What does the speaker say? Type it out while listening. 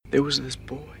There was this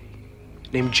boy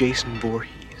named Jason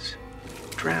Voorhees,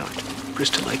 drowned in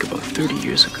Bristol Lake about 30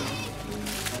 years ago.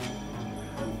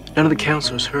 None of the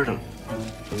counselors heard him.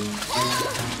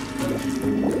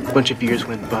 A bunch of years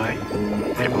went by, and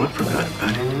everyone forgot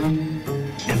about it.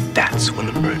 And that's when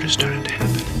the murder started to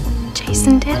happen.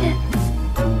 Jason did it.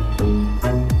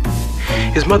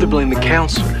 His mother blamed the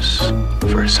counselors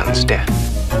for her son's death,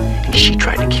 and she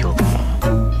tried to kill them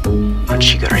all. But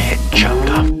she got her head chopped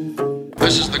off.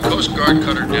 This is the Coast Guard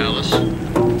cutter, Dallas.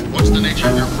 What's the nature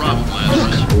of your problem,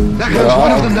 Lazarus? There goes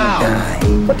one of them now.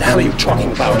 What the hell are you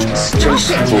talking about?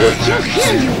 Jason Voorhees.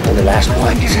 And the last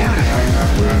one. He's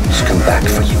come back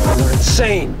for you. You're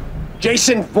insane.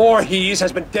 Jason Voorhees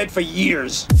has been dead for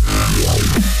years.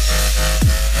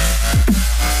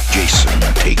 Jason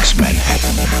takes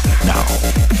Manhattan. Now,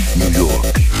 New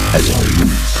York has a new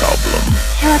problem.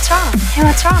 Hey, what's wrong? Hey,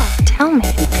 what's wrong? Tell me.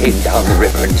 He came down the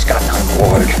river and he's gotten on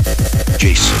board.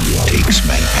 Jason takes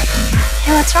Manhattan.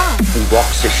 Hey, what's wrong? He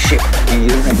walks the ship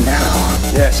here and now.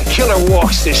 Yes, a killer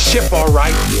walks this ship, all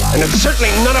right. And it's certainly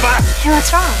none of our... Hey,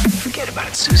 what's wrong? Forget about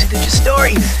it, Susie. They're just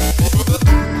stories.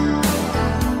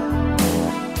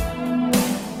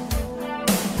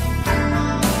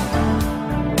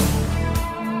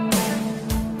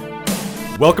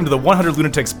 Welcome to the 100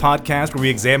 Lunatics podcast, where we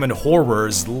examine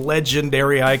horror's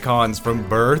legendary icons from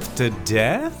birth to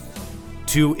death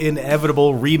to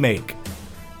inevitable remake.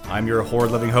 I'm your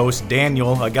horror-loving host,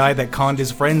 Daniel, a guy that conned his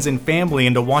friends and family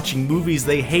into watching movies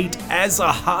they hate as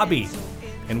a hobby.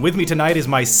 And with me tonight is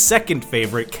my second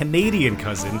favorite Canadian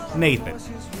cousin, Nathan.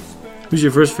 Who's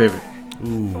your first favorite?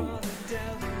 Ooh.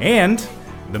 And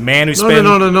the man who spends...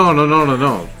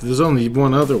 No. There's only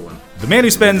one other one. The man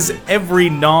who spends every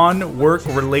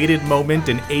non-work-related moment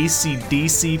in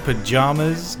AC/DC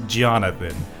pajamas,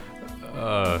 Jonathan.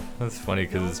 That's funny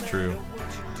because it's true.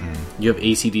 You have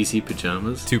AC/DC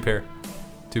pajamas? Two pair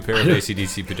of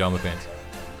AC/DC pajama pants.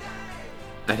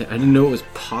 I didn't know it was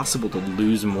possible to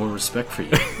lose more respect for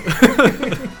you.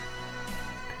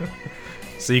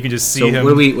 So you can just see him...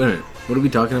 Wait a minute. What are we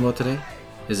talking about today?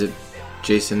 Is it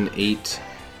Jason 8...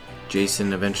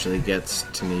 Jason eventually gets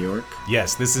to New York?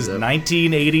 Yes, this is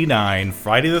 1989,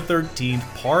 Friday the 13th,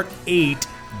 Part 8,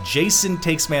 Jason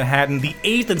Takes Manhattan, the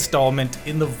 8th installment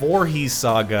in the Voorhees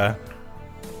saga.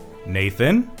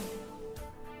 Nathan,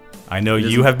 I know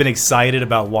you have been excited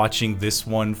about watching this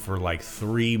one for like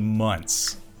 3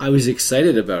 months. I was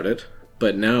excited about it,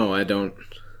 but now I don't...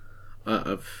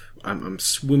 I'm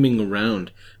swimming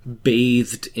around,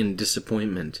 bathed in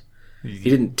disappointment.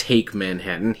 He didn't take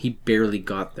Manhattan. He barely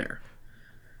got there.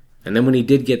 And then when he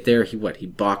did get there, he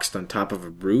boxed on top of a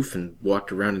roof and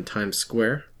walked around in Times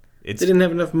Square? They didn't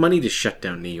have enough money to shut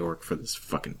down New York for this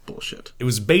fucking bullshit. It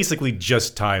was basically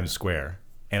just Times Square.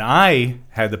 And I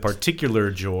had the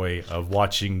particular joy of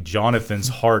watching Jonathan's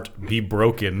heart be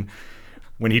broken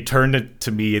when he turned it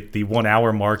to me at the 1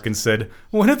 hour mark and said,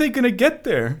 "When are they going to get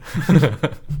there?"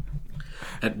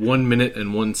 At 1 minute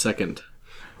and 1 second.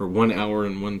 Or 1 hour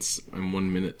and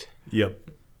 1 minute.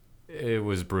 Yep. It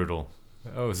was brutal.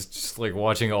 I was just like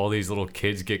watching all these little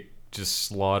kids get just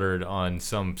slaughtered on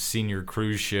some senior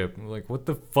cruise ship. Like, what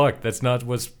the fuck? That's not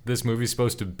what this movie's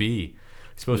supposed to be.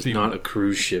 It's supposed to be not a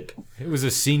cruise ship. It was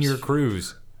a senior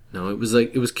cruise. No, it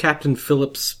was Captain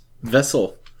Phillips'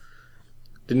 vessel.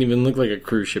 Didn't even look like a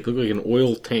cruise ship. It looked like an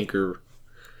oil tanker.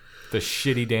 The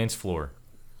shitty dance floor.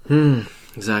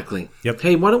 Exactly. Yep.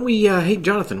 Hey, why don't we? Hey,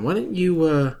 Jonathan, why don't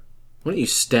you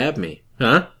stab me?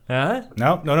 Huh?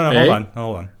 No. Hey?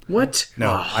 Hold on. What?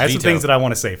 No, I have some things that I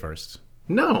want to say first.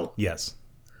 No. Yes.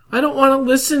 I don't want to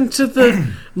listen to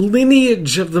the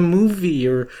lineage of the movie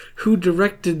or who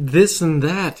directed this and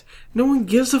that. No one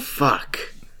gives a fuck.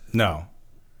 No.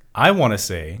 I want to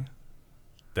say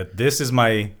that this is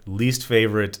my least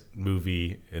favorite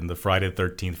movie in the Friday the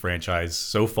 13th franchise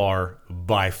so far,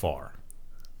 by far.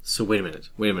 So wait a minute.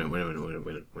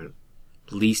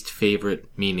 Least favorite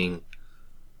meaning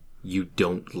you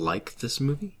don't like this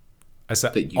movie? I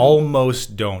said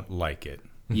almost don't like it.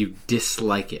 You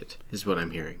dislike it, is what I'm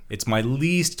hearing. It's my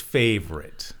least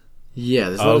favorite. Yeah,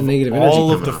 there's a lot of negative energy.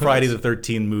 All of the Friday the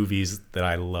 13th movies that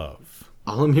I love.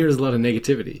 All I'm hearing is a lot of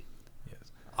negativity.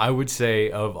 Yes. I would say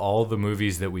of all the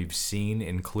movies that we've seen,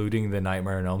 including the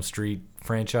Nightmare on Elm Street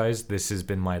franchise, this has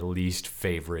been my least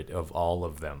favorite of all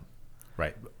of them.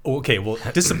 Right. Okay, well,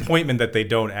 disappointment that they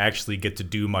don't actually get to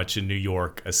do much in New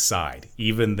York aside.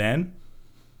 Even then?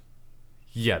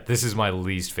 Yeah, this is my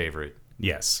least favorite.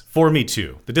 Yes, for me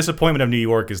too. The disappointment of New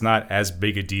York is not as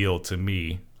big a deal to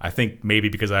me. I think maybe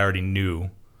because I already knew.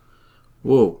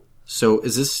 Whoa. So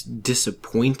is this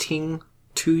disappointing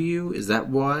to you? Is that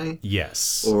why?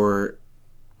 Yes. Or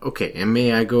Okay, and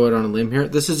may I go out on a limb here?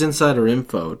 This is insider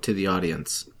info to the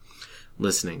audience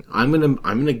listening. I'm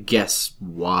gonna guess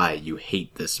why you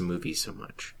hate this movie so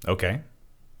much. Okay.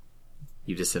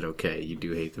 You just said okay. You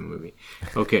do hate the movie.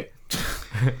 Okay.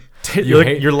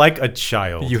 You're like a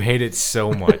child. You hate it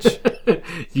so much.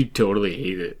 You totally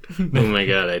hate it. Oh my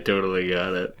god, I totally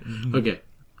got it. Okay.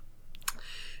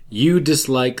 You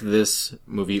dislike this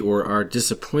movie or are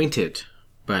disappointed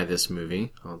by this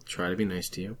movie. I'll try to be nice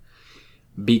to you.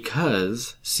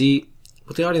 Because, see,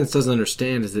 what the audience doesn't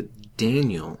understand is that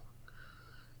Daniel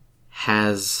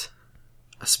has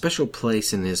a special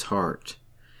place in his heart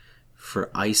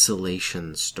for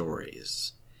isolation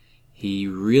stories. He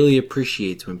really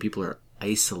appreciates when people are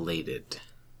isolated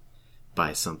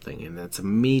by something, and that's a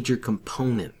major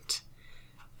component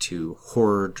to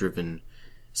horror-driven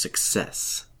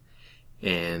success.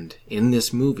 And in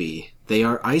this movie, they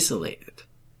are isolated.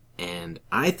 And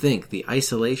I think the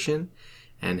isolation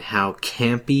and how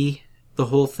campy the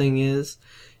whole thing is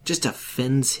just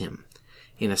offends him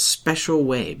in a special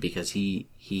way because he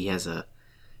has a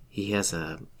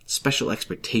special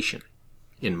expectation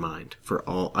in mind for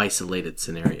all isolated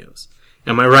scenarios.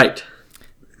 Am I right?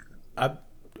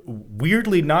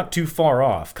 Weirdly not too far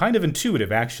off. Kind of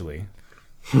intuitive, actually.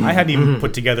 I hadn't even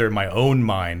put together in my own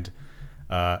mind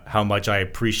how much I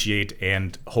appreciate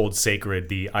and hold sacred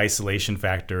the isolation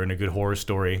factor in a good horror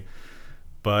story.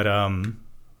 But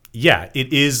yeah,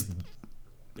 it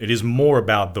is more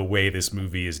about the way this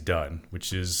movie is done,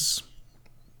 which is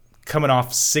coming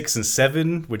off 6 and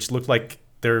 7, which look like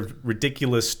they're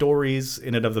ridiculous stories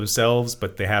in and of themselves,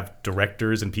 but they have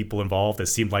directors and people involved that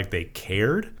seemed like they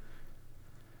cared.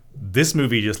 This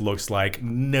movie just looks like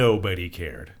nobody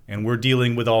cared, and we're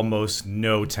dealing with almost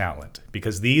no talent,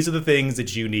 because these are the things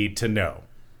that you need to know.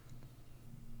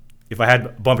 If I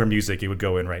had bumper music, it would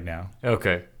go in right now.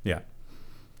 Okay. Yeah. All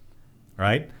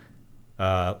right?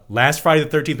 Last Friday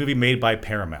the 13th movie made by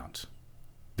Paramount.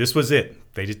 This was it.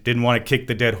 They just didn't want to kick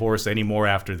the dead horse anymore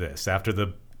after this. After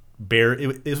the bear,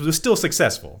 it was still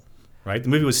successful, right? The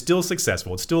movie was still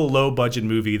successful. It's still a low-budget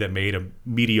movie that made a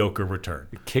mediocre return.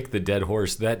 Kick the dead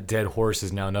horse. That dead horse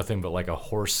is now nothing but like a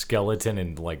horse skeleton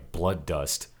and like blood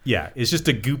dust. Yeah, it's just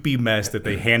a goopy mess that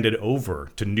they handed over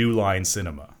to New Line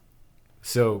Cinema.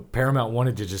 So Paramount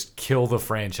wanted to just kill the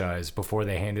franchise before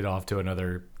they hand it off to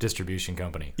another distribution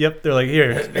company. Yep, they're like,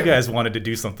 here, you guys wanted to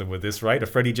do something with this, right? A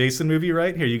Freddy Jason movie,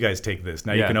 right? Here, you guys take this.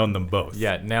 Now you can own them both.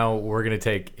 Yeah, now we're going to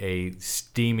take a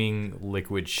steaming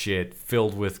liquid shit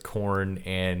filled with corn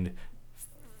and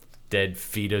dead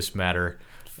fetus matter.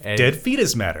 And, dead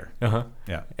fetus matter. Uh-huh.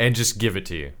 Yeah. And just give it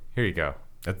to you. Here you go.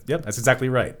 That's exactly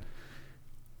right.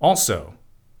 Also,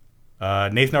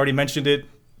 Nathan already mentioned it.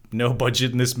 No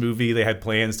budget in this movie. They had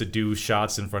plans to do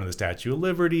shots in front of the Statue of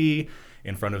Liberty,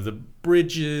 in front of the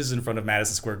bridges, in front of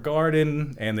Madison Square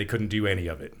Garden, and they couldn't do any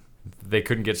of it. They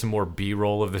couldn't get some more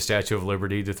B-roll of the Statue of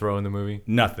Liberty to throw in the movie?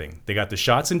 Nothing. They got the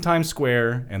shots in Times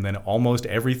Square, and then almost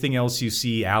everything else you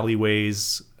see,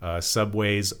 alleyways,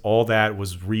 subways, all that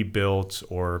was rebuilt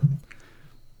or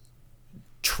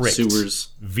tricked Sewers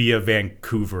via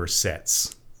Vancouver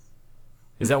sets.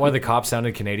 Is that why the cop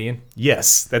sounded Canadian?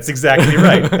 Yes, that's exactly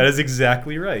right. That is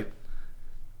exactly right.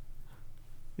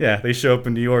 Yeah, they show up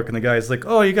in New York, and the guy's like,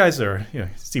 "Oh, you guys are,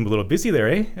 seem a little busy there,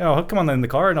 eh? Oh, come on in the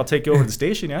car, and I'll take you over to the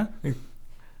station, yeah."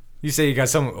 You say you got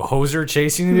some hoser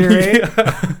chasing you there,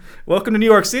 eh? Welcome to New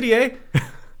York City, eh?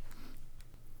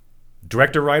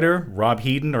 Director-writer Rob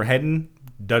Hedden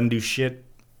doesn't do shit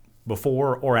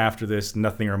before or after this.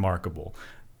 Nothing remarkable.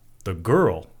 The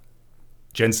girl,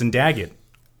 Jensen Daggett.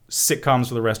 Sitcoms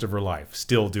for the rest of her life,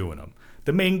 still doing them.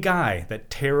 The main guy, that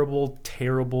terrible,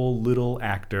 terrible little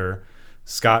actor,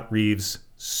 Scott Reeves,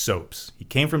 Soaps. He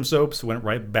came from Soaps, went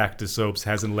right back to Soaps,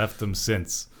 hasn't left them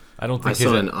since. I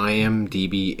saw an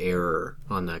IMDb error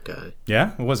on that guy.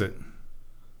 Yeah? What was it?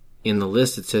 In the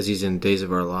list, it says he's in Days of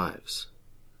Our Lives.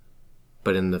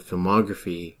 But in the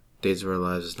filmography, Days of Our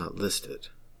Lives is not listed.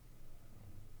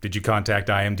 Did you contact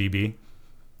IMDb?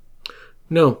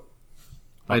 No.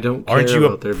 I don't care Aren't you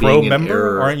about a there pro being an member?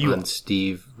 error Aren't you on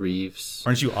Steve Reeves.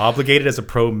 Aren't you obligated as a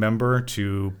pro member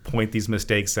to point these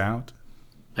mistakes out?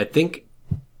 I think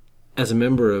as a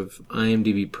member of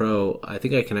IMDb Pro, I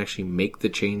think I can actually make the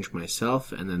change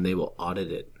myself, and then they will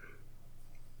audit it.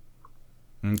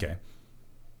 Okay.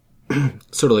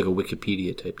 Sort of like a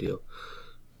Wikipedia type deal.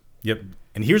 Yep.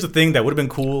 And here's the thing that would have been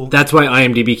cool. That's why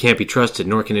IMDb can't be trusted,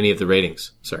 nor can any of the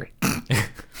ratings. Sorry.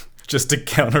 Just to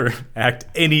counteract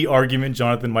any argument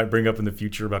Jonathan might bring up in the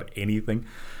future about anything.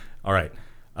 All right.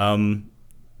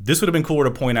 This would have been cooler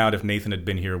to point out if Nathan had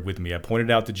been here with me. I pointed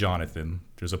out to Jonathan.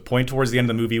 There's a point towards the end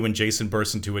of the movie when Jason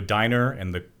bursts into a diner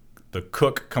and The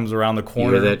cook comes around the You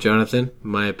corner. hear that, Jonathan?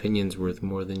 My opinion's worth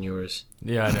more than yours.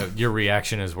 Yeah, I know. Your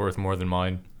reaction is worth more than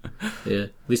mine. Yeah,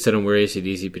 at least I don't wear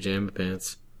AC/DC pajama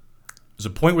pants. There's a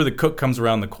point where the cook comes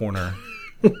around the corner.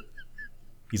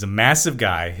 He's a massive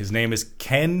guy. His name is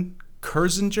Ken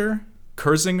Kurzinger?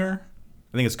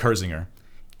 I think it's Kurzinger.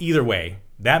 Either way,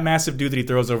 that massive dude that he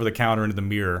throws over the counter into the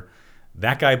mirror,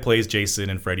 that guy plays Jason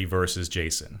in Freddy vs.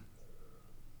 Jason.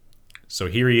 So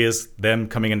here he is, them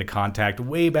coming into contact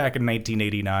way back in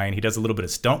 1989. He does a little bit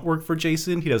of stunt work for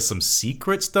Jason. He does some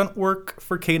secret stunt work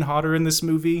for Kane Hodder in this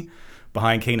movie,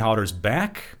 behind Kane Hodder's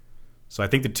back. So I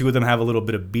think the two of them have a little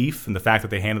bit of beef, and the fact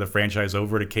that they handed the franchise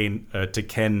over to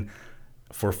Ken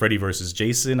for Freddy vs.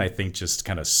 Jason, I think just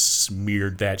kind of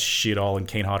smeared that shit all in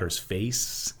Kane Hodder's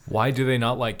face. Why do they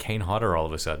not like Kane Hodder all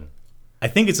of a sudden? I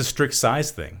think it's a strict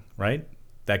size thing, right?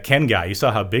 That Ken guy, you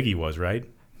saw how big he was, right?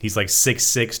 He's like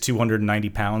 6'6", 290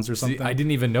 pounds or something. See, I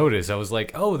didn't even notice. I was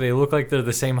like, oh, they look like they're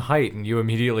the same height, and you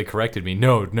immediately corrected me.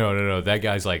 No. That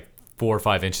guy's like 4 or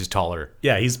 5 inches taller.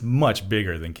 Yeah, he's much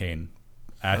bigger than Kane.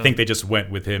 I think they just went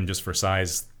with him just for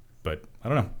size, but I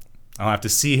don't know. I'll have to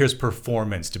see his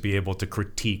performance to be able to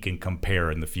critique and compare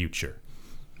in the future.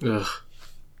 Ugh.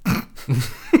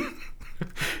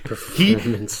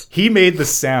 He made the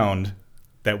sound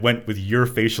that went with your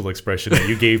facial expression that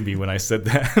you gave me when I said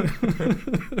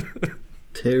that.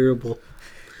 Terrible.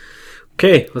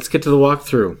 Okay, let's get to the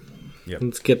walkthrough. Yep.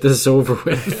 Let's get this over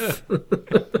with.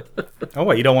 Oh,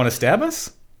 what? You don't want to stab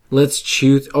us? Let's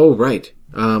choose. Oh, right.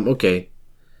 Okay.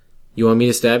 You want me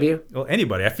to stab you? Well,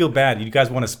 anybody. I feel bad. You guys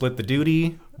want to split the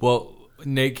duty? Well,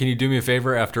 Nate, can you do me a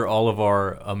favor? After all of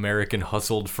our American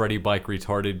hustled Freddy Bike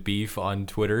retarded beef on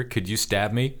Twitter, could you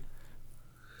stab me?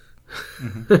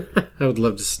 I would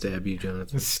love to stab you,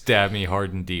 Jonathan. Stab me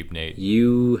hard and deep, Nate.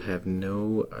 You have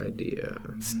no idea.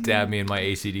 Stab me in my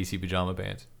AC/DC pajama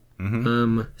pants.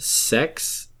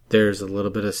 Sex. There's a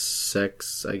little bit of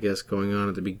sex, I guess, going on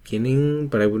at the beginning,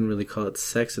 but I wouldn't really call it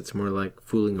sex. It's more like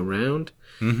fooling around.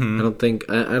 Mm-hmm. I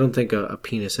don't think a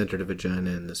penis entered a vagina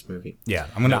in this movie. Yeah,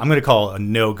 I'm gonna call a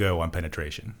no-go on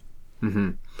penetration. Mm-hmm.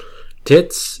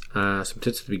 Tits. Some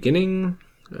tits at the beginning.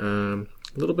 A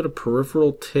little bit of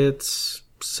peripheral tits,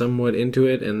 somewhat into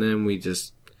it, and then we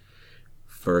just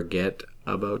forget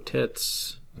about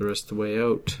tits the rest of the way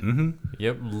out. Mm-hmm.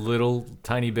 Yep, little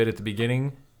tiny bit at the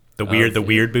beginning. The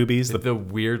weird boobies. The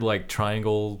weird, like,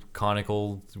 triangle,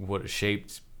 conical,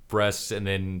 shaped breasts, and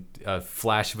then a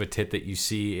flash of a tit that you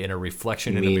see in a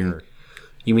reflection in a mirror.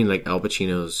 You mean like Al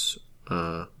Pacino's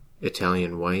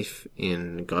Italian wife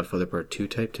in Godfather Part 2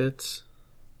 type tits?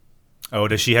 Oh,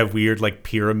 does she have weird, like,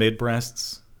 pyramid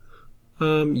breasts?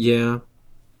 Yeah.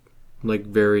 Like,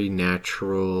 very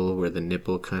natural, where the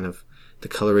nipple kind of... The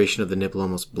coloration of the nipple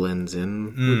almost blends in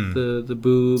with the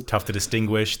boob. Tough to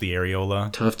distinguish the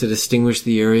areola. Tough to distinguish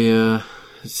the area.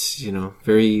 It's,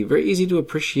 very, very easy to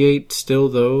appreciate still,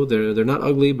 though. They're not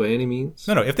ugly by any means.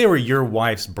 No, if they were your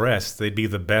wife's breasts, they'd be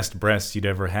the best breasts you'd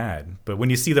ever had. But when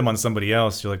you see them on somebody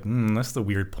else, you're like, that's the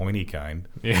weird pointy kind.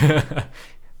 Yeah.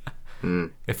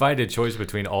 If I had a choice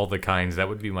between all the kinds, that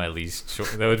would be my least.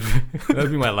 That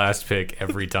would be my last pick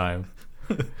every time.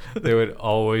 They would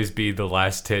always be the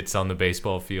last tits on the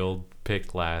baseball field,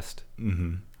 picked last.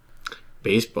 Mm-hmm.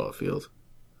 Baseball field?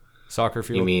 Soccer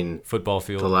field? You mean football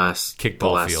field?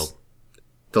 Kickball field.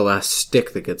 The last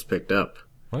stick that gets picked up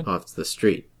off the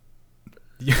street.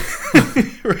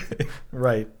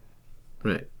 Right.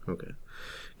 Right. Okay.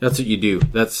 That's what you do.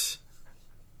 That's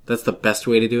the best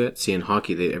way to do it. See, in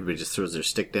hockey, everybody just throws their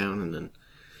stick down, and then,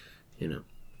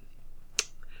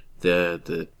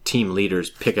 the team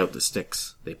leaders pick out the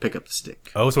sticks. They pick up the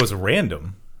stick. Oh, so it's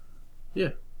random.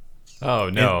 Yeah. Oh,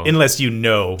 no. Unless you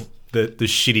know the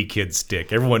shitty kid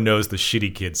stick. Everyone knows the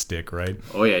shitty kid stick, right?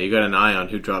 Oh, yeah. You got an eye on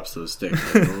who drops those sticks.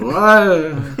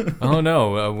 Oh,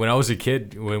 no. When I was a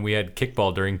kid, when we had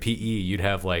kickball during PE, you'd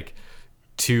have, like,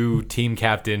 2 team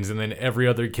captains, and then every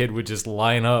other kid would just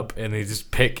line up, and they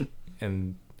just pick,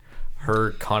 and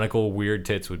her conical weird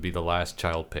tits would be the last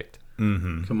child picked.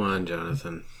 Mm-hmm. Come on,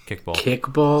 Jonathan.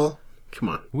 Kickball. Come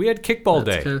on. We had kickball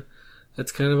day.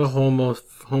 That's kind of a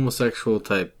homosexual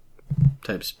type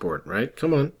sport, right?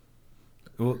 Come on.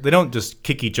 Well, they don't just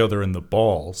kick each other in the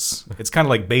balls. It's kind of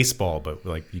like baseball, but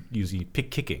like you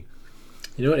pick kicking.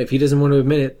 You know what? If he doesn't want to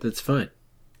admit it, that's fine.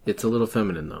 It's a little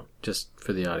feminine, though, just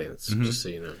for the audience, just so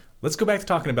you know. Let's go back to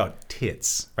talking about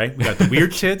tits, right? We got the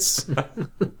weird tits.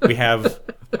 We have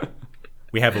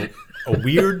a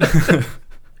weird...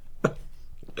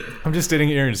 I'm just sitting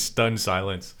here in stunned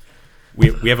silence.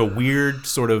 We have a weird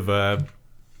sort of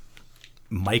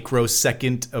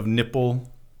microsecond of nipple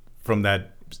from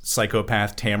that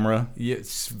psychopath Tamra. Yeah,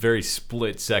 it's very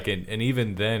split second, and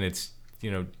even then, it's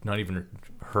not even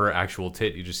her actual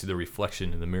tit. You just see the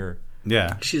reflection in the mirror.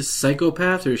 Yeah. Is she a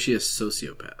psychopath or is she a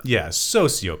sociopath? Yeah,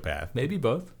 sociopath. Maybe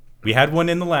both. We had one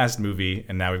in the last movie,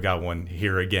 and now we've got one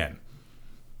here again.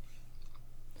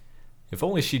 If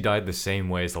only she died the same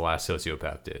way as the last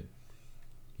sociopath did.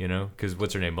 Because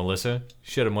what's her name? Melissa?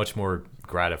 She had a much more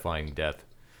gratifying death.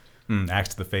 Axe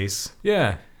to the face.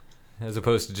 Yeah. As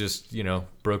opposed to just,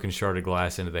 broken shard of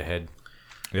glass into the head.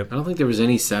 Yep. I don't think there was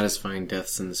any satisfying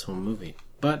deaths in this whole movie.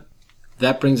 But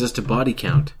that brings us to body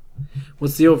count.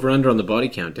 What's the over-under on the body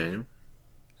count, Daniel?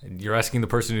 You're asking the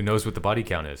person who knows what the body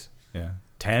count is. Yeah.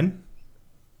 10?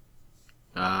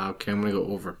 Okay, I'm going to go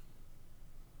over.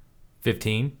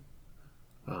 15?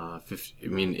 50, I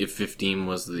mean, if 15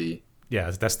 was the... Yeah,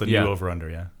 that's the new over-under,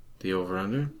 yeah. The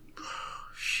over-under?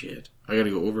 Shit. I got to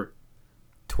go over.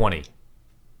 20.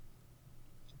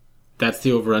 That's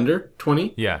the over-under?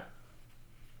 20? Yeah.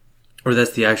 Or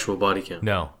that's the actual body count?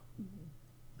 No.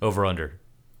 Over-under.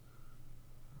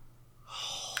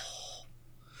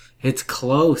 It's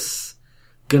close.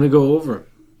 Gonna go over.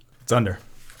 It's under.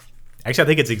 Actually, I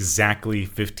think it's exactly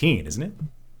 15, isn't it?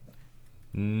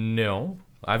 No.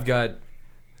 I've got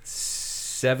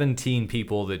 17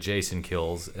 people that Jason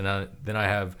kills, and then I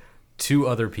have 2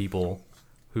 other people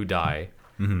who die.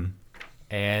 Mm-hmm.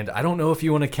 And I don't know if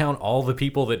you want to count all the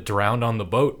people that drowned on the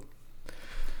boat.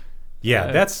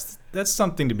 Yeah, that's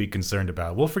something to be concerned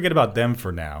about. We'll forget about them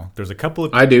for now. There's a couple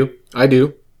of... I do.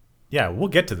 Yeah, we'll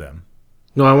get to them.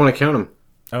 No, I want to count them.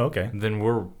 Oh, okay. Then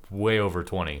we're way over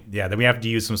 20. Yeah, then we have to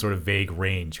use some sort of vague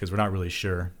range because we're not really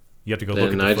sure. You have to go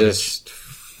look at the I footage. just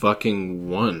fucking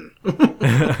won.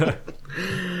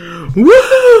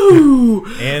 Woo!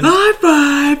 And high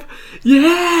five!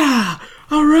 Yeah!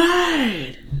 All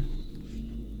right!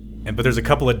 But there's a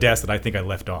couple of deaths that I think I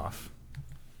left off.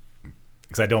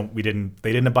 Because they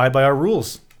didn't abide by our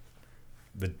rules.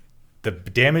 The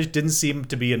damage didn't seem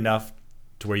to be enough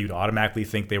to where you'd automatically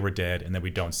think they were dead, and then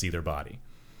we don't see their body.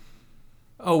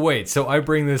 Oh, wait, so I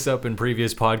bring this up in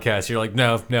previous podcasts. You're like,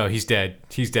 no, he's dead.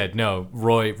 He's dead. No,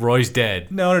 Roy's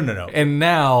dead. No. And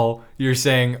now you're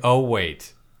saying, oh,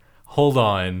 wait, hold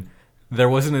on. There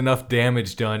wasn't enough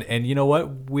damage done, and you know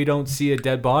what? We don't see a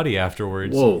dead body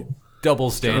afterwards. Whoa.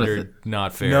 Double standard, Jonathan.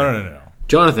 not fair. No.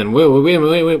 Jonathan, wait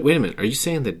a minute. Are you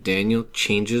saying that Daniel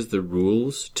changes the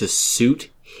rules to suit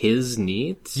his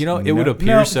needs? It would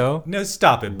appear so. No,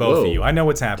 stop it, both Whoa. of you. I know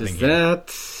what's happening Is here.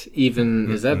 that even...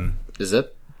 Is that...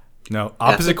 No,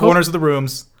 opposite ethical? corners of the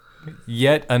rooms.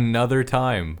 Yet another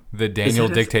time, the Daniel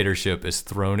it- dictatorship is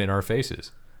thrown in our faces.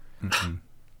 Oh,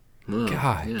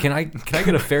 God, yeah. can I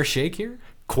get a fair shake here?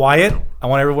 Quiet. I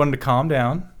want everyone to calm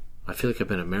down. I feel like I've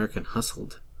been American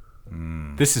hustled.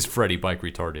 This is Freddy Bike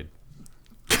Retarded.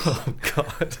 Oh,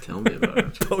 God. Tell me about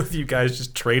it. Both of you guys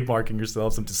just trademarking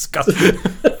yourselves. I'm disgusted.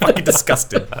 Fucking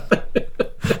disgusted.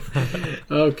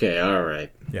 Okay, all right.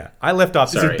 Yeah, I left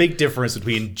off. There's a Sorry. big difference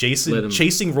between Jason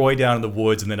chasing Roy down in the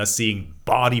woods and then us seeing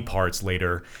body parts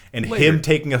later, and him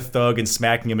taking a thug and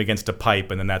smacking him against a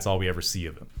pipe, and then that's all we ever see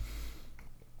of him.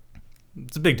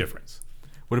 It's a big difference.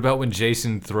 What about when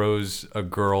Jason throws a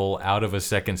girl out of a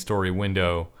second-story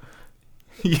window?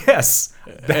 Yes,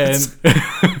 that's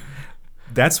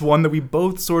one that we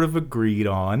both sort of agreed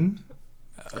on.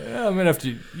 You're gonna have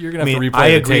to replay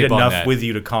I the agreed tape on enough that. with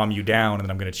you to calm you down, and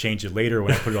then I'm going to change it later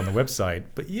when I put it on the website.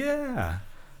 But yeah.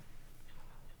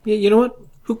 Yeah, you know what?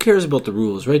 Who cares about the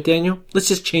rules, right, Daniel? Let's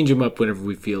just change them up whenever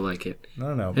we feel like it.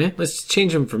 No. Let's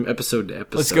change them from episode to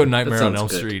episode. Let's go Nightmare That on sounds Elm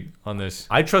good. Street on this.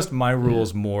 I trust my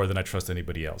rules more than I trust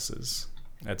anybody else's.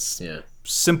 That's Yeah.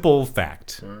 simple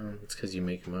fact. It's because you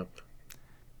make them up.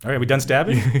 All right, we done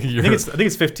stabbing? I think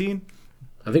it's 15.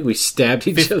 I think we stabbed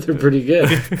each other pretty good.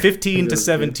 15 to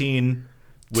 17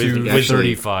 with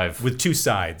 35. with 2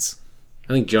 sides.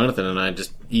 I think Jonathan and I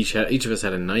just each of us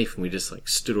had a knife and we just like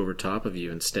stood over top of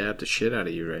you and stabbed the shit out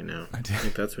of you right now. I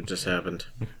think that's what just happened.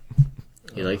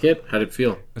 You like it? How'd it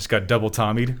feel? Just got double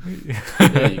Tommied.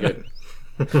 Yeah, you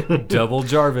good. Double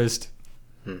Jarvis.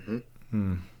 To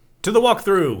the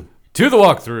walkthrough. To the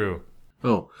walkthrough.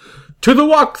 Oh, to the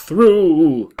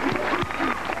walkthrough.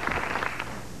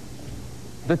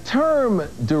 The term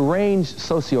deranged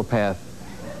sociopath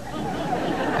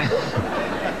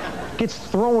gets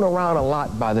thrown around a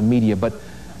lot by the media, but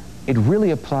it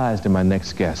really applies to my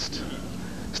next guest.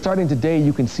 Starting today,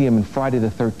 you can see him in Friday the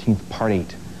 13th, Part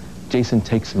 8. Jason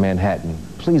Takes Manhattan.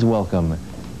 Please welcome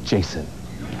Jason.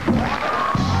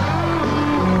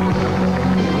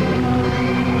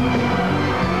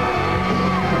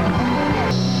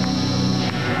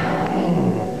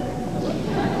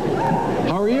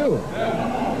 How are you?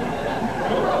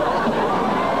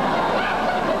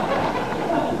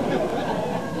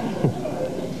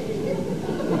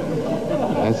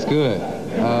 That's good.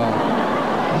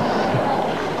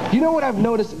 You know what I've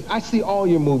noticed? I see all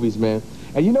your movies, man.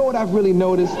 And you know what I've really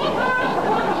noticed?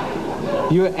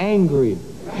 You're angry.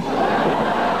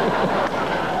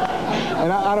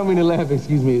 And I don't mean to laugh,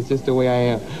 excuse me, it's just the way I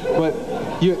am. But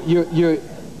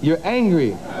you're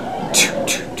angry.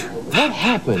 What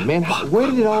happened, man? Where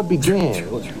did it all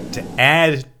begin? To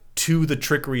add to the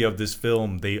trickery of this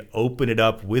film, they open it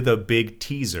up with a big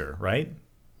teaser, right?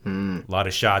 A lot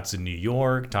of shots in New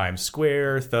York, Times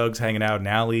Square, thugs hanging out in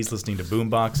alleys, listening to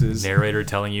boomboxes. Narrator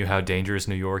telling you how dangerous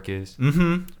New York is.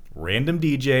 Random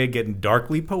DJ getting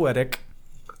darkly poetic.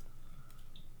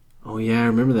 Oh, yeah, I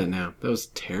remember that now. That was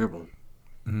terrible.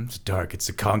 It's dark. It's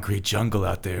a concrete jungle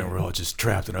out there, and we're all just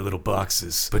trapped in our little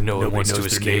boxes. But no one wants knows to their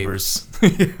escape. neighbors.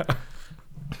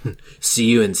 See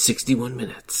you in 61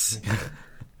 minutes.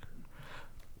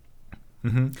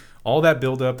 All that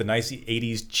build up, the nice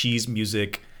 80s cheese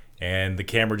music, and the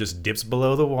camera just dips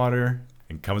below the water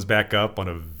and comes back up on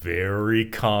a very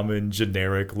common,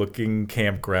 generic-looking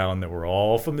campground that we're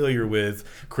all familiar with,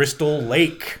 Crystal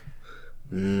Lake.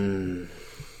 And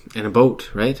a boat,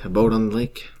 right? A boat on the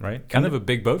lake. Right? Kind of a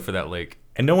big boat for that lake.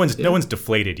 And no one's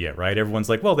deflated yet, right? Everyone's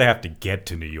like, well, they have to get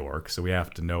to New York, so we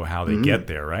have to know how they get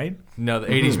there, right? No, the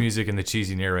 80s music and the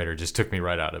cheesy narrator just took me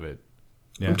right out of it.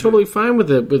 Yeah. I'm totally fine with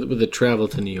the travel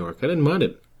to New York. I didn't mind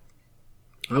it.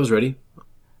 I was ready.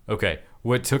 Okay,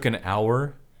 what took an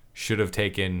hour should have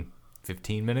taken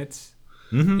 15 minutes.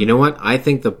 You know what? I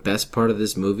think the best part of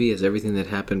this movie is everything that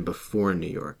happened before New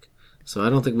York. So I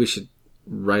don't think we should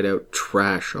write out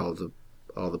trash all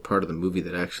the part of the movie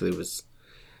that actually was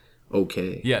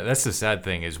okay. Yeah, that's the sad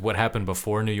thing is what happened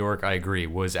before New York, I agree,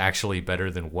 was actually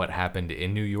better than what happened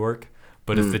in New York.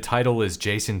 But if the title is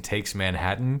Jason Takes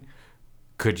Manhattan,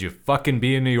 could you fucking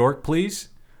be in New York, please?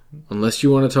 Unless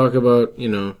you want to talk about,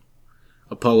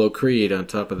 Apollo Creed on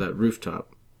top of that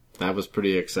rooftop. That was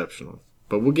pretty exceptional.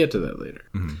 But we'll get to that later.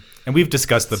 And we've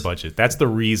discussed the budget. That's the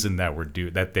reason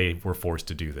that they were forced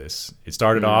to do this. It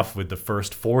started off with the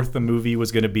first fourth of the movie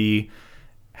was going to be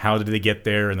how did they get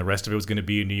there, and the rest of it was going to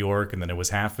be in New York, and then it was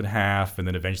half and half, and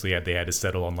then eventually they had to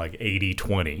settle on like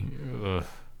 80-20.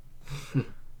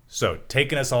 So,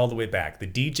 taking us all the way back, the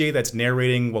DJ that's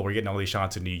narrating while we're getting all these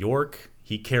shots in New York,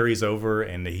 he carries over,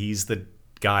 and he's the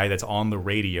guy that's on the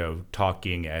radio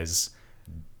talking as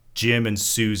Jim and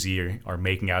Susie are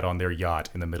making out on their yacht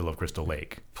in the middle of Crystal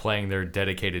Lake. Playing their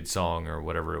dedicated song or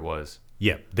whatever it was.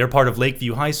 Yeah, they're part of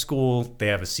Lakeview High School. They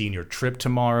have a senior trip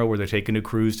tomorrow where they're taking a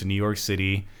cruise to New York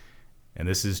City. And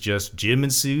this is just Jim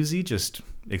and Susie just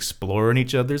exploring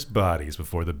each other's bodies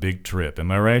before the big trip.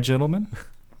 Am I right, gentlemen?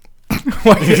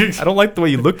 I don't like the way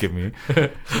you look at me.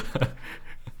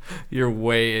 You're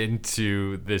way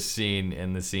into this scene,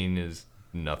 and the scene is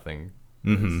nothing.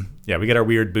 Yeah, we get our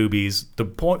weird boobies. The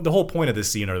whole point of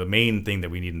this scene, or the main thing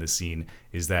that we need in this scene,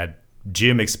 is that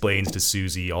Jim explains to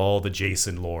Susie all the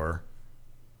Jason lore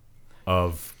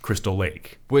of Crystal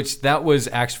Lake. Which that was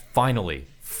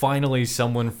finally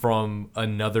someone from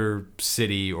another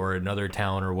city or another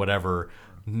town or whatever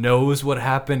knows what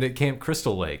happened at Camp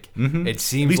Crystal Lake. It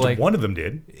seems At least like one of them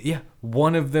did. Yeah,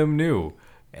 one of them knew.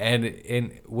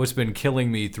 And what's been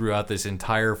killing me throughout this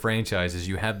entire franchise is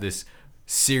you have this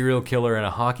serial killer in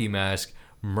a hockey mask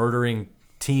murdering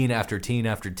teen after teen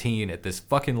after teen at this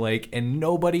fucking lake, and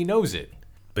nobody knows it.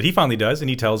 But he finally does, and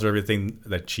he tells her everything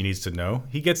that she needs to know.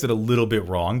 He gets it a little bit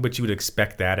wrong, but you would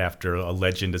expect that after a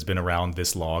legend has been around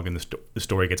this long and the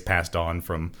story gets passed on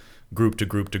from group to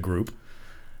group to group.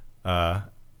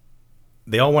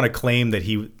 They all want to claim that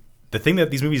the thing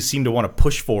that these movies seem to want to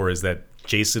push for is that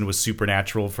Jason was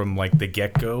supernatural from like the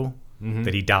get-go,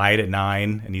 that he died at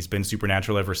 9 and he's been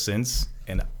supernatural ever since.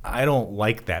 And I don't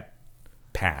like that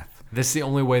path. That's the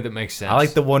only way that makes sense. I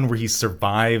like the one where he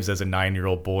survives as a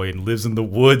 9-year-old boy and lives in the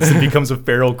woods and becomes a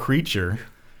feral creature.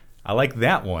 I like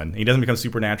that one. He doesn't become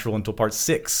supernatural until part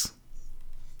 6.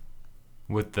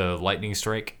 With the lightning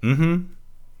strike? I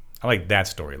like that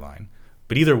storyline.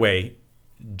 But either way,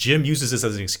 Jim uses this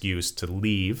as an excuse to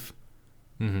leave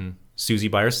Susie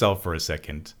by herself for a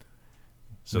second.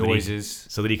 So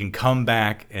that he can come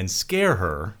back and scare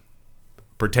her,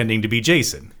 pretending to be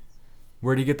Jason.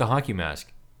 Where'd he get the hockey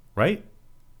mask? Right?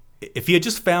 If he had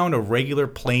just found a regular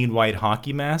plain white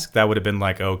hockey mask, that would have been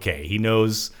like, okay, he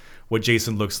knows what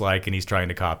Jason looks like and he's trying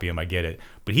to copy him. I get it.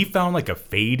 But he found like a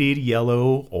faded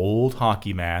yellow old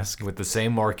hockey mask. With the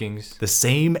same markings. The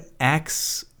same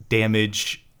axe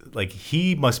damage. Like,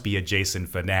 he must be a Jason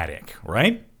fanatic,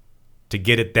 right? To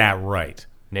get it that right.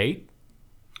 Nate?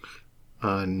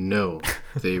 No.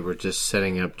 They were just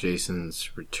setting up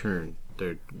Jason's return.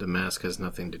 The mask has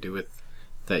nothing to do with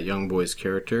that young boy's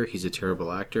character. He's a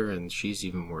terrible actor, and she's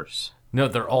even worse. No,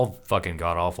 they're all fucking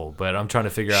god awful. But I'm trying to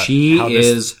figure out She how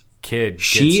is this kid. Gets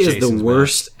She is Jason's the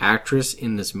worst actress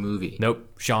in this movie. Nope,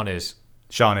 Sean is.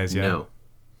 Sean is, yeah. No,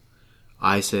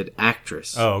 I said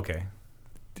actress. Oh, okay.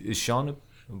 Is Sean a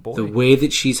boy? The way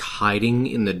that she's hiding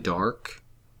in the dark,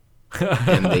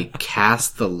 and they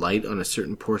cast the light on a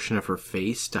certain portion of her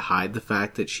face to hide the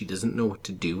fact that she doesn't know what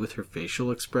to do with her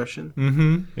facial expression.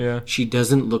 Mm-hmm. Yeah. She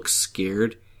doesn't look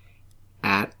scared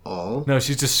at all. No,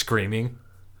 she's just screaming.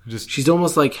 She's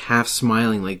almost like half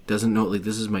smiling, like doesn't know, like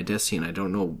this is my death scene. I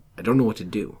don't know what to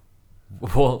do.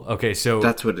 Well, okay, so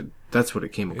that's what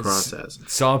it came across as.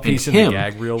 Saw a piece And in the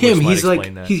gag reel. Him, which he's might like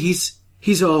explain that.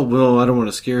 he's all, well, I don't want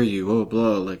to scare you, oh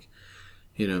blah, like,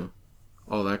 you know,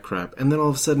 all that crap. And then all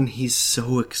of a sudden he's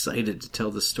so excited to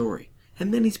tell the story,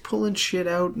 and then he's pulling shit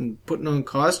out and putting on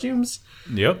costumes.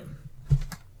 Yep.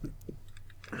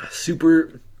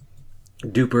 Super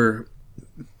duper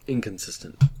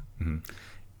inconsistent. Mm-hmm.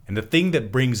 And the thing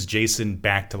that brings Jason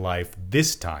back to life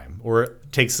this time, or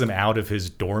takes him out of his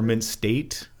dormant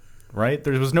state, right?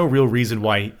 There was no real reason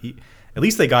why. At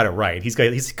least they got it right.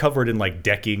 He's covered in like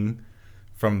decking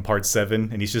from Part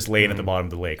 7, and he's just laying at the bottom of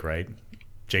the lake, right?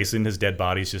 Jason, his dead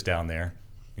body's just down there.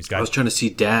 I was trying to see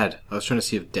Dad. I was trying to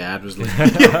see if Dad was like,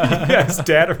 yeah, his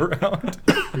dad around.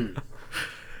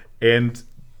 And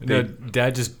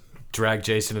Dad just dragged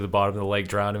Jason to the bottom of the lake,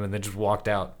 drowned him, and then just walked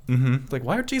out. Mm-hmm. Like,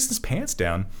 why are Jason's pants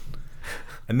down?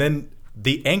 And then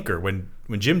the anchor, when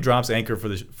Jim drops anchor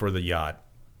for the yacht,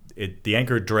 the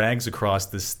anchor drags across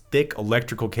this thick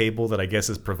electrical cable that I guess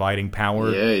is providing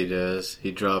power. Yeah, he does.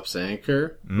 He drops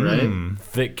anchor, right?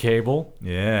 Thick cable.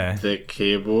 Yeah. Thick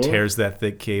cable. Tears that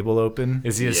thick cable open.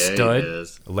 Is he a stud? He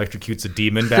is. Electrocutes a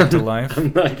demon back to life.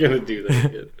 I'm not gonna do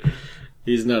that yet.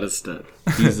 He's not a stud.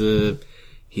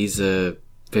 He's a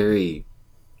very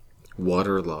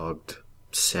waterlogged,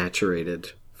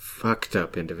 saturated, fucked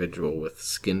up individual with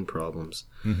skin problems.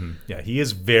 Mm-hmm. Yeah, he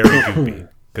is very goopy.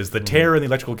 Because the tear in the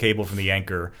electrical cable from the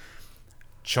anchor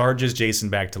charges Jason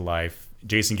back to life.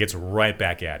 Jason gets right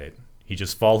back at it. He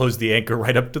just follows the anchor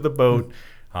right up to the boat,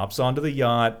 hops onto the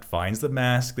yacht, finds the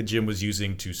mask that Jim was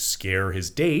using to scare his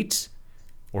date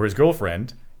or his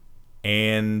girlfriend,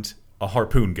 and a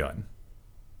harpoon gun.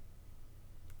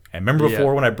 And remember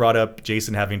before when I brought up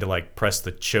Jason having to like press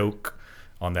the choke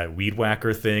on that weed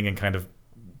whacker thing and kind of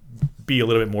be a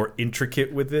little bit more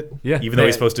intricate with it? Yeah. Even though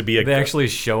he's supposed to be They actually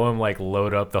show him like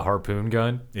load up the harpoon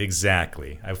gun.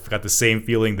 Exactly. I've got the same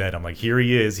feeling that I'm like, here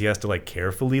he is. He has to like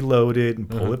carefully load it and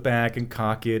pull it back and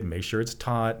cock it and make sure it's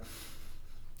taut.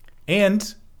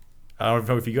 And I don't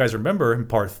know if you guys remember in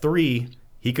Part 3,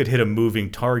 he could hit a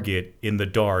moving target in the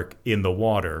dark in the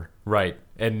water. Right.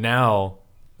 And now,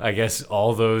 I guess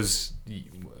all those,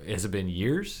 has it been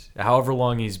years? However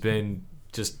long he's been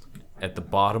just at the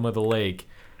bottom of the lake,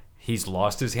 he's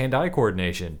lost his hand-eye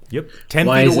coordination. Yep. 10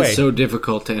 Why feet is away. it so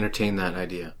difficult to entertain that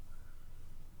idea?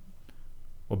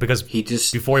 Well, because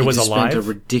before he was alive, spent a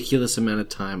ridiculous amount of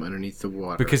time underneath the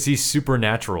water. Because he's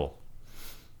supernatural.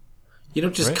 You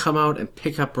don't just come out and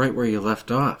pick up right where you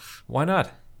left off. Why not?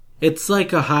 It's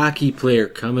like a hockey player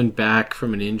coming back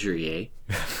from an injury,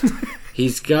 eh?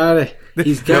 He's got to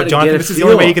Jonathan, get a this is feel.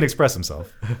 the only way he can express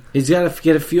himself. He's got to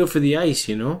get a feel for the ice,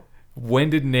 you know? When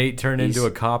did Nate turn into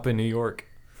a cop in New York?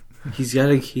 He's got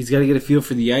to get a feel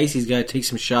for the ice. He's got to take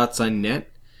some shots on net.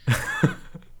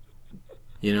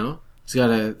 You know? He's got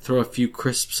to throw a few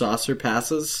crisp saucer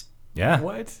passes. Yeah.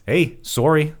 What? Hey,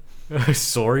 sorry.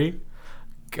 Sorry?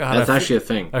 God, That's actually a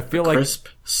thing. I feel crisp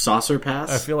saucer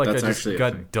pass. I feel like that's I just actually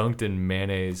got dunked in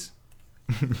mayonnaise.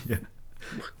 Yeah.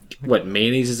 What,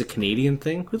 mayonnaise is a Canadian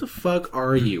thing? Who the fuck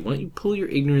are you? Why don't you pull your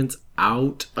ignorance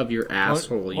out of your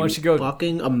asshole? Why don't you go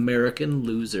fucking American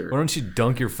loser? Why don't you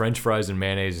dunk your French fries in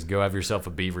mayonnaise and go have yourself a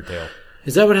beaver tail?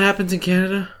 Is that what happens in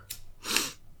Canada?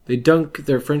 They dunk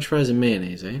their French fries in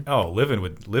mayonnaise, eh? Oh, living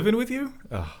with you?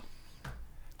 Oh.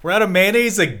 We're out of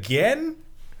mayonnaise again?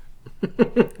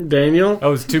 Daniel, I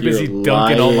was too busy you're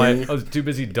dunking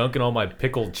lying. all my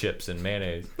pickled chips in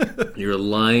mayonnaise. You're a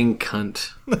lying cunt,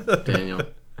 Daniel.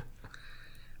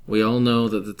 We all know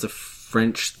that it's a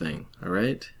French thing, all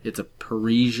right? It's a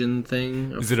Parisian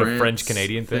thing. Is it a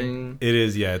French-Canadian thing? It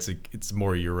is, yeah. It's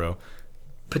more Euro.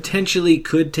 Potentially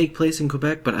could take place in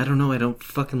Quebec, but I don't know. I don't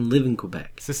fucking live in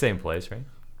Quebec. It's the same place, right?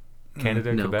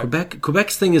 Canada and No, Quebec?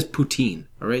 Quebec's thing is poutine,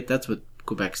 all right? That's what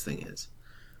Quebec's thing is.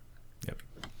 Yep.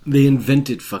 They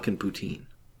invented fucking poutine.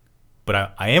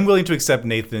 But I am willing to accept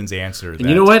Nathan's answer. And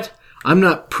you know what? I'm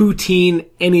not poutine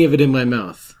any of it in my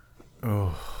mouth.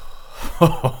 Oh.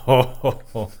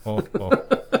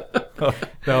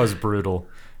 That was brutal.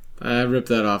 I ripped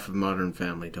that off of Modern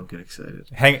Family. Don't get excited.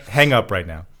 Hang up right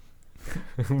now.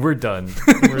 We're done.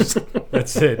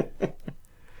 That's it.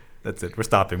 That's it. We're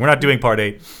stopping. We're not doing part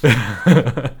 8.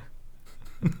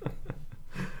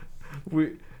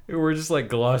 We're just like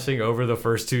glossing over the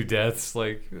first 2 deaths.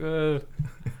 Like,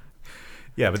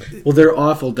 yeah, but well, they're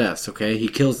awful deaths. Okay, he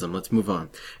kills them. Let's move on.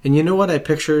 And you know what I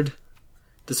pictured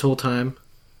this whole time?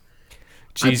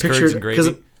 Cheese curds and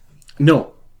gravy.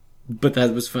 No, but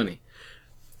that was funny.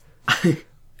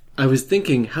 I was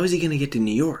thinking, how is he going to get to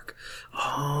New York?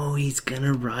 Oh, he's going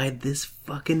to ride this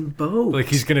fucking boat. Like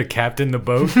he's going to captain the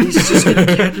boat? He's just going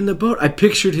to captain the boat. I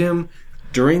pictured him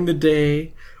during the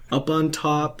day, up on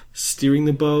top, steering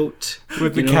the boat.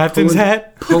 With the captain's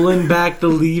hat? Pulling back the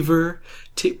lever,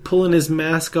 pulling his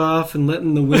mask off and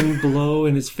letting the wind blow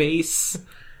in his face.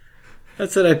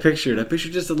 That's what I pictured. I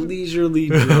pictured just a leisurely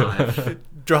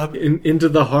drive into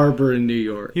the harbor in New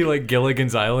York. He like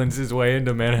Gilligan's Islands his way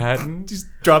into Manhattan. Just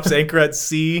drops anchor at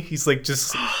sea. He's like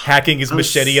just hacking his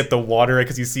machete at the water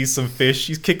because he sees some fish.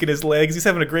 He's kicking his legs. He's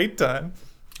having a great time.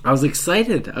 I was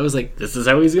excited. I was like, this is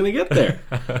how he's going to get there.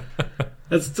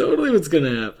 That's totally what's going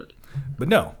to happen. But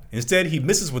no. Instead, he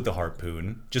misses with the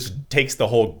harpoon, just takes the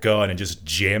whole gun and just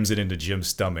jams it into Jim's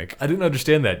stomach. I didn't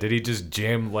understand that. Did he just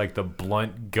jam like the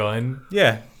blunt gun?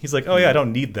 Yeah. He's like, oh yeah, I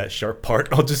don't need that sharp part.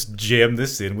 I'll just jam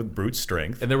this in with brute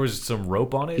strength. And there was some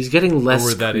rope on it? He's getting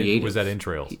less creative. Was that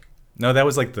entrails? No, that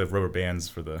was like the rubber bands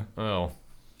for the... Oh.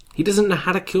 He doesn't know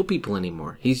how to kill people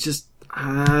anymore. He's just...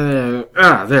 I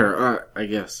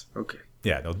guess. Okay.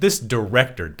 Yeah, no, this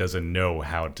director doesn't know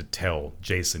how to tell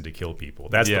Jason to kill people.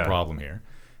 That's the problem here.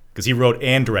 Because he wrote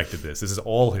and directed this. This is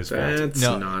all his fault.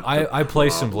 No, I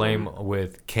place some blame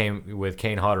with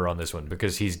Kane Hodder on this one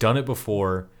because he's done it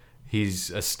before. He's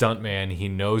a stuntman. He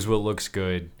knows what looks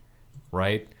good,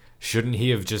 right? Shouldn't he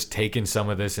have just taken some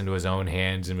of this into his own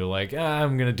hands and be like,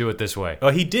 I'm going to do it this way? Oh,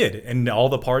 he did. And all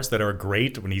the parts that are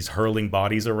great when he's hurling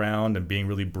bodies around and being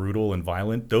really brutal and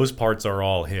violent, those parts are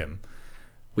all him.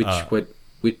 Which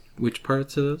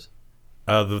parts are those?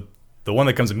 The one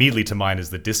that comes immediately to mind is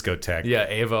the discotheque. Yeah,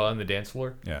 Ava on the dance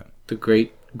floor. Yeah. The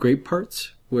great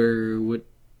parts? What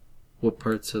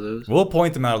parts are those? We'll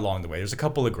point them out along the way. There's a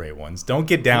couple of great ones. Don't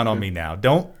get down on me now.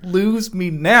 Don't lose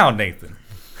me now, Nathan.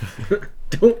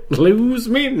 Don't lose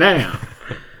me now.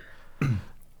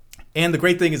 And the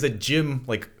great thing is that Jim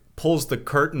like pulls the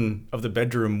curtain of the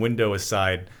bedroom window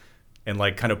aside and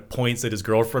like kind of points at his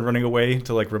girlfriend running away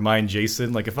to like remind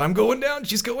Jason, like, if I'm going down,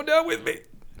 she's going down with me.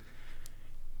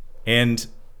 And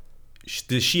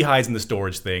she hides in the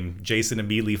storage thing. Jason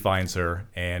immediately finds her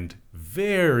and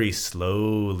very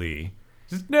slowly...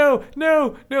 No.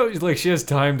 Like she has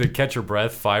time to catch her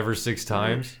breath 5 or 6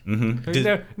 times.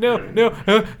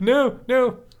 Mm-hmm.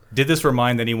 No. Did this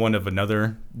remind anyone of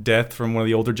another death from one of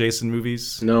the older Jason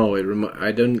movies? No,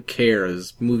 I didn't care.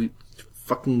 This movie,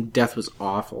 fucking death was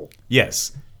awful.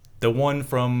 Yes. The one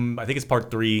from, I think it's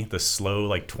part 3, the slow,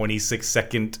 like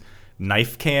 26-second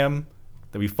knife cam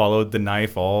that we followed the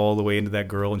knife all the way into that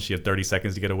girl and she had 30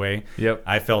 seconds to get away. Yep.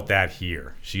 I felt that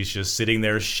here. She's just sitting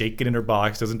there shaking in her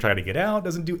box, doesn't try to get out,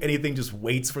 doesn't do anything, just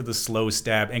waits for the slow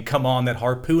stab. And come on, that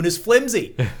harpoon is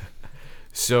flimsy.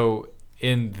 So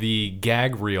in the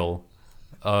gag reel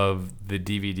of the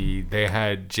DVD, they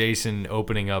had Jason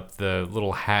opening up the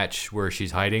little hatch where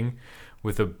she's hiding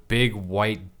with a big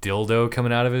white dildo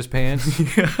coming out of his pants.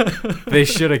 They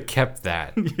should have kept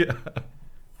that. Yeah.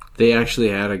 They actually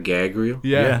had a gag reel?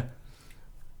 Yeah.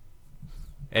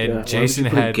 And Jason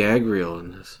had a gag reel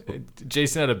in this.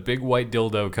 Jason had a big white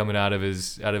dildo coming out of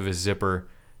his zipper,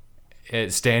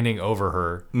 standing over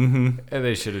her, and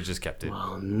they should have just kept it.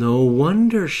 Well, no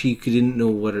wonder she didn't know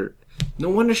what her. No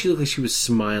wonder she looked like she was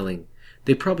smiling.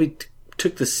 They probably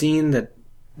took the scene that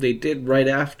they did right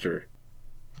after.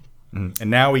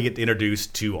 And now we get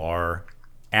introduced to our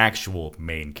actual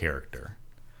main character,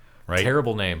 right?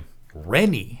 Terrible name.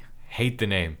 Rennie. Hate the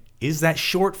name. Is that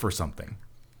short for something?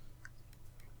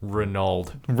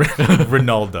 Ronaldo.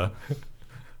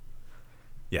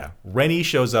 Yeah. Rennie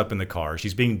shows up in the car.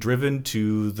 She's being driven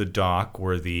to the dock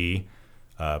where the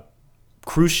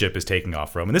cruise ship is taking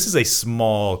off from. And this is a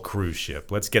small cruise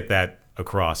ship. Let's get that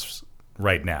across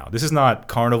right now. This is not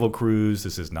Carnival Cruise.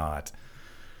 This is not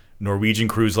Norwegian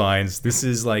Cruise Lines. This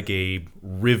is like a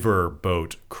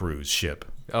riverboat cruise ship.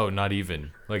 Oh, not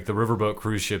even. Like the riverboat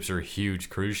cruise ships are huge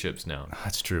cruise ships now.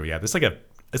 That's true. Yeah, it's like a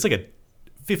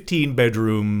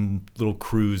 15-bedroom little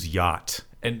cruise yacht.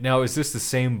 And now, is this the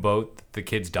same boat that the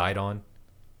kids died on?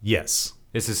 Yes,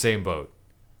 it's the same boat.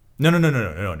 No.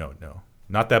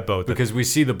 Not that boat. Because we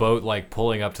see the boat like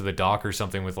pulling up to the dock or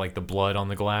something with like the blood on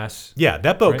the glass. Yeah,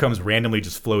 that boat Right. comes randomly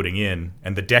just floating in,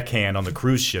 and the deckhand on the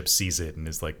cruise ship sees it and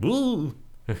is like, "Woo!"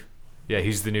 Yeah,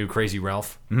 he's the new Crazy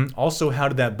Ralph. Mhm. Also, how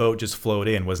did that boat just float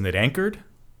in? Wasn't it anchored?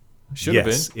 Should have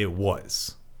Yes, been. it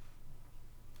was.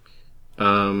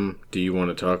 Do you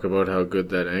want to talk about how good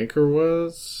that anchor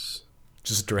was?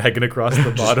 Just dragging across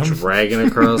the bottom. Dragging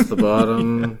across the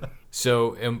bottom.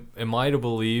 So am I to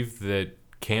believe that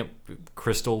Camp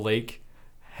Crystal Lake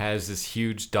has this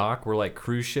huge dock where like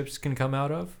cruise ships can come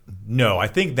out of? No, I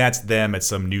think that's them at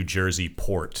some New Jersey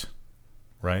port,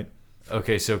 right?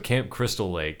 Okay, so Camp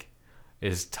Crystal Lake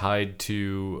is tied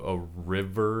to a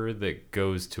river that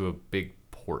goes to a big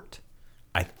port.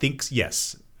 I think,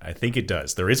 yes, I think it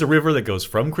does. There is a river that goes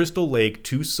from Crystal Lake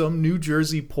to some New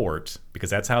Jersey port,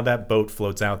 because that's how that boat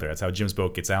floats out there. That's how Jim's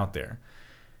boat gets out there.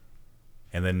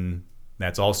 And then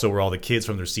that's also where all the kids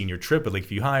from their senior trip at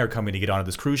Lakeview High are coming to get onto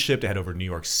this cruise ship to head over to New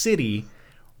York City.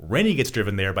 Rennie gets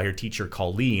driven there by her teacher,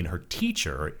 Colleen. Her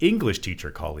teacher, her English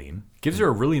teacher, Colleen. Gives her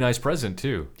a really nice present,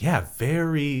 too. Yeah,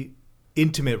 very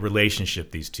intimate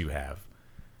relationship these two have.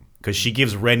 Because she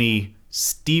gives Rennie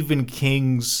Stephen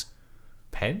King's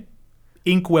Pen?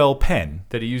 inkwell pen.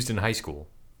 That he used in high school.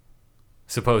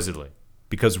 Supposedly.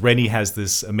 Because Rennie has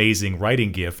this amazing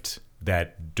writing gift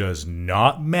that does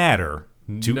not matter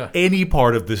to any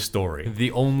part of this story.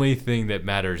 The only thing that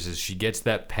matters is she gets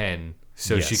that pen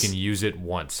so she Yes. can use it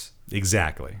once.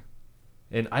 Exactly.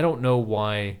 And I don't know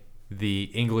why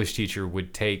the English teacher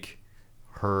would take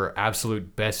her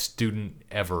absolute best student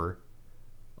ever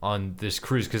on this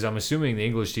cruise, because I'm assuming the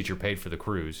English teacher paid for the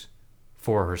cruise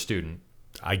for her student.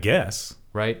 I guess.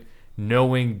 Right?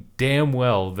 Knowing damn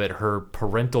well that her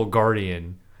parental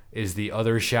guardian is the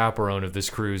other chaperone of this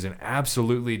cruise and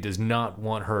absolutely does not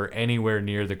want her anywhere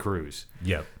near the cruise.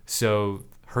 Yep. So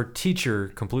her teacher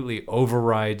completely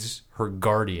overrides her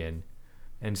guardian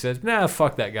and says, nah,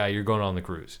 fuck that guy, you're going on the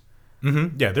cruise.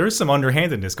 Mm-hmm. Yeah, there is some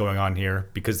underhandedness going on here,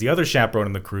 because the other chaperone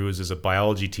on the cruise is a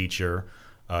biology teacher,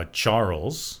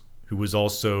 Charles, who was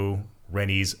also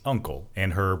Rennie's uncle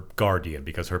and her guardian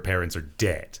because her parents are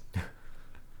dead.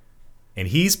 And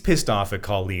he's pissed off at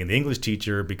Colleen, the English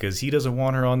teacher, because he doesn't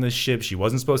want her on this ship. She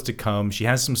wasn't supposed to come. She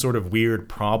has some sort of weird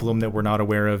problem that we're not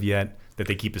aware of yet, that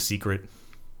they keep a secret.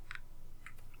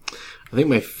 I think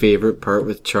my favorite part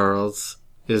with Charles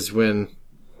is when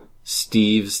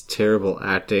Steve's terrible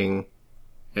acting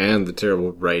and the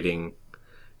terrible writing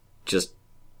just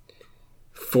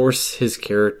force his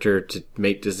character to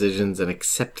make decisions and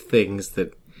accept things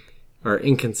that are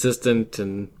inconsistent,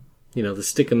 and you know, the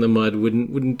stick in the mud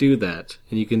wouldn't do that.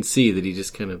 And you can see that he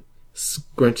just kind of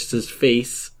scrunches his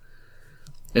face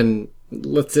and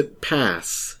lets it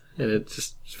pass, and it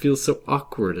just feels so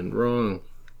awkward and wrong.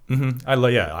 Mm-hmm.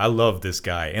 I love this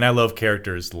guy, and I love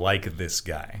characters like this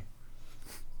guy.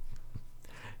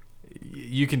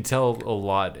 You can tell a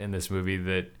lot in this movie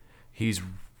that he's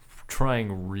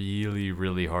trying really,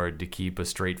 really hard to keep a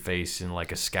straight face and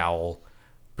like a scowl,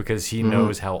 because he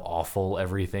knows how awful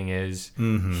everything is.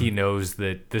 Mm-hmm. He knows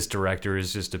that this director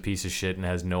is just a piece of shit and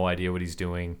has no idea what he's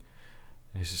doing.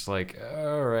 And it's just like,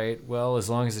 all right, well, as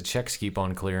long as the checks keep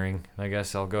on clearing, I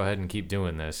guess I'll go ahead and keep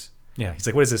doing this. Yeah, he's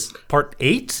like, what is this, part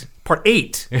 8? Part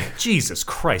 8? Jesus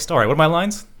Christ. All right, what are my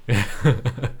lines?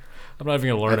 I'm not even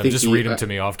going to learn them. think Just he- read them to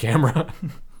me off camera.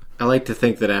 I like to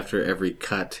think that after every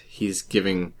cut, he's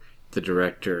giving the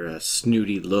director a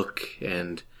snooty look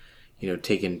and, you know,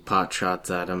 taking pot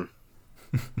shots at him.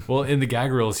 Well, in the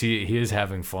gag reels, he is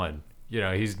having fun. You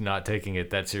know, he's not taking it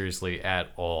that seriously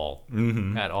at all.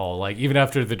 Mm-hmm. At all. Like, even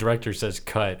after the director says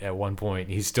cut at one point,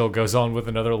 he still goes on with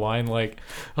another line like,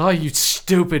 oh, you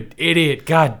stupid idiot,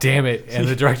 god damn it. And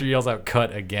the director yells out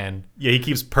cut again. Yeah, he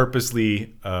keeps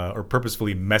purposefully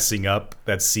messing up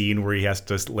that scene where he has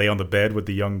to lay on the bed with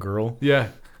the young girl. Yeah.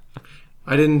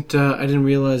 I didn't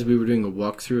realize we were doing a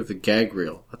walkthrough of the gag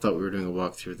reel. I thought we were doing a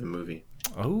walkthrough of the movie.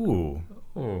 Oh.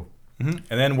 Oh. Mm-hmm.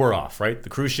 And then we're off, right? The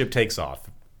cruise ship takes off.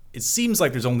 It seems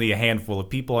like there's only a handful of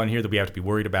people on here that we have to be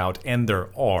worried about, and there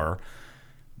are.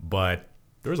 But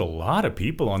there's a lot of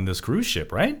people on this cruise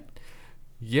ship, right?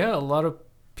 Yeah, a lot of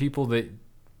people that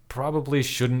probably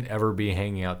shouldn't ever be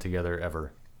hanging out together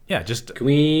ever. Yeah, just... Can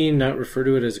we not refer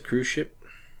to it as a cruise ship?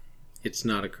 It's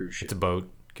not a cruise ship. It's a boat.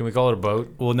 Can we call it a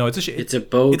boat? Well, no, it's a ship. It's a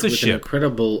boat it's a with ship. an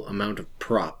incredible amount of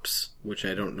props, which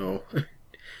I don't know.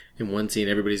 In one scene,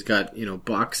 everybody's got, you know,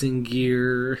 boxing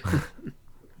gear.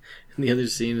 And the other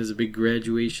scene is a big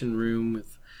graduation room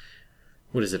with,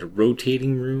 what is it, a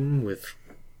rotating room with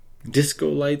disco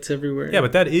lights everywhere? Yeah,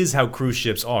 but that is how cruise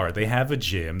ships are. They have a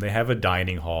gym, they have a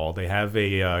dining hall, they have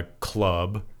a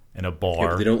club, and a Yeah, bar.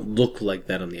 but they don't look like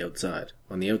that on the outside.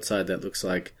 On the outside, that looks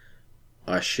like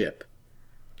a ship.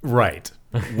 Right.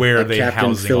 Where A are they Captain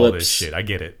housing all this Phillips shit? I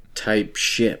get it. Type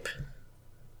ship.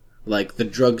 Like the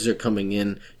drugs are coming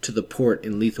in to the port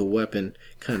in Lethal Weapon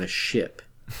kind of ship.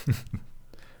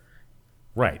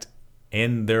 Right.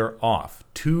 And they're off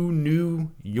to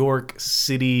New York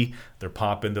City. They're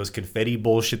popping those confetti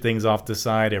bullshit things off the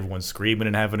side. Everyone's screaming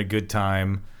and having a good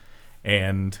time.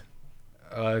 And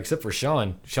Except for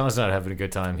Sean. Sean's not having a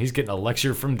good time. He's getting a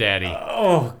lecture from Daddy.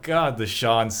 oh god, the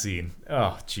Sean scene.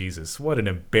 Oh Jesus, what an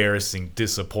embarrassing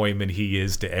disappointment he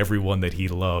is to everyone that he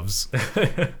loves.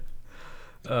 Yeah,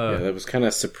 that was kind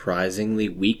of surprisingly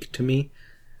weak to me.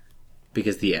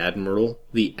 Because the Admiral,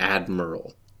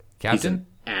 Captain? he's an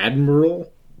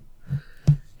admiral.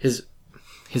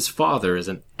 His father is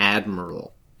an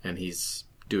admiral, and he's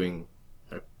doing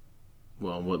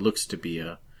what looks to be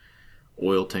a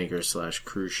oil tanker /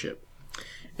 cruise ship.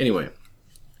 Anyway,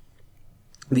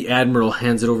 the admiral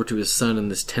hands it over to his son in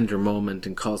this tender moment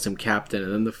and calls him captain,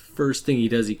 and then the first thing he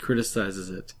does, he criticizes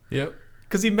it. Yep.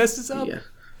 Because he messes up. Yeah,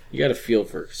 you got to feel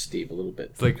for Steve a little bit.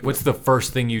 It's like, what's the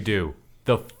first thing you do?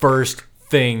 The first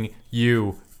thing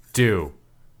you do.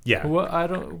 Yeah. I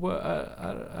don't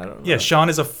know. Yeah, Sean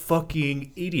is a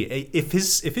fucking idiot. If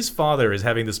his father is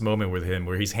having this moment with him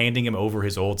where he's handing him over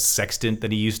his old sextant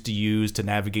that he used to use to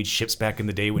navigate ships back in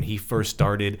the day when he first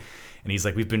started, and he's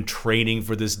like, we've been training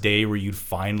for this day where you'd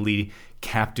finally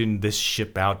captain this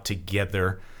ship out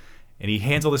together, and he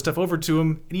hands all this stuff over to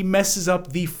him, and he messes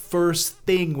up the first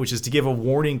thing, which is to give a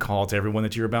warning call to everyone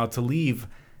that you're about to leave.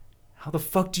 How the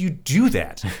fuck do you do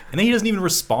that? And then he doesn't even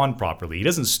respond properly. He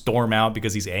doesn't storm out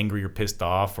because he's angry or pissed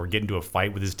off or get into a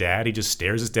fight with his dad. He just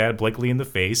stares his dad blankly in the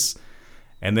face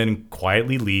and then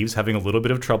quietly leaves, having a little bit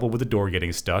of trouble with the door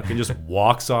getting stuck, and just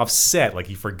walks off set like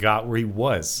he forgot where he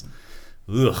was.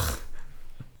 Ugh.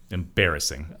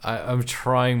 Embarrassing. I'm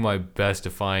trying my best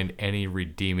to find any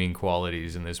redeeming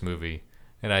qualities in this movie.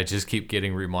 And I just keep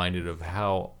getting reminded of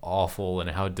how awful and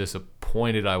how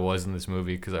disappointed I was in this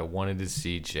movie because I wanted to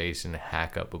see Jason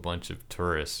hack up a bunch of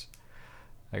tourists.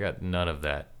 I got none of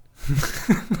that.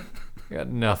 I got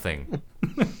nothing.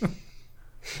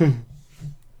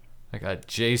 I got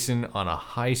Jason on a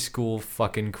high school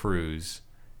fucking cruise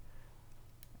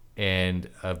and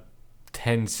a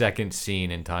 10-second scene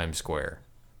in Times Square.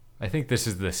 I think this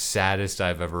is the saddest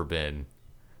I've ever been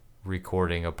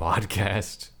recording a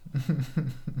podcast.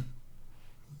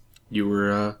 You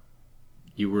were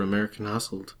American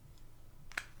hustled.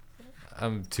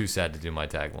 I'm too sad to do my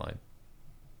tagline.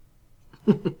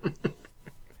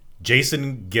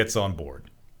 Jason gets on board.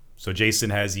 So Jason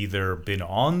has either been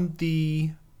on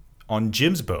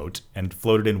Jim's boat and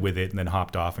floated in with it and then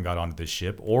hopped off and got onto this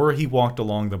ship, or he walked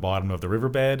along the bottom of the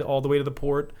riverbed all the way to the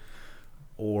port,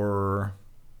 or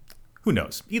who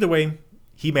knows. Either way,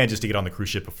 he manages to get on the cruise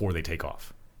ship before they take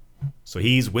off. So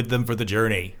he's with them for the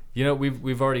journey. You know,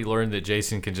 we've already learned that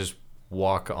Jason can just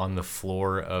walk on the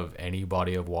floor of any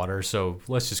body of water, so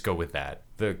let's just go with that.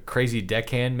 The crazy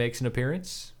deckhand makes an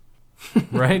appearance,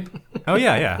 right? Oh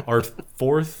yeah. Our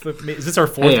fourth. Is this our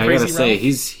fourth? Hey, I Crazy gotta say, Ralph?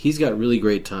 he's got really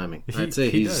great timing. I'd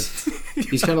say he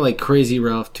he's kind of like Crazy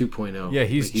Ralph 2.0. Yeah,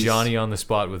 he's Johnny on the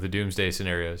spot with the doomsday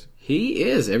scenarios. He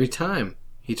is every time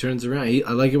he turns around.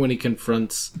 I like it when he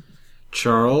confronts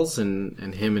Charles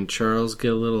and him and Charles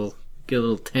get a little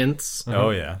tense. Oh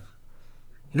yeah.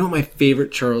 You know what my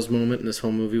favorite Charles moment in this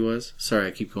whole movie was? Sorry,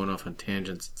 I keep going off on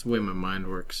tangents. It's the way my mind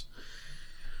works.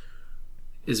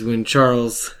 Is when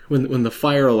Charles, when the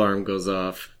fire alarm goes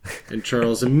off, and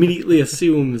Charles immediately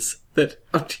assumes that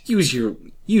use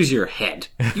your head,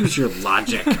 use your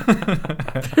logic.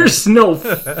 There's no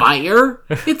fire.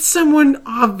 It's someone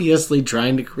obviously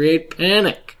trying to create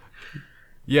panic.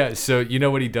 Yeah, so you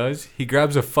know what he does? He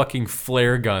grabs a fucking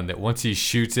flare gun that once he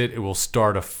shoots it, it will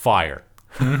start a fire.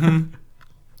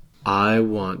 I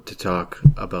want to talk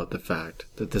about the fact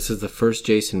that this is the first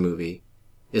Jason movie,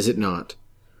 is it not,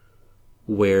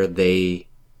 where they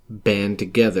band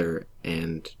together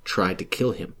and try to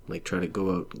kill him, like try to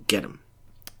go out and get him.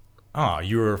 Ah,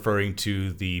 you were referring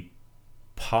to the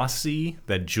posse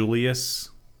that Julius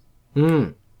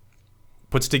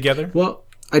puts together? Well,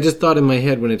 I just thought in my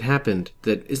head when it happened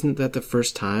that isn't that the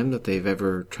first time that they've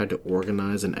ever tried to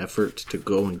organize an effort to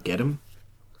go and get him?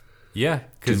 Yeah,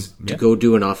 because to go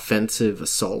do an offensive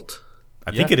assault.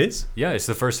 I think it is. Yeah, it's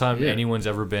the first time anyone's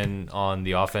ever been on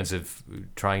the offensive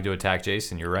trying to attack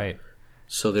Jason. You're right.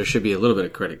 So there should be a little bit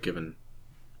of credit given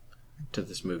to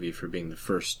this movie for being the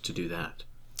first to do that.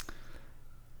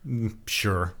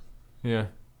 Sure. Yeah.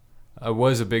 I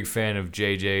was a big fan of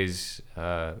JJ's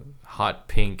hot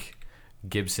pink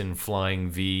Gibson Flying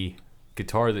V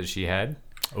guitar that she had.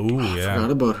 Oh, yeah. I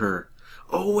forgot about her.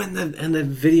 Oh, and the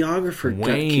videographer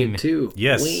Wayne. kid too.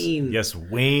 Yes. Wayne. Yes,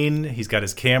 Wayne. He's got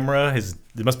his camera.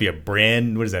 There must be a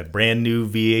brand new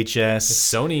VHS.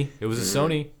 Sony. It was a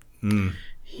Sony.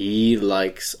 He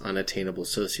likes unattainable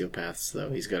sociopaths, though.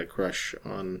 He's got a crush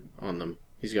on them.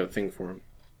 He's got a thing for him.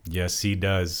 Yes, he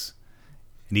does.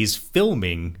 And he's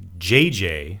filming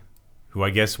JJ, who I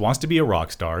guess wants to be a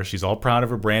rock star. She's all proud of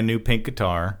her brand new pink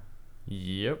guitar.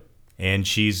 Yep. And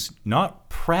she's not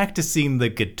practicing the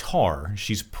guitar.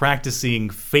 She's practicing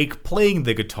fake playing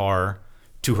the guitar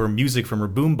to her music from her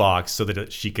boombox so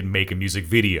that she can make a music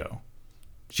video.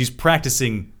 She's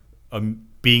practicing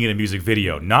being in a music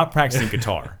video, not practicing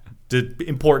guitar.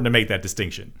 Important to make that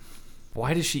distinction.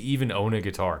 Why does she even own a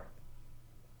guitar?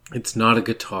 It's not a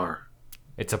guitar.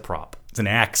 It's a prop. It's an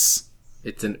axe.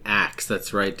 It's an axe.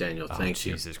 That's right, Daniel. Thank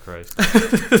you. Jesus Christ.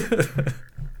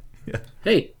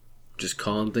 Hey, just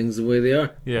calling things the way they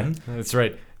are. Yeah, that's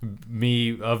right.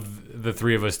 Me, of the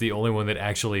three of us, the only one that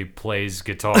actually plays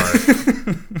guitar.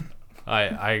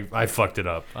 I fucked it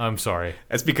up. I'm sorry.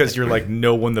 That's because you're like,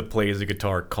 no one that plays a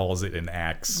guitar calls it an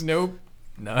axe. Nope,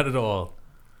 not at all.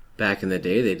 Back in the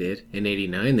day, they did. In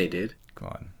 '89, they did. Come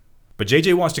on. But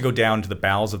JJ wants to go down to the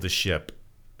bowels of the ship,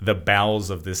 the bowels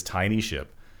of this tiny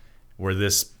ship, where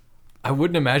this... I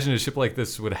wouldn't imagine a ship like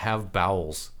this would have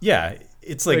bowels. Yeah,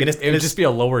 it's like... it would just be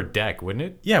a lower deck, wouldn't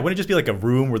it? Yeah, wouldn't it just be like a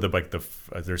room where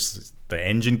there's the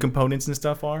engine components and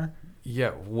stuff are?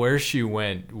 Yeah, where she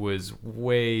went was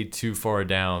way too far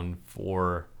down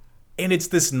for... And it's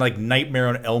this like Nightmare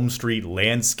on Elm Street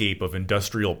landscape of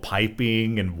industrial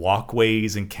piping and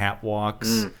walkways and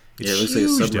catwalks. It's Yeah, it looks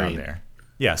huge like a submarine. down there.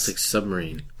 Yes. It's like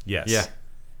submarine. Yes. Yeah.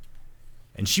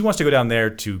 And she wants to go down there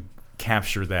to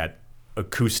capture that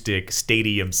acoustic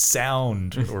stadium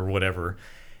sound or whatever.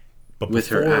 But With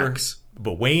her axe.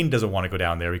 But Wayne doesn't want to go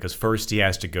down there because first he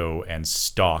has to go and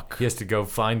stalk He has to go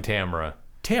find Tamara.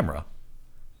 Tamara.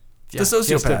 Yeah, The sociopath.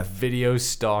 He has to video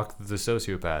stalk the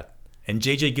sociopath. And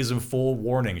JJ gives him full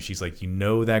warning. She's like, you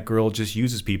know that girl just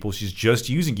uses people. She's just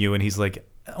using you. And he's like,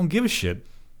 I don't give a shit.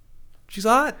 She's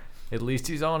hot. At least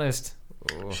he's honest.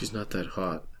 Oh. She's not that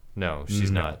hot. No, she's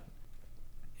not.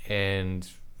 And,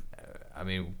 I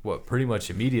mean, pretty much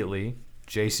immediately,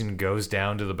 Jason goes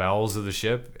down to the bowels of the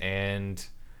ship and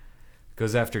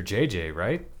goes after JJ,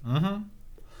 right? Mm-hmm.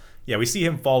 Yeah, we see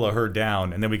him follow her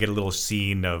down, and then we get a little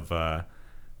scene of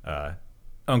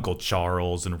Uncle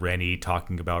Charles and Rennie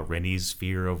talking about Rennie's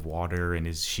fear of water, and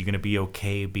is she going to be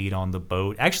okay being on the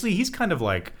boat? Actually, he's kind of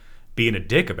like being a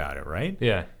dick about it, right?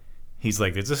 Yeah. He's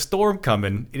like, there's a storm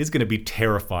coming. It is going to be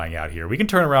terrifying out here. We can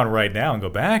turn around right now and go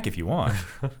back if you want.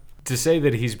 To say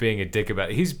that he's being a dick about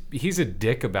it, he's a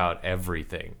dick about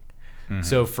everything. Mm-hmm.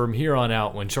 So from here on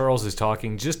out, when Charles is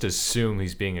talking, just assume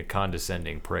he's being a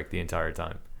condescending prick the entire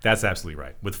time. That's absolutely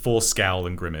right. With full scowl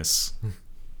and grimace.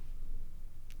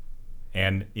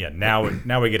 And yeah, now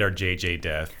we get our JJ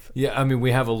death. Yeah, I mean,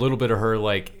 we have a little bit of her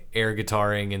like air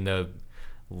guitaring in the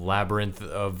labyrinth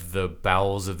of the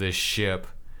bowels of this ship,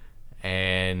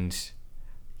 and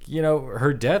you know,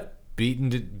 her death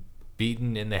beaten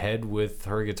in the head with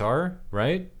her guitar,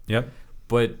 right? Yep.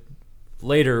 But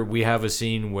later we have a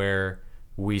scene where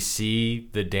we see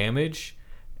the damage,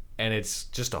 and it's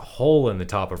just a hole in the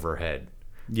top of her head.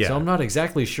 Yeah. So I'm not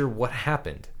exactly sure what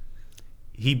happened.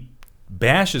 He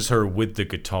bashes her with the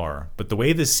guitar, but the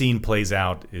way this scene plays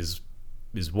out is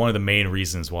one of the main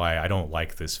reasons why I don't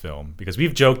like this film, because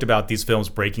we've joked about these films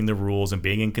breaking the rules and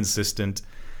being inconsistent,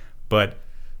 but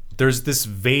there's this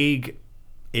vague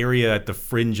area at the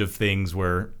fringe of things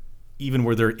where even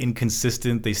where they're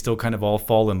inconsistent, they still kind of all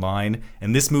fall in line,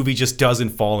 and this movie just doesn't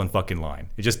fall in fucking line.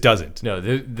 It just doesn't. No,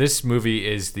 this movie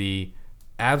is the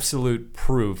absolute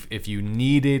proof, if you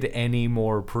needed any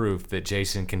more proof, that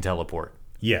Jason can teleport.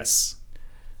 Yes.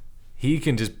 He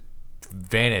can just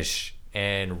vanish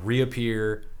and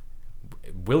reappear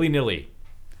willy-nilly,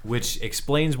 which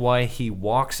explains why he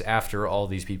walks after all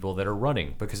these people that are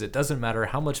running, because it doesn't matter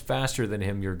how much faster than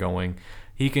him you're going,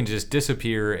 he can just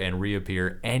disappear and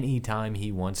reappear anytime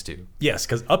he wants to. Yes,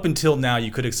 because up until now you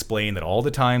could explain that all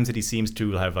the times that he seems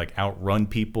to have like outrun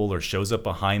people or shows up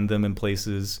behind them in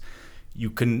places, you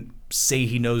can say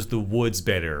he knows the woods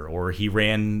better or he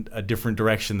ran a different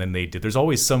direction than they did. There's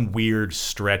always some weird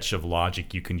stretch of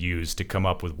logic you can use to come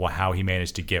up with how he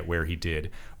managed to get where he did.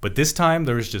 But this time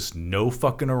there's just no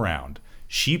fucking around.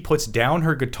 She puts down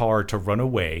her guitar to run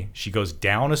away. She goes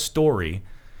down a story,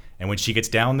 and when she gets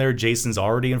down there, Jason's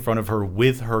already in front of her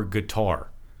with her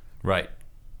guitar. Right.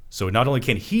 So not only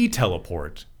can he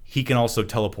teleport, he can also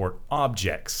teleport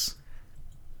objects.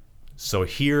 So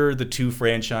here the two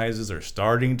franchises are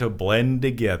starting to blend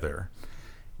together.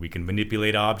 We can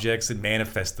manipulate objects and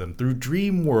manifest them through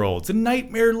dream worlds and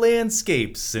nightmare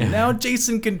landscapes, and now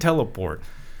Jason can teleport.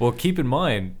 Well, keep in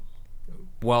mind,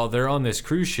 while they're on this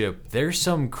cruise ship, there's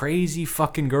some crazy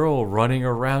fucking girl running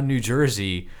around New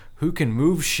Jersey who can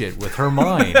move shit with her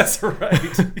mind. That's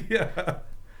right. Yeah.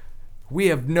 We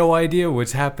have no idea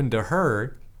what's happened to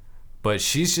her, but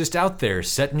she's just out there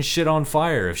setting shit on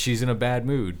fire if she's in a bad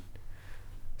mood.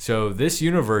 So this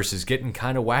universe is getting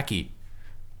kind of wacky.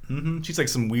 Mm-hmm. She's like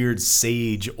some weird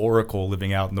sage oracle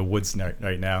living out in the woods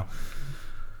right now.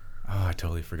 Oh, I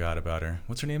totally forgot about her.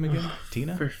 What's her name again?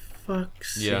 Tina? For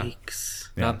fuck's sakes.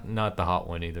 Yeah. Not the hot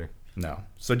one either. No.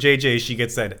 So JJ, she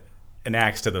gets an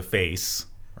axe to the face,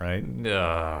 right?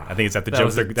 I think it's at the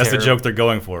joke. That's the joke they're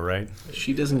going for, right?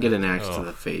 She doesn't get an axe to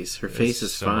the face. Her face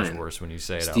is so fine. much worse when you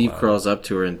say it Steve out loud. crawls up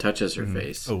to her and touches her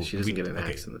face. Oh, she doesn't get an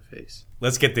axe in the face.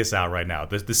 Let's get this out right now.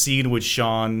 The scene with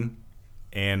Sean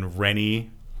and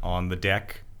Rennie on the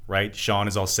deck, right? Sean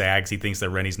is all sags. He thinks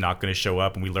that Rennie's not going to show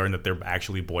up, and we learn that they're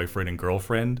actually boyfriend and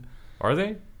girlfriend. Are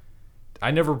they? I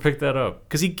never picked that up.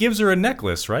 Because he gives her a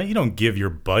necklace, right? You don't give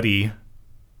your buddy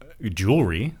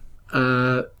jewelry.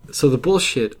 So the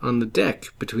bullshit on the deck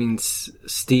between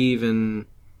Steve and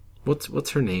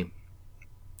what's her name?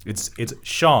 It's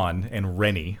Sean and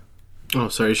Rennie. Oh,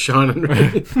 sorry, Sean and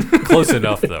Rennie. Close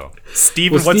enough, though.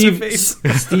 Steve, what's your face?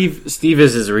 Steve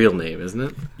is his real name, isn't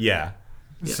it? Yeah.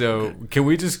 So can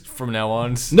we just from now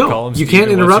on no, call him you Steve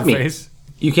can't and interrupt me. What's-Her-Face?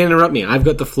 You can't interrupt me. I've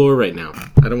got the floor right now.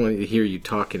 I don't want to hear you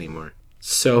talk anymore.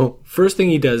 So first thing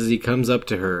he does is he comes up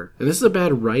to her, and this is a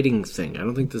bad writing thing. I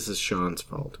don't think this is Sean's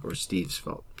fault or Steve's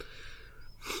fault.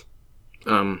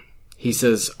 He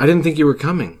says, "I didn't think you were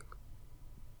coming,"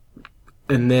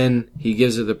 and then he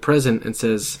gives her the present and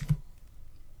says,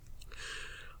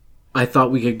 "I thought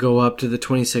we could go up to the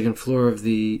 22nd floor of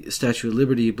the Statue of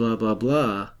Liberty, blah blah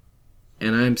blah."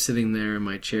 And I'm sitting there in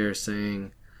my chair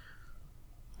saying,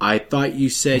 "I thought you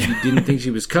said you didn't think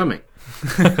she was coming."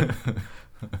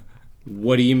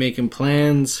 What are you making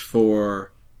plans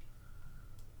for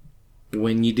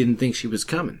when you didn't think she was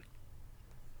coming?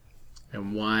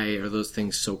 And why are those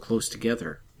things so close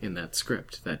together in that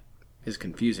script? That is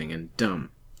confusing and dumb.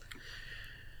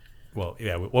 Well,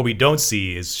 yeah, what we don't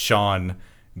see is Sean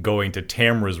going to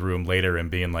Tamra's room later and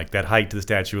being like, that hike to the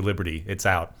Statue of Liberty, it's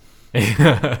out.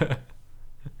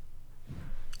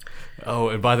 Oh,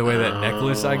 and by the way, that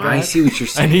necklace I got, I see what you're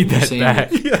saying. I need that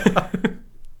back. Yeah.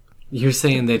 You're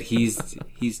saying that he's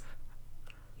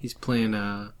playing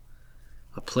a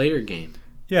player game.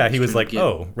 Yeah, he was like,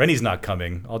 oh, Rennie's not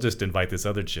coming. I'll just invite this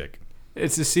other chick.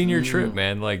 It's a senior trip,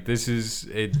 man. Like, this is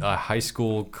a high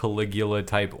school Caligula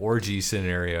type orgy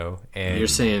scenario. And you're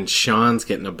saying Sean's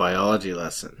getting a biology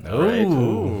lesson. Oh, right?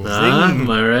 Zing. Am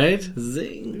I right?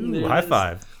 Zing. Ooh, high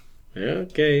five.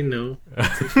 Okay, no.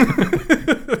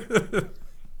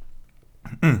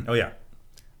 Oh, yeah.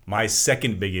 My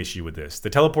second big issue with this. The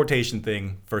teleportation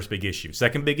thing, first big issue.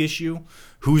 Second big issue,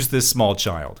 who's this small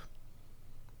child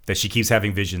that she keeps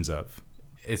having visions of?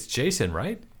 It's Jason,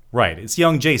 right? Right, it's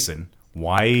young Jason.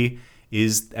 Why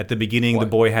is, at the beginning, the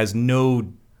boy has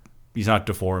he's not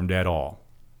deformed at all.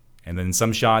 And then in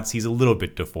some shots, he's a little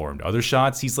bit deformed. Other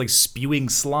shots, he's like spewing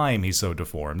slime, he's so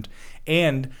deformed.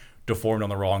 And deformed on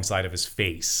the wrong side of his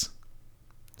face.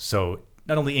 So,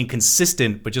 not only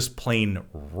inconsistent, but just plain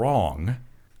wrong.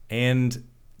 And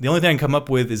the only thing I can come up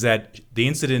with is that the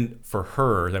incident for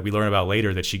her that we learn about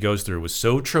later that she goes through was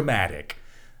so traumatic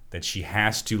that she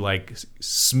has to like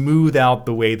smooth out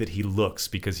the way that he looks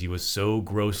because he was so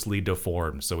grossly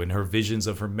deformed. So in her visions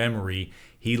of her memory,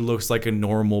 he looks like a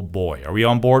normal boy. Are we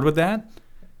on board with that?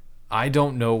 I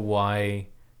don't know why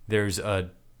there's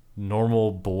a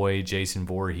normal boy Jason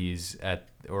Voorhees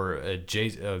or a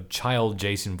child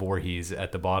Jason Voorhees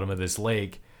at the bottom of this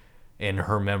lake in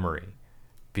her memory.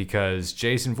 Because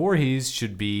Jason Voorhees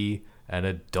should be an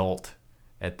adult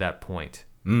at that point.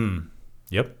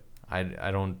 Yep.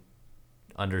 I don't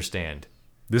understand.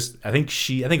 I think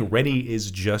Rennie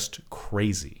is just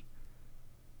crazy.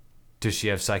 Does she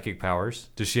have psychic powers?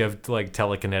 Does she have like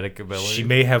telekinetic abilities? She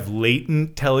may have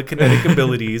latent telekinetic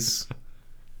abilities.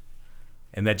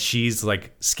 And that she's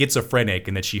like schizophrenic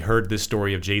and that she heard this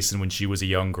story of Jason when she was a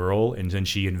young girl and then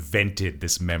she invented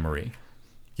this memory.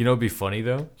 You know, it'd be funny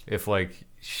though if like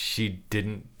she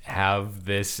didn't have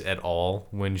this at all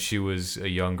when she was a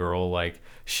young girl. Like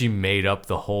she made up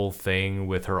the whole thing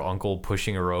with her uncle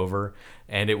pushing her over,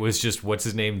 and it was just what's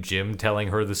his name, Jim, telling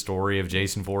her the story of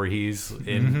Jason Voorhees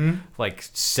in like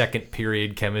second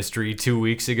period chemistry 2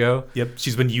 weeks ago. Yep,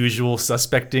 she's been usual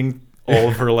suspecting all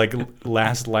of her like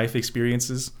last life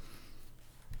experiences.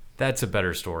 That's a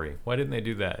better story. Why didn't they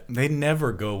do that? They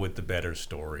never go with the better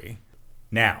story.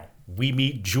 Now, we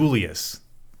meet Julius,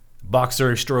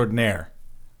 boxer extraordinaire,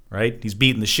 right? He's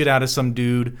beating the shit out of some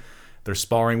dude. They're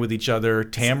sparring with each other.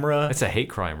 Tamra... That's a hate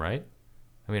crime, right?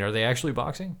 I mean, are they actually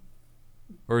boxing?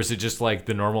 Or is it just like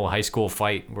the normal high school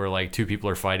fight where like two people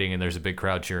are fighting and there's a big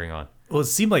crowd cheering on? Well, it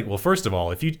seemed like, well, first of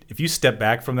all, if you step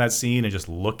back from that scene and just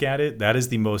look at it, that is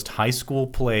the most high school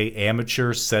play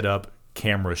amateur setup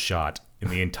camera shot in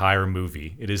the entire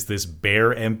movie. It is this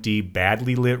bare, empty,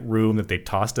 badly lit room that they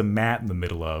tossed a mat in the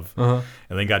middle of, and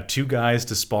they got two guys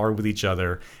to spar with each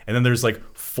other, and then there's like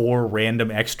 4 random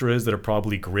extras that are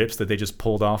probably grips that they just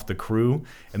pulled off the crew,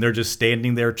 and they're just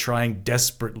standing there trying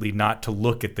desperately not to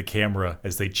look at the camera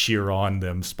as they cheer on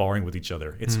them sparring with each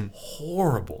other. It's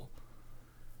horrible.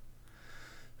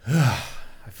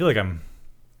 I feel like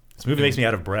this movie makes me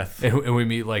out of breath. And we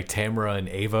meet like Tamra and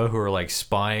Ava who are like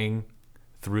spying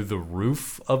through the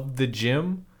roof of the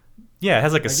gym. Yeah, it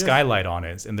has like a skylight on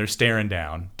it, and they're staring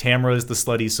down. Tamra is the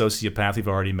slutty sociopath we've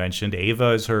already mentioned.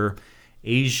 Ava is her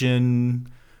Asian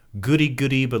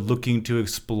goody-goody, but looking to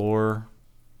explore.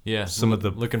 Yeah, some of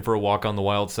the looking for a walk on the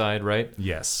wild side, right?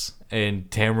 Yes. And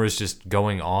Tamra's just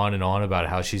going on and on about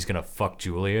how she's gonna fuck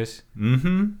Julius.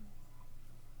 Mm-hmm.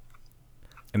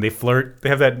 And they flirt. They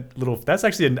have that little... That's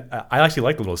actually... I actually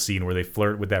like the little scene where they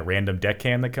flirt with that random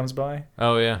deckhand that comes by.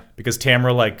 Oh, yeah. Because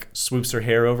Tamra, like, swoops her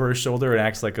hair over her shoulder and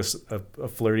acts like a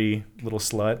flirty little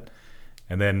slut.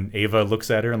 And then Ava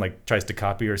looks at her and, like, tries to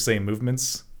copy her same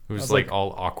movements. It was like,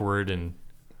 all awkward and...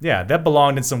 Yeah, that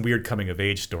belonged in some weird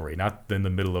coming-of-age story, not in the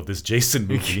middle of this Jason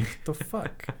movie. What the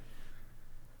fuck?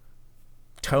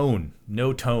 Tone.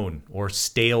 No tone. Or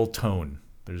stale tone.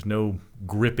 There's no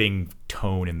gripping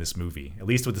tone in this movie. At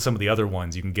least with some of the other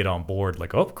ones, you can get on board.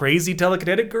 Like, oh, crazy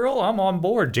telekinetic girl? I'm on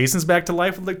board. Jason's back to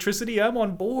life with electricity? I'm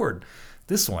on board.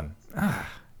 This one,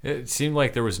 It seemed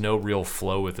like there was no real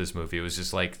flow with this movie. It was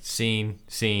just like scene,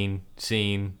 scene,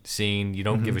 scene, scene. You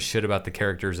don't give a shit about the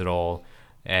characters at all.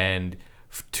 And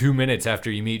 2 minutes after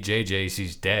you meet JJ,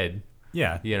 she's dead.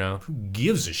 Yeah. You know? Who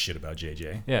gives a shit about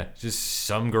JJ? Yeah, just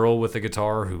some girl with a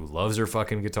guitar who loves her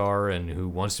fucking guitar and who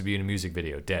wants to be in a music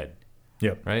video. Dead.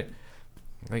 Yep. Right?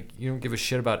 Like, you don't give a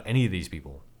shit about any of these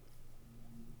people.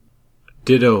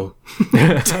 Ditto.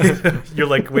 You're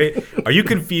like, wait, are you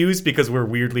confused because we're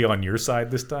weirdly on your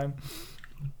side this time?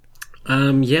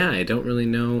 Yeah, I don't really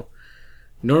know.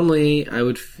 Normally, I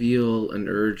would feel an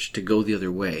urge to go the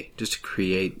other way, just to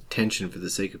create tension for the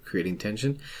sake of creating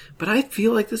tension. But I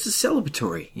feel like this is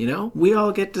celebratory, you know? We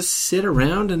all get to sit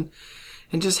around and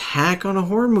just hack on a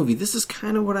horror movie. This is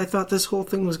kind of what I thought this whole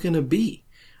thing was going to be.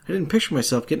 I didn't picture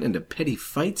myself getting into petty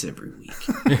fights every week.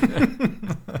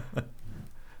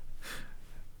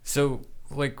 So,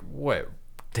 like, what?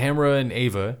 Tamra and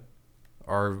Ava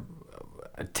are...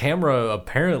 Tamra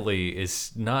apparently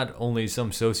is not only some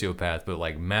sociopath, but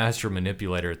like master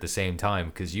manipulator at the same time.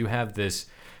 Because you have this,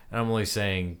 and I'm only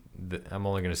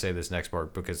going to say this next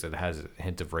part because it has a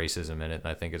hint of racism in it, and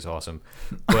I think it's awesome.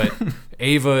 But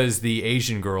Ava is the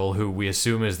Asian girl who we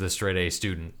assume is the straight A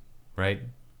student, right?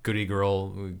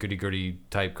 Goody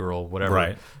type girl, whatever.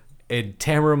 Right. And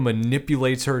Tamra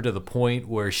manipulates her to the point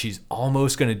where she's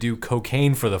almost going to do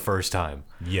cocaine for the first time.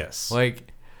 Yes. Like,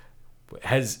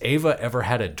 has Ava ever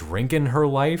had a drink in her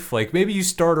life? Like, maybe you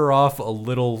start her off a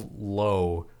little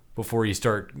low before you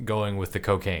start going with the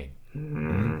cocaine.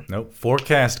 Nope.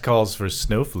 Forecast calls for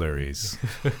snow flurries.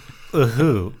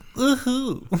 Ooh.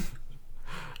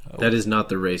 That is not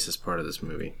the racist part of this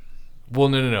movie. Well,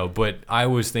 no. But I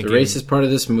was thinking... The racist part of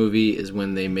this movie is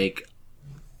when they make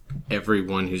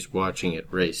everyone who's watching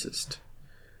it racist.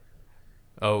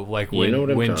 Oh, like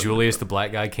when Julius the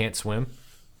black guy can't swim?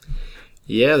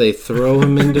 Yeah, they throw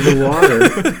him into the water.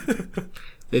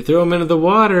 They throw him into the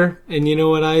water, and you know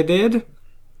what I did?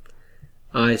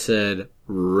 I said,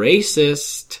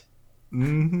 racist.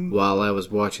 While I was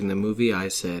watching the movie, I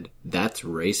said, that's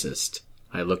racist.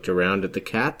 I looked around at the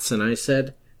cats, and I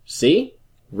said, see?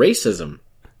 Racism.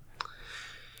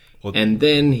 Well, and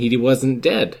then he wasn't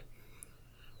dead.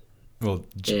 Well,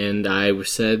 and I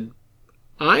said,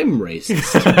 I'm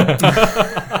racist.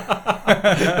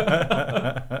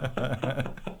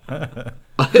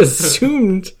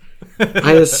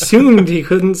 I assumed he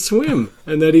couldn't swim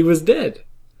and that he was dead.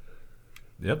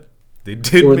 Yep. They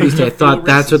did. Or at least I thought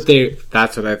that's what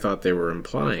I thought they were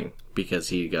implying, because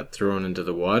he got thrown into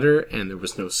the water and there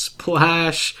was no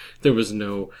splash, there was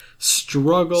no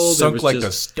struggle, sunk like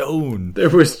a stone. There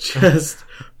was just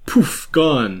poof,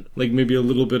 gone, like maybe a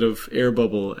little bit of air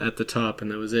bubble at the top, and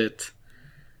that was it.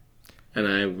 And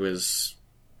I was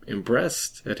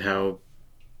impressed at how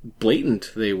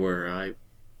blatant they were.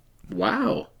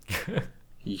 Wow.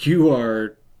 You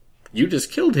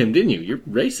just killed him, didn't you? You're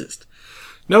racist.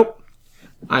 Nope.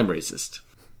 I'm racist.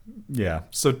 Yeah.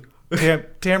 So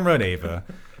Tamara and Ava,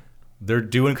 they're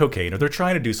doing cocaine, or they're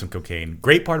trying to do some cocaine.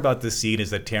 Great part about this scene is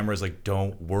that Tamara's like,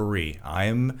 don't worry.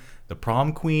 I'm the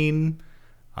prom queen.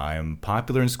 I'm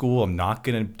popular in school. I'm not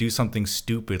going to do something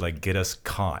stupid like get us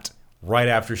caught. Right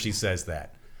after she says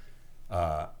that,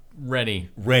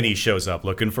 Rennie shows up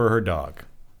looking for her dog.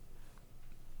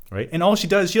 Right? And all she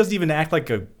does, she doesn't even act like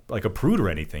a prude or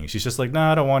anything. She's just like,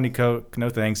 nah, I don't want any coke. No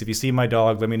thanks. If you see my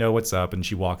dog, let me know what's up. And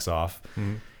she walks off.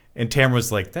 Mm-hmm. And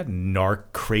Tamara's like, that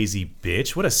narc crazy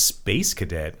bitch. What a space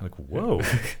cadet. I'm like, whoa.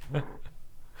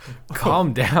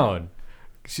 Calm down.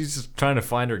 She's just trying to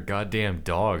find her goddamn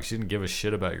dog. She didn't give a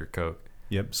shit about your coke.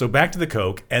 Yep. So back to the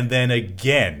coke. And then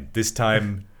again, this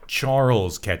time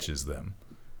Charles catches them.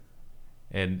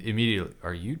 And immediately,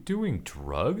 are you doing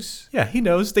drugs? Yeah, he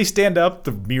knows. They stand up.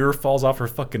 The mirror falls off her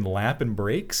fucking lap and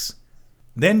breaks.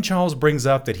 Then Charles brings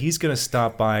up that he's going to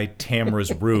stop by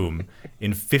Tamara's room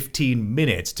in 15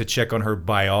 minutes to check on her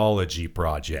biology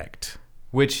project.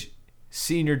 Which,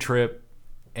 senior trip,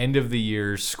 end of the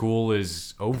year, school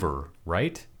is over,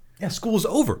 right? Yeah, school's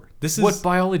over. This is... What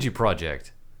biology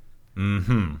project?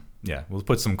 Mm-hmm. Yeah, we'll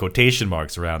put some quotation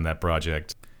marks around that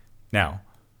project. Now,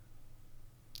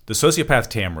 the sociopath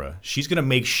Tamara, she's going to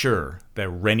make sure that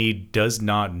Rennie does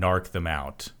not narc them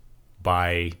out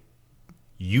by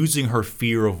using her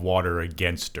fear of water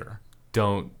against her.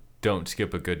 Don't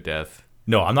skip a good death.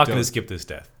 No, I'm not going to skip this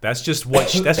death. That's just what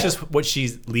she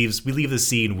leaves. We leave the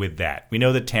scene with that. We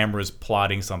know that Tamara's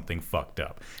plotting something fucked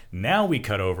up. Now we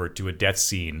cut over to a death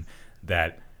scene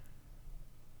that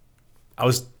I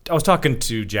was talking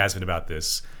to Jasmine about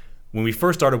this. When we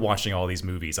first started watching all these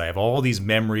movies, I have all these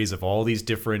memories of all these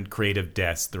different creative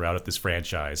deaths throughout this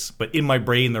franchise. But in my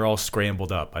brain, they're all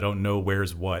scrambled up. I don't know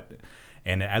where's what.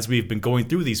 And as we've been going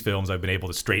through these films, I've been able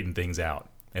to straighten things out.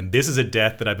 And this is a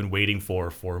death that I've been waiting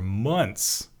for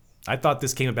months. I thought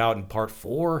this came about in part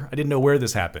 4. I didn't know where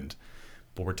this happened.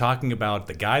 But we're talking about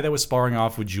the guy that was sparring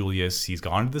off with Julius. He's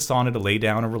gone to the sauna to lay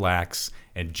down and relax.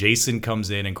 And Jason comes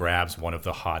in and grabs one of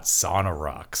the hot sauna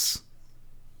rocks.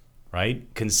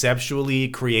 Right? Conceptually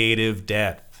creative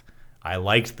death. I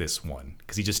liked this one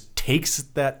because he just takes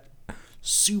that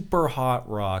super hot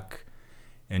rock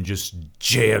and just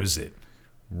jabs it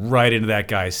right into that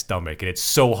guy's stomach. And it's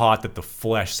so hot that the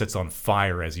flesh sets on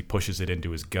fire as he pushes it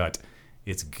into his gut.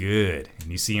 It's good. And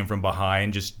you see him from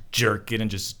behind just jerking and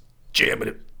just jamming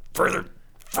it further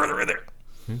in there.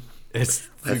 It's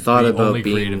I thought the about only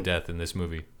being, creative death in this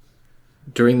movie.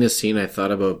 During this scene, I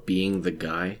thought about being the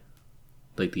guy.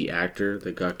 Like the actor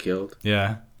that got killed.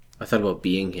 Yeah. I thought about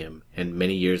being him, and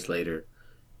many years later,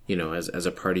 you know, as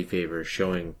a party favor,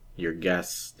 showing your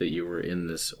guests that you were in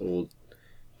this old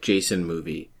Jason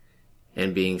movie,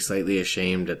 and being slightly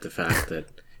ashamed at the fact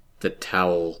that the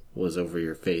towel was over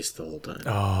your face the whole time.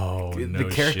 Oh, no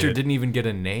The character shit. didn't even get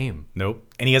a name.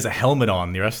 Nope. And he has a helmet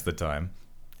on the rest of the time.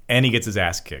 And he gets his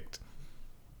ass kicked.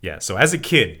 Yeah, so as a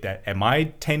kid, at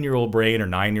my 10-year-old brain, or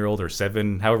 9-year-old, or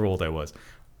 7, however old I was,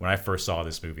 when I first saw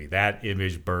this movie, that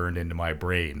image burned into my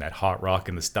brain. That hot rock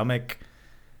in the stomach.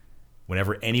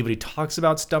 Whenever anybody talks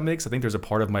about stomachs, I think there's a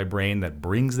part of my brain that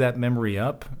brings that memory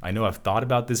up. I know I've thought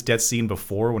about this death scene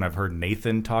before when I've heard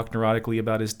Nathan talk neurotically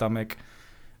about his stomach.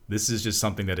 This is just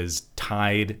something that is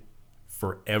tied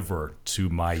forever to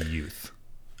my youth.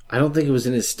 I don't think it was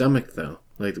in his stomach, though.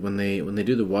 Like, when they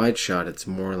do the wide shot, it's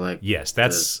more like... Yes,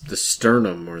 that's... the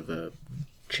sternum or the...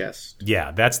 chest.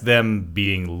 Yeah, that's them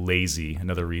being lazy.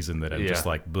 Another reason that I'm just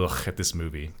like, ugh, at this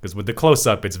movie. Because with the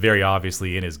close-up, it's very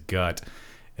obviously in his gut.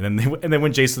 And then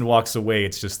when Jason walks away,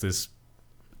 it's just this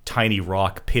tiny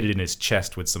rock pitted in his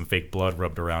chest with some fake blood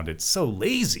rubbed around it. So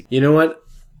lazy. You know what?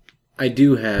 I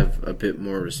do have a bit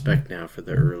more respect now for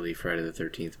the early Friday the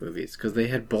 13th movies. Because they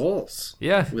had balls.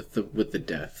 Yeah. With the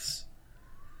deaths.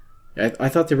 I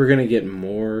thought they were going to get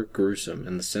more gruesome.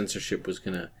 And the censorship was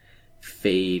going to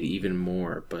fade even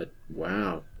more, but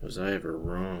wow, was I ever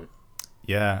wrong.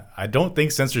 Yeah, I don't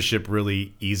think censorship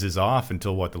really eases off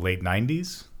until the late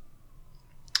 90s?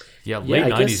 Yeah, late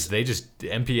 90s, the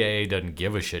MPAA doesn't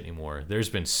give a shit anymore. There's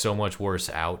been so much worse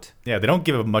out. Yeah, they don't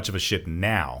give much of a shit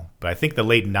now, but I think the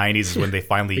late 90s is when they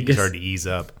finally started to ease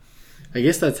up. I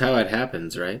guess that's how it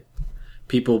happens, right?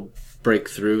 People break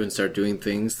through and start doing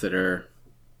things that are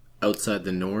outside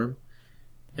the norm,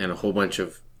 and a whole bunch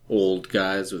of old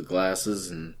guys with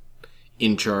glasses and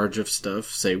in charge of stuff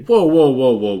say, whoa,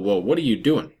 what are you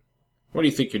doing? What do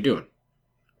you think you're doing?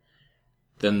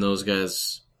 Then those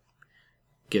guys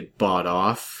get bought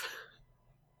off,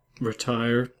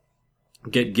 retire,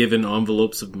 get given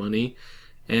envelopes of money,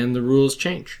 and the rules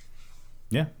change.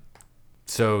 Yeah.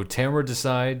 So Tamara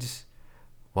decides,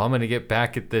 well, I'm going to get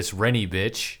back at this Rennie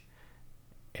bitch.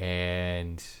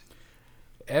 And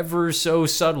ever so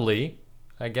subtly,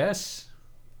 I guess,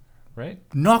 right?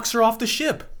 Knocks her off the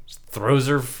ship. Throws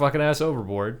her fucking ass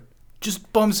overboard.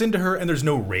 Just bumps into her and there's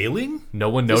no railing? No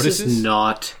one notices? This is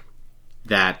not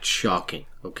that shocking,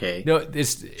 okay? No,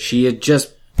 she had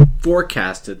just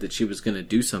forecasted that she was going to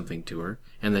do something to her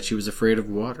and that she was afraid of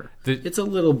water. It's a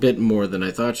little bit more than I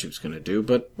thought she was going to do,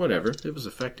 but whatever. It was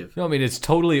effective. No, I mean, it's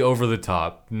totally over the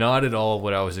top. Not at all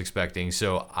what I was expecting.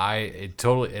 So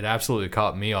it absolutely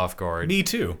caught me off guard. Me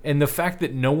too. And the fact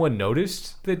that no one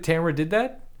noticed that Tamara did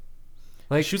that?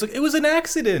 Like, she was like, it was an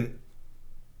accident.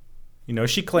 You know,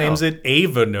 she claims it.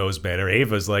 Ava knows better.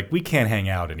 Ava's like, we can't hang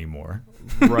out anymore.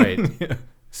 Right.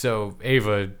 So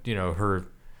Ava, you know, her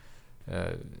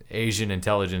Asian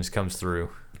intelligence comes through.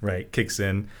 Right, kicks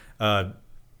in.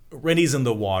 Rennie's in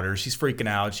the water. She's freaking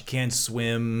out. She can't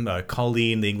swim.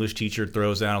 Colleen, the English teacher,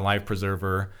 throws down a life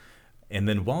preserver. And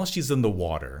then while she's in the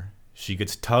water, she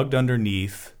gets tugged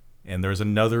underneath. And there's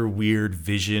another weird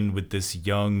vision with this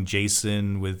young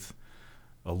Jason with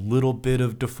a little bit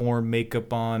of deformed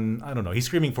makeup on. I don't know. He's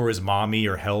screaming for his mommy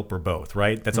or help or both,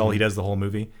 right? That's all he does the whole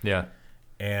movie? Yeah.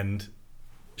 And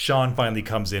Sean finally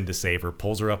comes in to save her,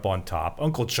 pulls her up on top.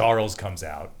 Uncle Charles comes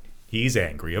out. He's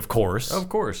angry, of course. Of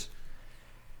course.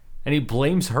 And he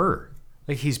blames her.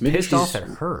 Like, he's pissed off at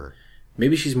her.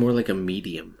 Maybe she's more like a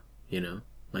medium, you know?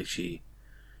 Like she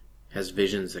has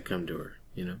visions that come to her,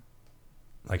 you know?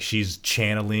 Like she's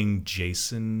channeling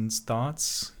Jason's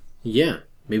thoughts? Yeah.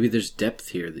 Maybe there's depth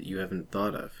here that you haven't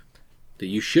thought of. That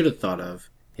you should have thought of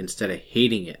instead of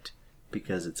hating it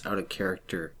because it's out of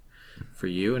character for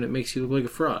you and it makes you look like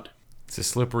a fraud. It's a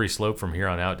slippery slope from here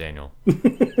on out, Daniel.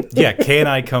 Yeah, can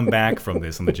I come back from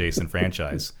this in the Jason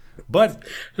franchise? But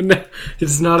no,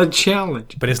 it's not a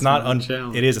challenge. But it's not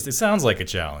it is. It sounds like a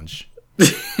challenge.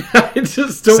 I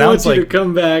just don't want you to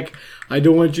come back. I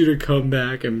don't want you to come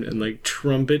back and like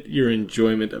trumpet your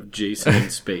enjoyment of Jason in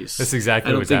space. That's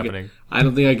exactly what's happening. I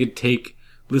don't think I could take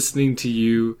listening to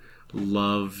you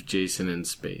love Jason in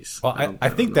space. Well, I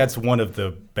think that's one of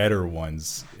the better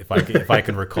ones, if I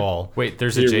can recall. Wait,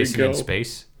 there's a Jason in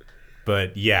space?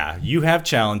 But yeah, you have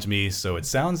challenged me, so it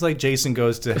sounds like Jason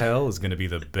Goes to Hell is going to be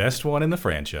the best one in the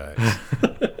franchise.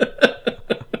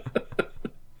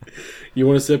 You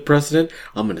want to set precedent?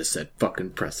 I'm going to set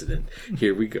fucking precedent.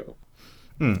 Here we go.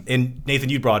 And Nathan,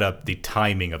 you brought up the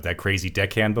timing of that crazy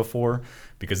deckhand before,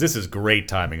 because this is great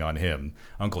timing on him.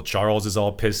 Uncle Charles is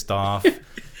all pissed off.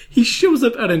 He shows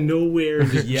up out of nowhere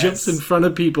and just jumps in front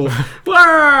of people.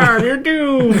 Wow, you're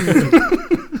doomed.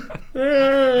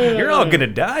 You're all gonna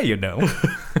die, you know.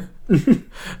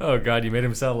 Oh God, you made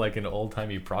him sound like an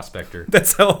old-timey prospector.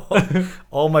 That's how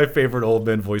all my favorite old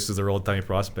men voices are old-timey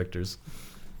prospectors.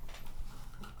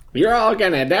 You're all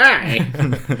gonna die.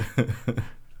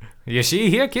 You see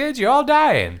here, kids, you're all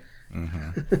dying.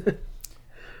 Mm-hmm.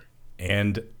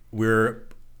 And we're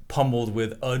pummeled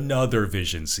with another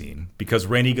vision scene because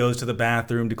Rennie goes to the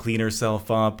bathroom to clean herself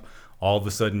up. All of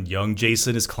a sudden, young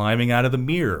Jason is climbing out of the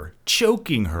mirror,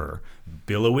 choking her.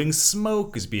 Billowing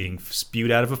smoke is being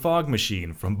spewed out of a fog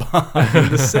machine from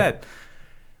behind the set.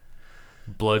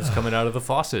 Blood's coming out of the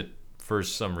faucet for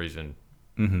some reason.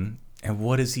 Mm-hmm. And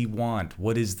what does he want?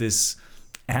 What is this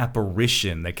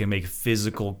apparition that can make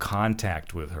physical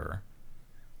contact with her?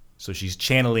 So she's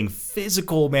channeling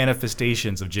physical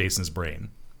manifestations of Jason's brain.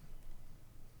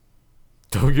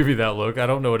 Don't give me that look. I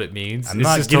don't know what it means. I'm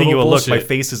not giving you a look. My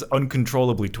face is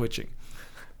uncontrollably twitching.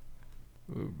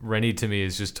 Rennie to me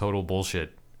is just total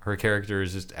bullshit. Her character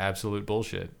is just absolute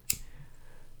bullshit.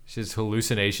 She has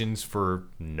hallucinations for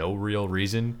no real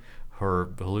reason. Her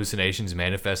hallucinations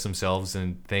manifest themselves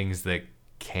in things that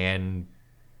can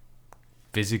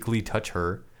physically touch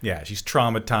her. Yeah, she's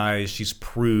traumatized. She's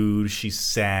prude. She's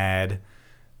sad.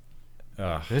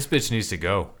 This bitch needs to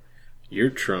go.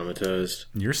 You're traumatized.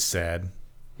 You're sad.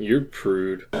 You're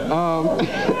prude.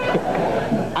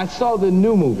 I saw the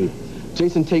new movie,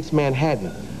 Jason Takes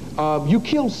Manhattan. You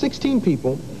killed 16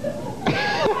 people.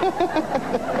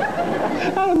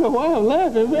 I don't know why I'm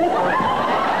laughing, man.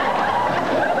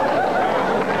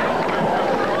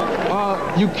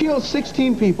 You killed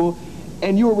 16 people,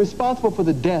 and you were responsible for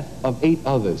the death of 8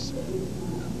 others.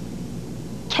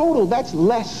 Total, that's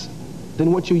less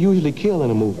than what you usually kill in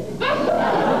a movie.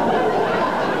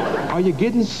 Are you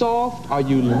getting soft? Are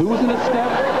you losing a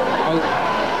step?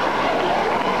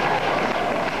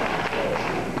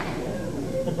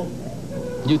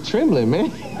 You're trembling, man.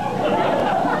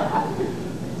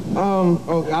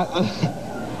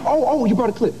 You brought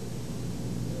a clip.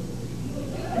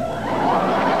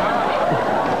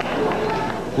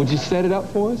 Would you set it up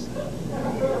for us?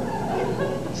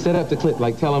 set up the clip.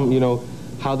 Like, tell them,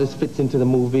 how this fits into the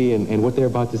movie and what they're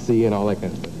about to see and all that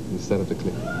kind of stuff. You set up the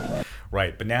clip.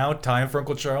 Right, but now time for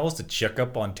Uncle Charles to check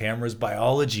up on Tamara's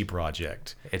biology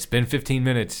project. It's been 15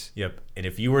 minutes. Yep, and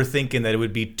if you were thinking that it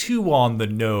would be too on the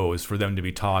nose for them to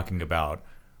be talking about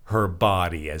her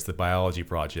body as the biology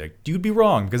project, you'd be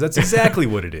wrong, because that's exactly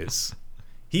what it is.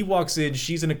 He walks in,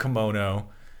 she's in a kimono,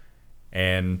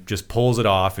 and just pulls it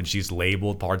off, and she's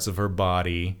labeled parts of her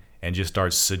body, and just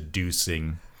starts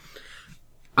seducing.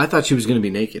 I thought she was going to be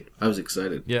naked. I was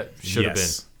excited. Yeah, should have been.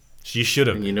 She should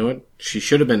have. And you know what? She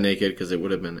should have been naked because it would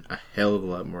have been a hell of a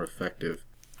lot more effective.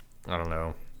 I don't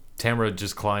know. Tamara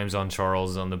just climbs on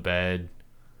Charles on the bed,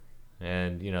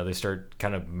 and they start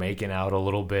kind of making out a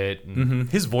little bit. And...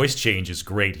 His voice change is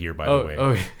great here, by the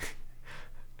way.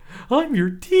 Oh, I'm your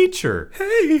teacher.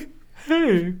 Hey.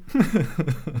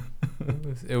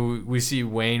 We see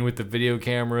Wayne with the video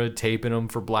camera taping him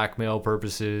for blackmail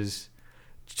purposes.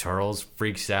 Charles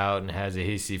freaks out and has a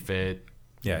hissy fit.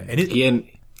 Yeah, and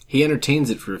he entertains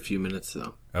it for a few minutes,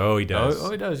 though. Oh, he does.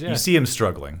 Oh, he does, yeah. You see him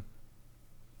struggling.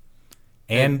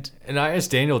 And I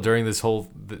asked Daniel during this whole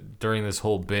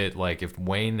bit, like, if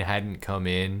Wayne hadn't come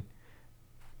in,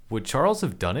 would Charles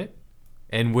have done it?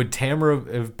 And would Tamara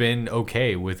have been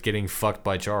okay with getting fucked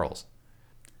by Charles?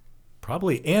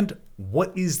 Probably. And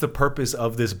what is the purpose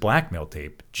of this blackmail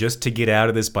tape? Just to get out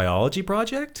of this biology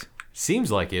project?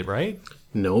 Seems like it, right?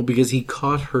 No, because he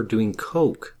caught her doing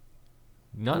coke.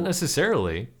 Not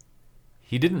necessarily.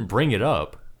 He didn't bring it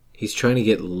up. He's trying to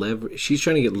get leverage. She's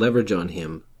trying to get leverage on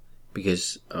him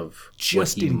because of what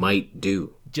he might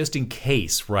do. Just in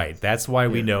case, right. That's why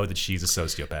we know that she's a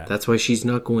sociopath. That's why she's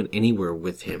not going anywhere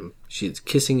with him. She's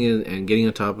kissing him and getting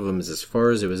on top of him is as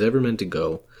far as it was ever meant to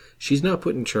go. She's not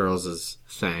putting Charles's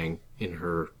thang in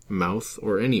her mouth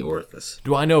or any orifice.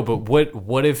 Do I know, but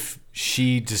what if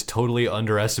she just totally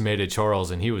underestimated Charles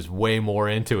and he was way more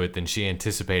into it than she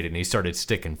anticipated and he started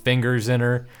sticking fingers in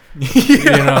her?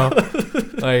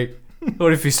 Like,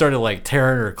 what if he started like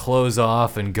tearing her clothes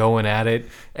off and going at it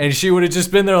and she would have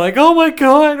just been there like, oh my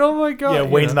god. Yeah,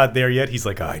 Wayne's not there yet. He's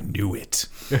like, I knew it.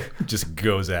 Just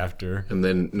goes after. And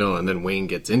then Wayne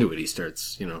gets into it. He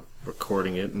starts,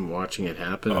 recording it and watching it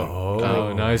happen.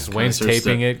 Oh, nice. Wayne's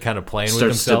taping it, kind of playing with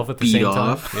himself at the same time.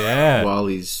 Off while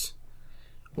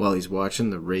he's watching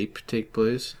the rape take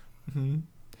place. Mm-hmm.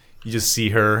 You just see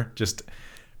her, just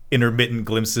intermittent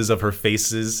glimpses of her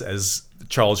faces as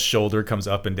Charles' shoulder comes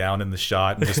up and down in the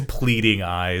shot, and just pleading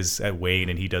eyes at Wayne,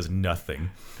 and he does nothing.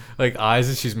 Like eyes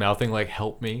and she's mouthing like,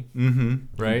 help me.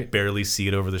 Mm-hmm. Right? You barely see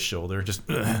it over the shoulder. Just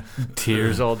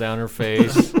tears all down her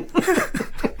face.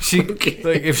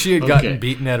 Like if she had gotten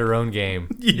beaten at her own game.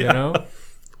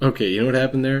 Okay, you know what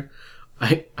happened there?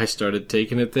 I started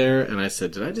taking it there, and I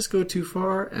said, did I just go too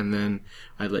far? And then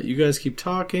I let you guys keep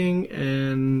talking,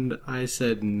 and I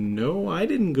said, no, I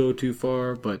didn't go too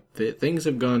far, but things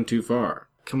have gone too far.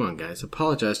 Come on, guys,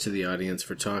 apologize to the audience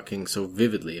for talking so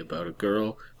vividly about a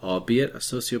girl, albeit a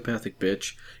sociopathic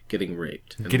bitch, getting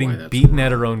raped. And getting beaten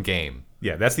at her own game.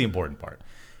 Yeah, that's the important part.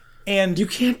 And you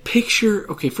can't picture...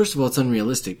 Okay, first of all, it's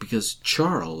unrealistic, because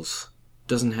Charles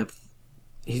doesn't have...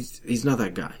 He's not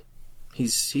that guy.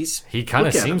 He kind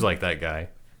of seems like that guy.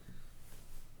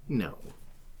 No.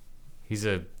 He's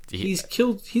a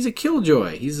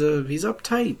killjoy. He's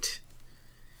uptight.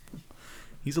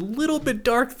 He's a little bit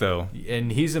dark, though.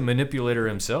 And he's a manipulator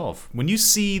himself. When you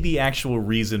see the actual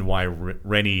reason why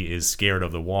Rennie is scared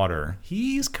of the water,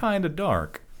 he's kind of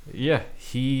dark. Yeah,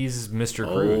 he's Mr.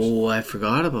 Cruz. Oh, I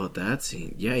forgot about that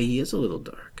scene. Yeah, he is a little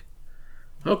dark.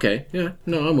 Okay, yeah.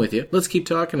 No, I'm with you. Let's keep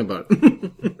talking about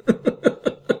it.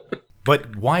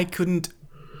 But why couldn't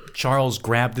Charles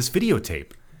grab this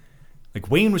videotape?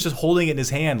 Like, Wayne was just holding it in his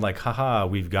hand like, haha,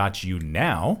 we've got you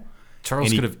now.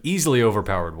 Charles could have easily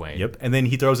overpowered Wayne. Yep, and then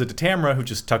he throws it to Tamara, who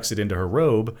just tucks it into her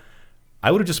robe. I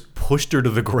would have just pushed her to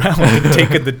the ground and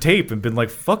taken the tape and been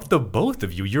like, fuck the both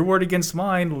of you. Your word against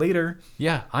mine later.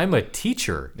 Yeah, I'm a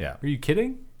teacher. Yeah. Are you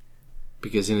kidding?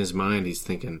 Because in his mind, he's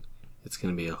thinking, it's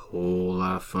going to be a whole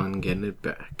lot of fun getting it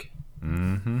back.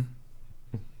 Mm-hmm.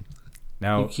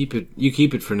 Now, you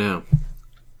keep it for now.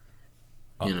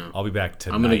 I'll be back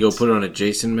tonight. I'm going to go put on a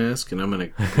Jason mask, and I'm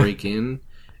going to break in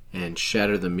and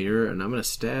shatter the mirror, and I'm going to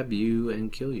stab you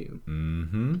and kill you.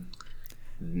 Mm-hmm.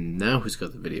 Now who's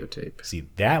got the videotape? See,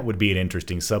 that would be an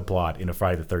interesting subplot in a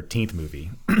Friday the 13th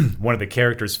movie. One of the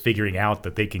characters figuring out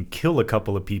that they can kill a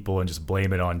couple of people and just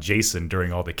blame it on Jason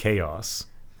during all the chaos.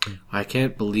 I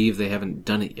can't believe they haven't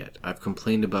done it yet. I've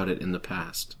complained about it in the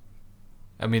past.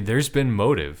 I mean, there's been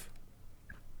motive.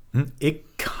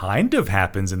 It kind of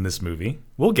happens in this movie.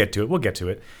 We'll get to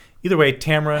it. Either way,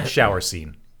 Tamara, shower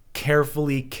scene.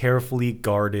 carefully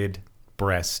guarded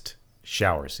breast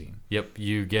shower scene. Yep,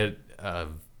 you get a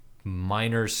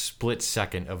minor split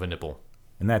second of a nipple.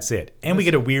 And that's it. And we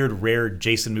get a weird, rare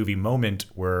Jason movie moment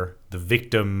where the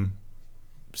victim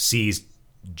sees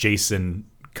Jason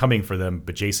coming for them,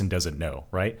 but Jason doesn't know,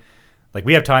 right? Like,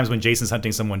 we have times when Jason's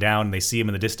hunting someone down and they see him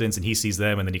in the distance and he sees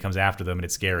them and then he comes after them and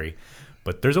it's scary.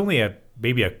 But there's only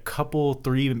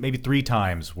maybe three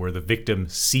times where the victim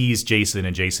sees Jason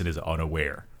and Jason is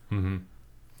unaware. Mm-hmm.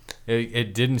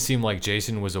 It didn't seem like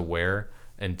Jason was aware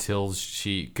until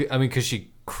because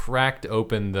she cracked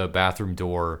open the bathroom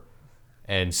door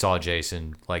and saw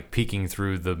Jason like peeking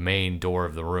through the main door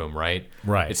of the room, right?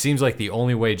 Right. It seems like the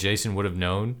only way Jason would have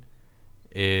known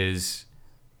is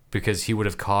because he would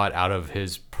have caught out of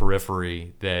his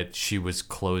periphery that she was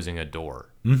closing a door.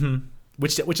 Mm-hmm.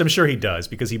 Which I'm sure he does,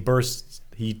 because he bursts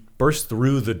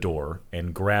through the door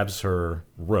and grabs her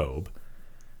robe,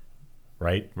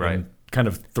 right? Right. And kind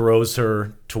of throws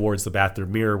her towards the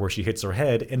bathroom mirror where she hits her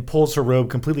head and pulls her robe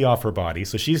completely off her body,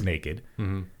 so she's naked.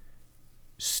 Mm-hmm.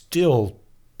 Still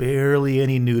barely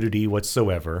any nudity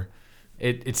whatsoever.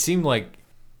 It seemed like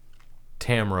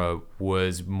Tamra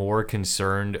was more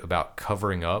concerned about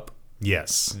covering up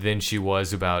than she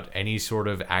was about any sort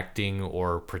of acting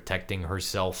or protecting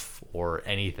herself or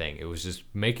anything. It was just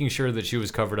making sure that she was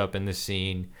covered up in the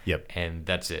scene. Yep. And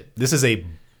that's it. This is a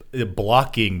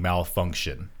blocking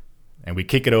malfunction. And we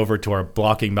kick it over to our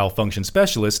blocking malfunction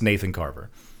specialist, Nathan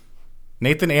Carver.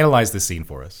 Nathan, analyze this scene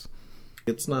for us.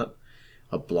 It's not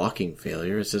a blocking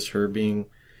failure. It's just her being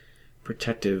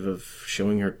protective of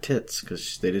showing her tits,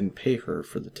 because they didn't pay her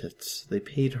for the tits. They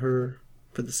paid her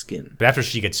for the skin. But after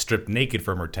she gets stripped naked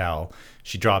from her towel,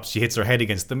 she hits her head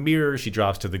against the mirror, she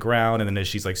drops to the ground, and then as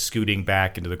she's like scooting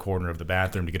back into the corner of the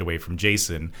bathroom to get away from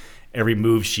Jason, every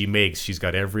move she makes, she's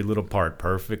got every little part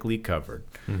perfectly covered.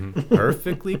 Mm-hmm.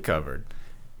 Perfectly covered.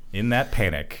 In that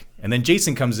panic. And then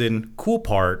Jason comes in, cool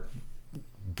part,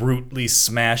 brutally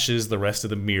smashes the rest of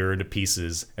the mirror into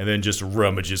pieces, and then just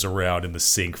rummages around in the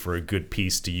sink for a good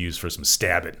piece to use for some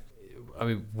stabbing. I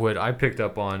mean, what I picked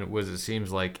up on was it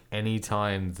seems like any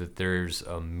time that there's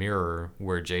a mirror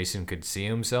where Jason could see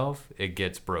himself, it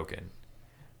gets broken.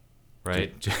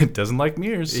 Right? Doesn't like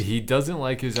mirrors. He doesn't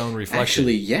like his own reflection.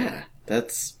 Actually, yeah.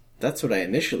 That's what I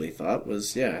initially thought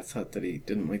was, I thought that he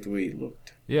didn't like the way he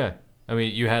looked. Yeah. I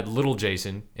mean, you had little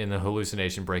Jason in the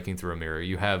hallucination breaking through a mirror.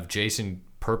 You have Jason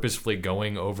purposefully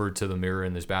going over to the mirror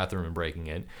in this bathroom and breaking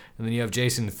it. And then you have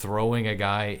Jason throwing a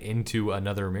guy into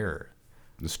another mirror.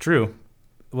 It's true.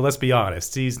 Well, let's be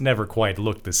honest. He's never quite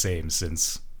looked the same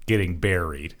since getting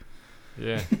buried.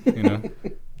 Yeah. You know?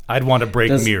 I'd want to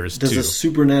break mirrors, too. Does a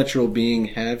supernatural being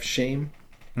have shame?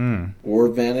 Or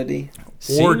vanity?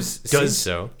 Or does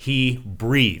he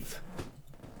breathe?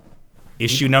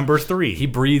 Issue number 3. He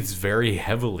breathes very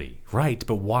heavily. Right,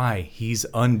 but why? He's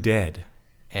undead.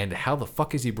 And how the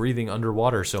fuck is he breathing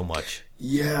underwater so much?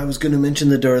 Yeah, I was going to mention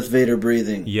the Darth Vader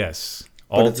breathing. Yes.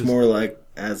 But it's more like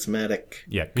asthmatic.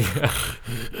 Yeah.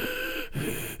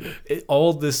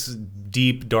 All this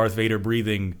deep Darth Vader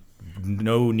breathing,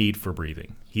 no need for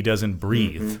breathing. He doesn't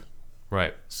breathe. Mm-hmm.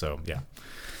 Right. So, yeah.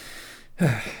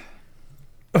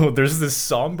 Oh, there's this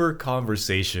somber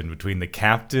conversation between the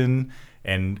captain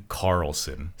and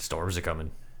Carlson. Storms are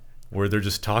coming. Where they're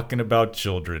just talking about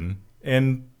children.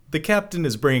 And the captain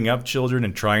is bringing up children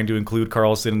and trying to include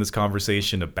Carlson in this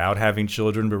conversation about having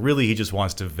children, but really he just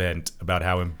wants to vent about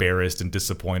how embarrassed and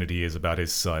disappointed he is about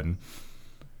his son.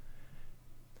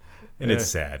 And it's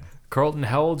sad. Carlton,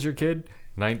 how old's your kid?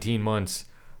 19 months.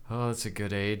 Oh, that's a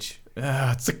good age.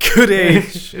 It's a good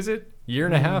age. Is it? Year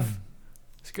and a half?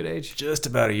 It's a good age. Just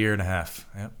about a year and a half.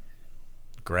 Yep.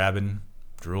 Grabbing,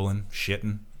 drooling,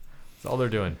 shitting. That's all they're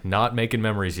doing. Not making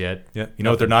memories yet. Yeah. You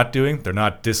know what they're not doing? They're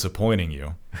not disappointing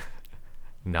you.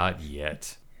 Not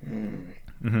yet.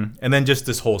 Mm-hmm. And then just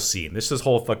this whole scene. This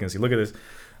whole fucking scene. Look at this.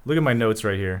 Look at my notes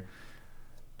right here.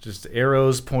 Just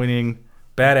arrows pointing,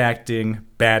 bad acting,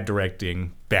 bad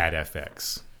directing, bad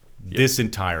FX. Yep. This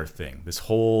entire thing. This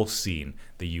whole scene.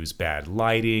 They use bad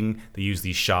lighting. They use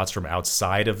these shots from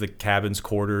outside of the cabin's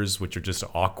quarters, which are just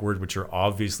awkward, which are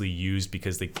obviously used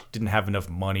because they didn't have enough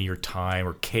money or time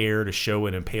or care to show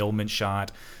an impalement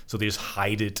shot. So they just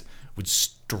hide it with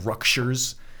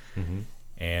structures. Mm-hmm.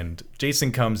 And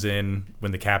Jason comes in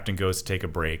when the captain goes to take a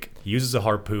break. He uses a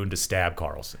harpoon to stab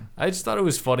Carlson. I just thought it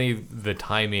was funny, the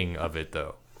timing of it,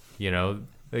 though. You know,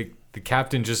 like the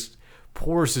captain just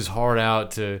pours his heart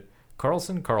out to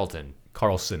Carlson?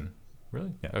 Carlson.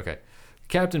 Really? Yeah. Okay.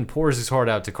 Captain pours his heart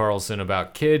out to Carlson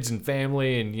about kids and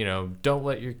family and, you know, don't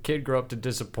let your kid grow up to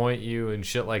disappoint you and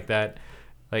shit like that.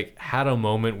 like had a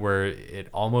moment where it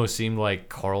almost seemed like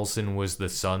Carlson was the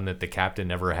son that the captain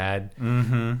never had.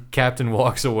 Mm-hmm. Captain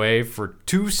walks away for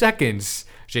 2 seconds.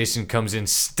 Jason comes in,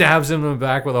 stabs him in the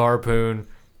back with a harpoon,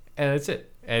 and that's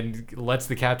it. And lets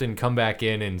the captain come back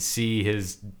in and see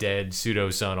his dead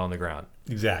pseudo-son on the ground.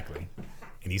 Exactly.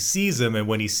 And he sees him, and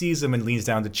when he sees him and leans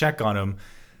down to check on him,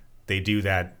 they do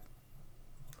that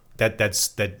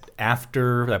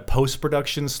after that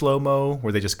post-production slow-mo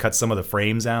where they just cut some of the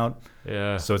frames out.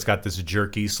 Yeah. So it's got this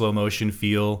jerky slow motion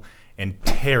feel and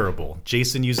terrible.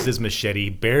 Jason uses his machete,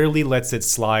 barely lets it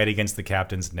slide against the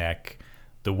captain's neck.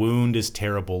 The wound is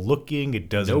terrible looking. It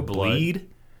doesn't No blood. bleed.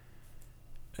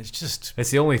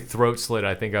 It's the only throat slit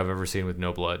I think I've ever seen with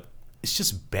no blood. It's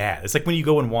just bad. It's like when you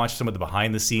go and watch some of the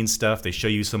behind the scenes stuff, they show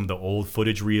you some of the old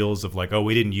footage reels of like, oh,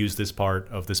 we didn't use this part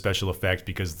of the special effect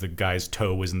because the guy's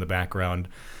toe was in the background.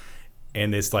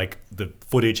 And it's like the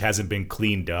footage hasn't been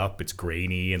cleaned up. It's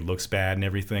grainy and looks bad and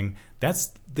everything.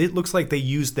 It looks like they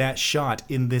used that shot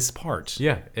in this part.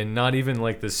 Yeah, and not even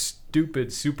like the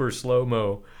stupid super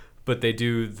slow-mo, but they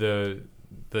do the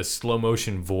slow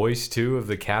motion voice too of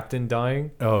the captain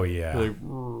dying. Oh yeah. Like,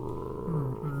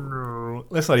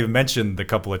 let's not even mention the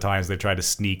couple of times they tried to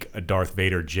sneak a Darth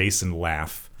Vader Jason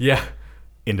laugh. Yeah.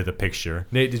 Into the picture.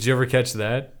 Nate, did you ever catch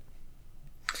that?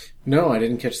 No, I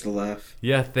didn't catch the laugh.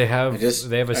 Yeah, they have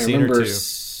a scene or two.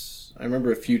 I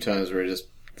remember a few times where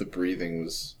the breathing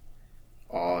was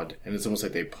odd, and it's almost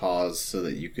like they paused so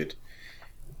that you could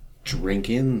drink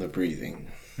in the breathing.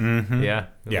 Mm-hmm. Yeah,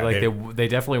 like they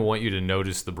definitely want you to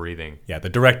notice the breathing. Yeah, the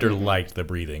director liked the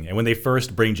breathing, and when they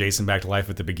first bring Jason back to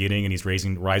life at the beginning, and he's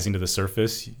rising to the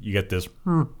surface, you get this.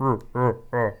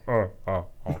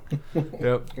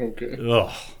 Yep. Okay.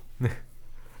 Ugh.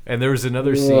 And there was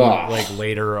another scene like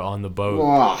later on the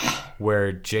boat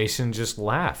where Jason just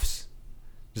laughs,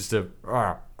 just a.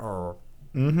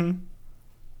 Mm-hmm.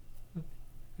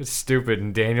 It's stupid,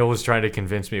 and Daniel was trying to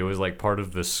convince me it was like part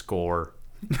of the score.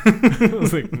 I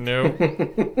was like, no,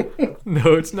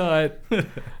 it's not.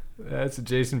 That's a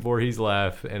Jason Voorhees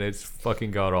laugh, and it's fucking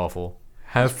god awful.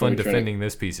 Have fun defending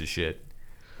this piece of shit.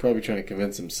 Probably trying to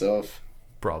convince himself.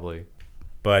 Probably.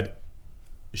 But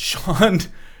Sean,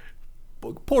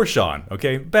 poor Sean,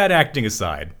 okay? Bad acting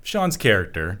aside, Sean's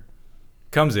character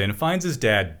comes in, finds his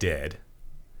dad dead,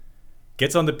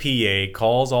 gets on the PA,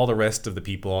 calls all the rest of the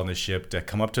people on the ship to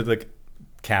come up to the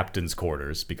captain's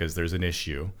quarters because there's an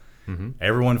issue. Mm-hmm.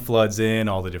 Everyone floods in,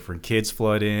 all the different kids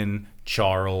flood in,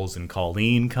 Charles and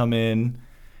Colleen come in,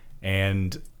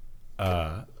 and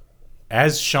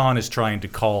as Sean is trying to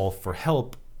call for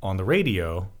help on the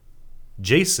radio,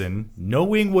 Jason,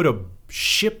 knowing what a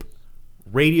ship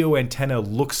radio antenna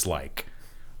looks like,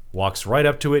 walks right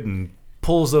up to it and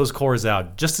pulls those cores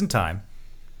out just in time.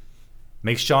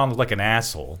 Makes Sean look like an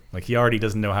asshole. Like he already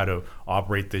doesn't know how to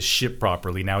operate this ship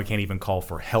properly. Now he can't even call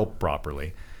for help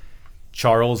properly.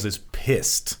 Charles is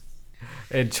pissed.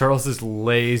 And Charles just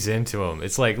lays into him.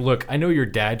 It's like, look, I know your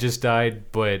dad just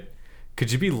died, but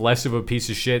could you be less of a piece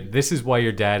of shit? This is why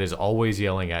your dad is always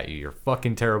yelling at you. You're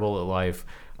fucking terrible at life.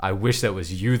 I wish that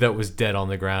was you that was dead on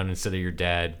the ground instead of your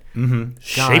dad. Mm-hmm.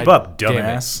 Shape up,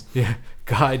 dumbass. Yeah.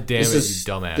 God damn it, you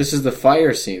dumbass. This is the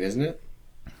fire scene, isn't it?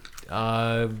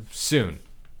 Soon.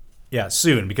 Yeah,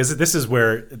 soon. Because this is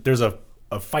where there's a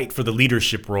fight for the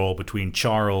leadership role between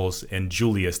Charles and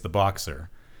Julius the boxer.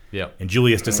 Yeah. And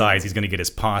Julius decides he's going to get his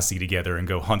posse together and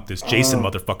go hunt this Jason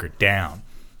motherfucker down.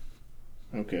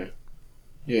 Okay.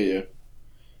 Yeah.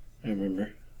 I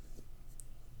remember.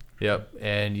 Yep.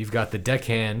 And you've got the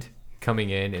deckhand coming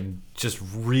in and just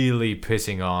really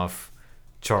pissing off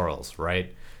Charles,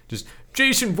 right? Just,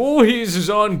 Jason Voorhees is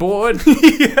on board.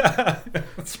 Yeah,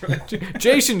 that's right.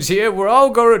 Jason's here. We're all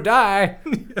going to die.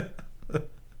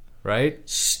 Right?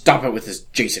 Stop it with this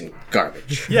Jason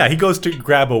garbage. Yeah, he goes to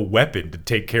grab a weapon to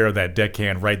take care of that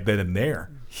deckhand right then and there.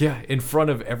 Yeah, in front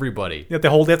of everybody. They have to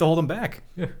hold him back.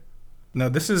 Yeah. No,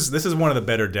 this is one of the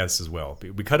better deaths as well.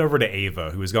 We cut over to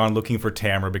Ava, who has gone looking for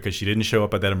Tamara because she didn't show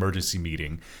up at that emergency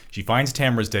meeting. She finds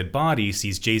Tamara's dead body,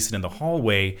 sees Jason in the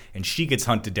hallway, and she gets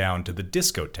hunted down to the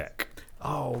discotheque.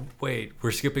 Oh, wait.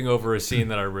 We're skipping over a scene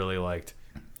that I really liked.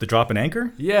 The drop an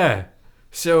anchor? Yeah.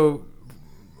 So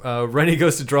Rennie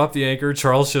goes to drop the anchor.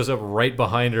 Charles shows up right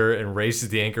behind her and raises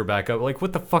the anchor back up. Like,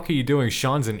 what the fuck are you doing?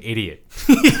 Sean's an idiot.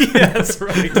 Yeah, that's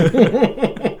right.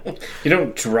 You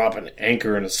don't drop an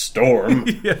anchor in a storm.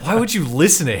 Yeah. Why would you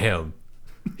listen to him?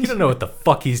 You don't know what the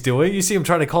fuck he's doing. You see him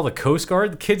trying to call the Coast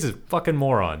Guard? The kid's a fucking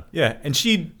moron. Yeah, and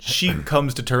she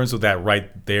comes to terms with that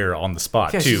right there on the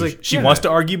spot, too. She's like, she wants to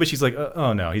argue, but she's like,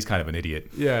 oh no, he's kind of an idiot.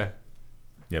 Yeah.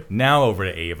 Yep. Now over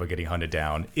to Ava getting hunted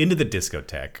down into the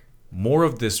discotheque. more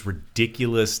of this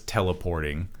ridiculous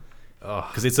teleporting.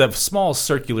 Because it's a small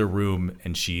circular room,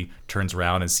 and she turns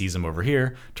around and sees him over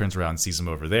here, turns around and sees him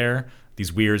over there.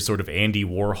 These weird sort of Andy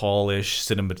Warhol-ish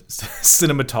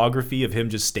cinematography of him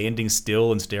just standing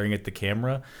still and staring at the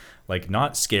camera. Like,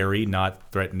 not scary,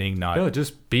 not threatening, not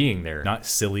just being there. Not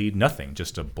silly, nothing.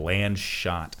 Just a bland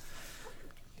shot.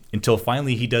 Until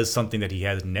finally he does something that he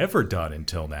has never done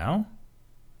until now,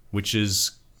 which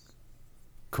is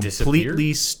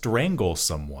completely strangle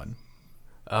someone.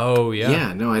 Oh, yeah.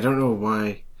 Yeah, no, I don't know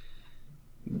why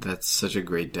that's such a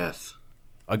great death.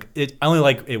 I only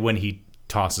like it when he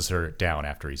tosses her down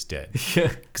after he's dead.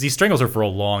 Because he strangles her for a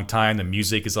long time. The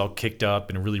music is all kicked up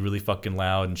and really, really fucking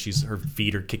loud, and her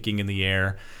feet are kicking in the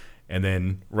air. And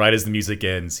then right as the music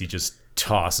ends, he just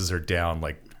tosses her down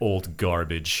like old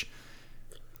garbage.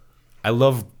 I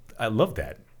love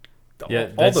that.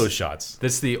 Yeah, all those shots.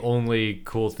 That's the only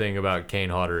cool thing about Kane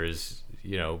Hodder is,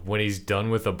 you know, when he's done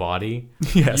with the body,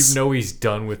 yes. You know he's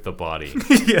done with the body.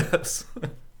 Yes.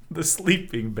 The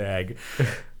sleeping bag.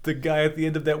 The guy at the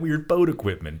end of that weird boat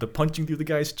equipment. The punching through the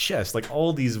guy's chest. Like,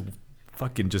 all these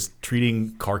fucking just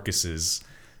treating carcasses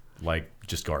like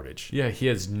just garbage. Yeah, he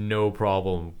has no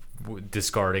problem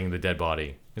discarding the dead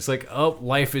body. It's like, oh,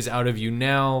 life is out of you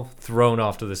now. Thrown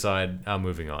off to the side. I'm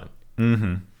moving on.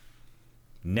 Mm-hmm.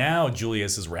 Now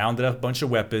Julius has rounded up a bunch of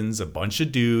weapons, a bunch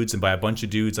of dudes, and by a bunch of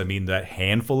dudes, I mean that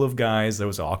handful of guys that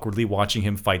was awkwardly watching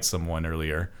him fight someone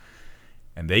earlier.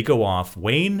 And they go off.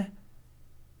 Wayne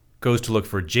goes to look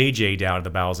for JJ down at the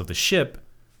bowels of the ship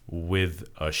with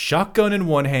a shotgun in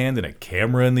one hand and a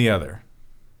camera in the other.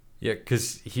 Yeah,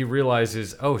 because he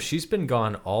realizes, oh, she's been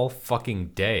gone all fucking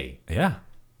day. Yeah.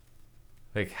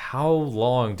 Like, how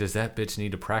long does that bitch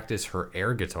need to practice her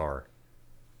air guitar?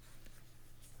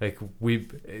 Like,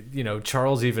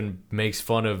 Charles even makes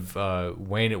fun of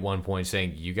Wayne at one point,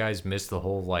 saying, you guys missed the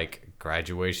whole, like,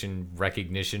 graduation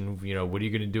recognition, what are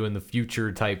you going to do in the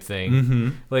future type thing. Mm-hmm.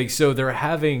 Like, so they're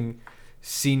having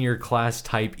senior class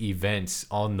type events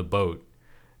on the boat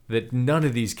that none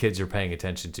of these kids are paying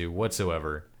attention to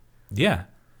whatsoever. Yeah.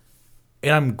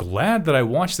 And I'm glad that I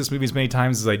watched this movie as many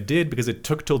times as I did, because it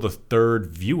took till the third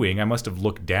viewing. I must have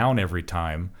looked down every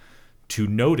time to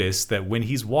notice that when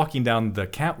he's walking down the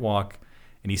catwalk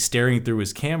and he's staring through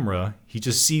his camera, he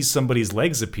just sees somebody's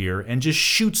legs appear and just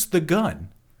shoots the gun.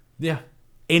 Yeah.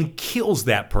 And kills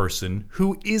that person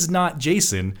who is not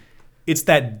Jason. It's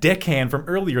that deckhand from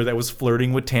earlier that was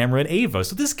flirting with Tamara and Ava.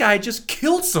 So this guy just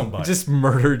killed somebody. Just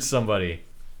murdered somebody.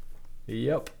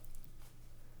 Yep.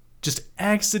 Just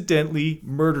accidentally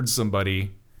murdered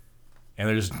somebody. And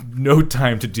there's no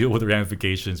time to deal with the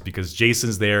ramifications because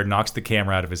Jason's there, knocks the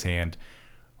camera out of his hand,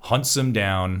 hunts him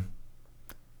down.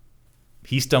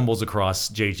 He stumbles across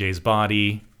JJ's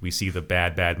body. We see the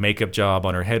bad makeup job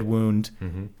on her head wound.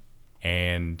 Mm-hmm.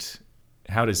 And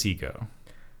how does he go?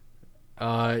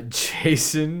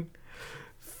 Jason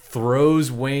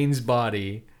throws Wayne's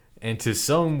body into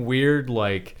some weird,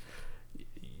 like,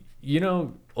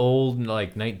 old,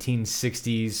 like,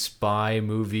 1960s spy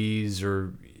movies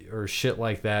or shit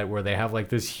like that, where they have like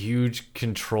this huge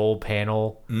control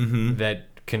panel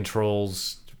that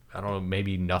controls, I don't know,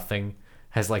 maybe nothing,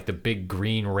 has like the big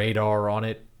green radar on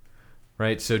it,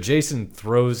 right? So Jason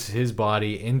throws his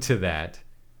body into that.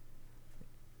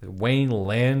 Wayne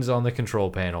lands on the control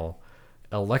panel,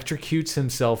 electrocutes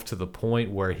himself to the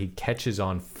point where he catches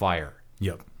on fire.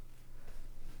 Yep.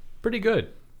 Pretty good.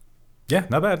 Yeah,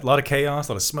 not bad. A lot of chaos,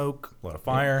 a lot of smoke, a lot of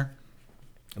fire.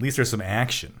 At least there's some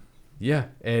action. Yeah,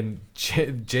 and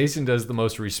Jason does the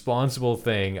most responsible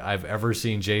thing I've ever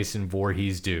seen Jason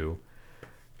Voorhees do.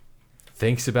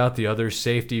 Thinks about the other's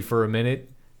safety for a minute,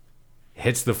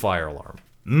 hits the fire alarm.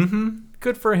 Mm-hmm.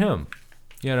 Good for him,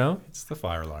 It's the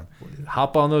fire alarm.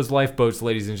 Hop on those lifeboats,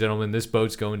 ladies and gentlemen. This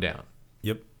boat's going down.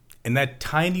 Yep. And that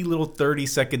tiny little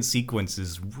 30-second sequence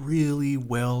is really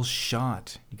well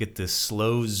shot. You get this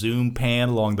slow zoom pan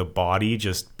along the body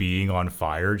just being on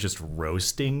fire, just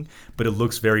roasting, but it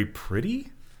looks very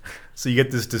pretty. So you get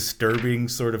this disturbing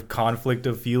sort of conflict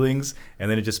of feelings,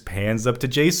 and then it just pans up to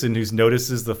Jason, who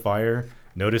notices the fire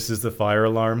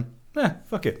alarm.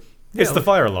 Fuck it. It's the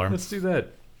fire alarm. Let's do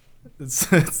that.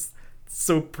 It's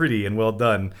so pretty and well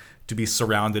done to be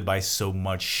surrounded by so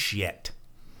much shit.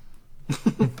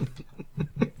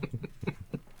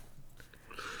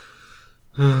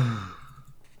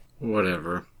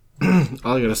 Whatever.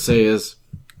 All I gotta say is,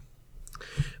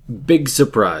 big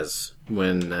surprise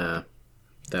when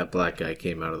that black guy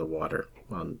came out of the water.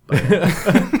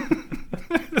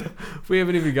 We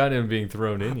haven't even gotten him being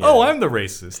thrown in yet. Oh, I'm the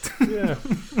racist. Yeah,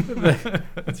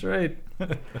 that's right.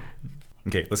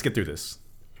 Okay, let's get through this.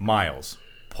 Miles,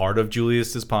 part of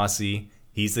Julius's posse.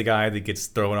 He's the guy that gets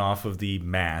thrown off of the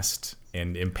mast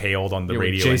and impaled on the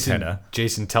radio antenna.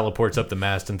 Jason teleports up the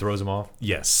mast and throws him off?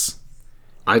 Yes.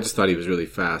 I just thought he was really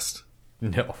fast.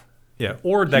 No. Yeah,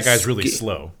 or that guy's really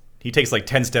slow. He takes like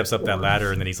 10 steps up that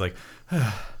ladder and then he's like...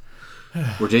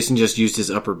 Where Jason just used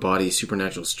his upper body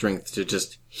supernatural strength to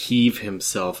just heave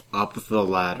himself up the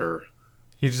ladder.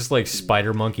 He just like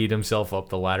spider monkeyed himself up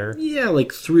the ladder? Yeah,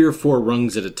 like 3 or 4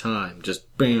 rungs at a time.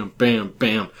 Just bam, bam,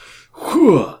 bam.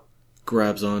 Whew,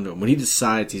 grabs onto him. When he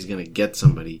decides he's going to get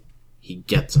somebody, he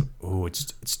gets him. Ooh,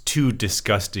 it's too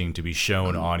disgusting to be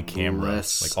shown on camera.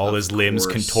 Unless, Like all his of limbs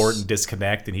course. contort and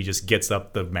disconnect, and he just gets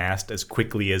up the mast as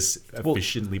quickly as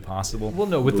efficiently possible. Well,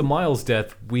 no, with the Miles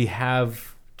death, we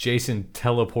have Jason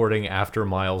teleporting after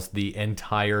Miles the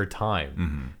entire time.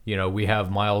 Mm-hmm. You know, we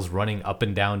have Miles running up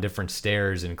and down different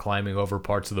stairs and climbing over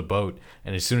parts of the boat,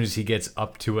 and as soon as he gets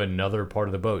up to another part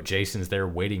of the boat, Jason's there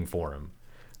waiting for him.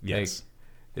 Yes.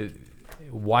 Like,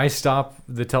 why stop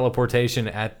the teleportation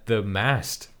at the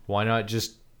mast? Why not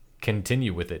just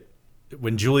continue with it?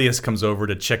 When Julius comes over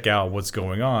to check out what's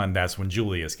going on, that's when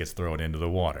Julius gets thrown into the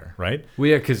water, right? Well,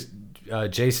 yeah, because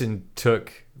Jason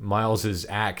took Miles's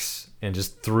axe and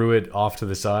just threw it off to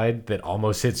the side that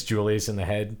almost hits Julius in the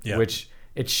head, which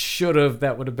it should have.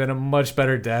 That would have been a much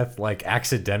better death, like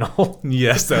accidental.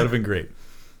 Yes, that would have been great.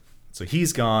 So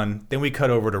he's gone. Then we cut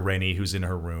over to Rennie, who's in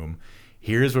her room.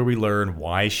 Here's where we learn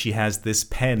why she has this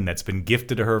pen that's been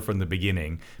gifted to her from the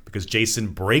beginning, because Jason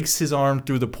breaks his arm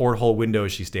through the porthole window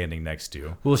she's standing next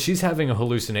to. Well, she's having a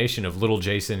hallucination of little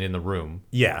Jason in the room.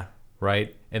 Yeah.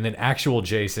 Right? And then actual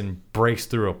Jason breaks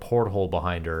through a porthole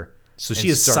behind her. So she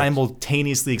is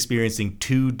simultaneously experiencing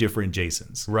 2 different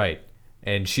Jasons. Right.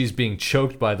 And she's being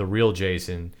choked by the real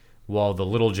Jason while the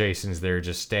little Jason's there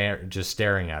just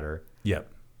staring at her.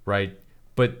 Yep. Right?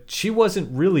 But she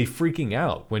wasn't really freaking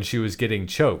out when she was getting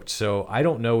choked, so I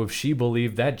don't know if she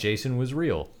believed that Jason was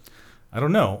real. I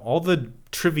don't know. All the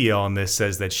trivia on this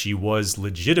says that she was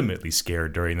legitimately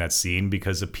scared during that scene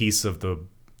because a piece of the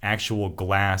actual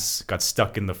glass got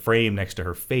stuck in the frame next to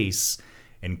her face,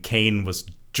 and Kane was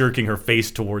jerking her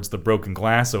face towards the broken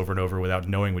glass over and over without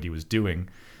knowing what he was doing,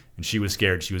 and she was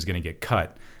scared she was going to get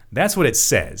cut. That's what it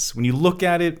says. When you look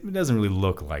at it, it doesn't really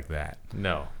look like that.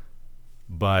 No.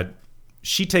 But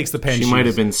she takes the pen. She might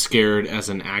have been scared as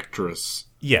an actress.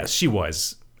 Yes, she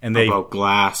was. And about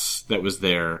glass that was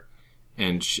there,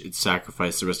 and it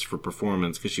sacrificed the rest of her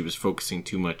performance because she was focusing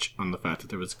too much on the fact that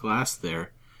there was glass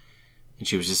there. And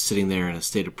she was just sitting there in a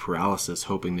state of paralysis,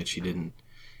 hoping that she didn't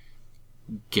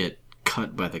get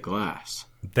cut by the glass.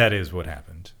 That is what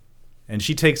happened. And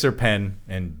she takes her pen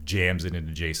and jams it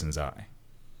into Jason's eye.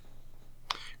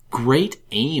 Great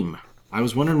aim. I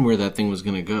was wondering where that thing was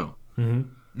going to go.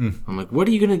 Mm-hmm. I'm like, what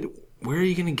are you going to... Where are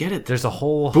you going to get it? There's a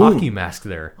whole Boom. hockey mask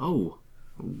there. Oh,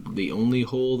 the only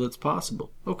hole that's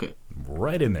possible. Okay.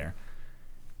 Right in there.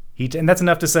 And that's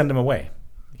enough to send him away.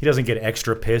 He doesn't get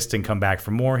extra pissed and come back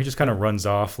for more. He just kind of runs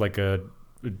off like a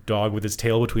dog with his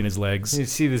tail between his legs. You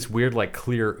see this weird, like,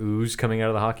 clear ooze coming out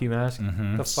of the hockey mask?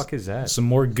 Mm-hmm. What the fuck is that? Some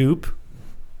more goop.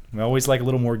 We always like a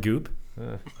little more goop.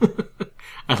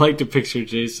 I like to picture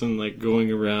Jason, like,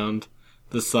 going around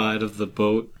the side of the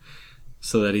boat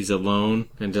so that he's alone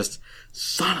and just,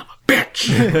 son of a bitch!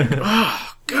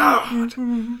 Oh, God!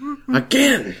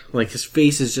 Again! Like, his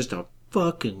face is just a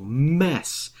fucking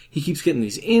mess. He keeps getting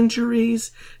these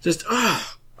injuries. Just,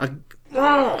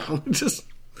 just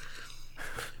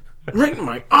right in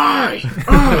my eye.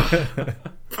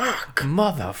 Fuck.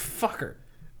 Motherfucker.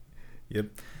 Yep.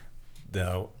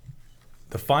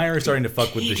 The fire is starting to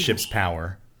fuck with the ship's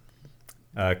power.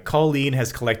 Colleen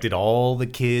has collected all the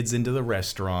kids into the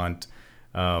restaurant.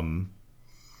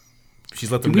 She's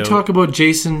let them know. Did we talk about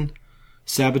Jason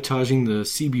sabotaging the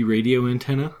CB radio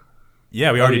antenna?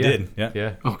 Yeah, we already did.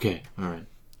 Yeah. Okay, all right.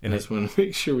 And I just want to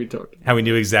make sure we talked about how we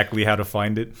knew exactly how to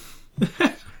find it.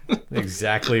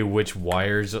 Exactly which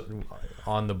wires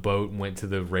on the boat went to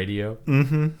the radio.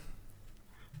 Mm-hmm.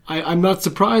 I'm not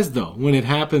surprised, though. When it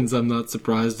happens, I'm not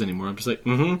surprised anymore. I'm just like,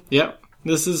 yep,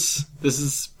 this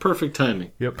is perfect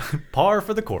timing. Yep. Par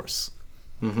for the course.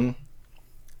 Mm-hmm.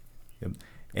 Yep.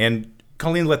 And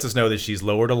Colleen lets us know that she's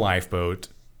lowered a lifeboat.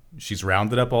 She's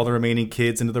rounded up all the remaining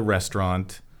kids into the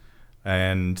restaurant.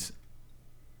 And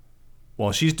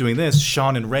while she's doing this,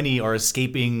 Sean and Rennie are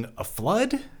escaping a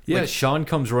flood? Yeah, Sean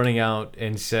comes running out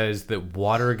and says that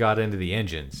water got into the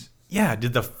engines. Yeah,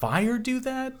 did the fire do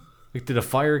that? Like, did a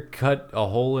fire cut a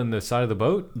hole in the side of the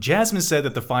boat? Jasmine said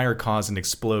that the fire caused an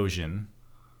explosion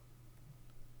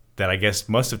that I guess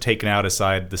must have taken out the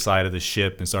side of the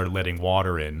ship and started letting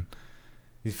water in.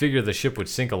 You figure the ship would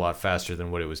sink a lot faster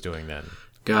than what it was doing then.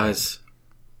 Guys,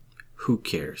 who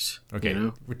cares? Okay, You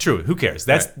know? true. Who cares?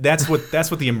 That's what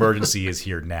the emergency is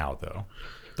here now, though.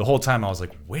 The whole time I was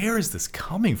like, where is this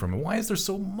coming from, and why is there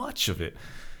so much of it?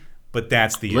 But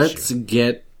that's the Let's issue.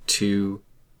 get to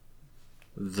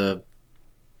the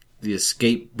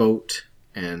escape boat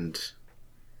and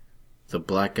the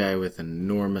black guy with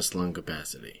enormous lung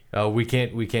capacity. We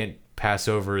can't pass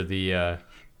over the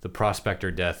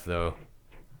prospector death though.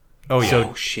 Oh yeah.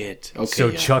 Oh shit. Okay. So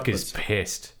yeah, Chuck is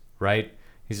pissed, right?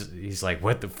 He's like,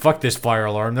 what the fuck? This fire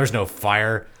alarm? There's no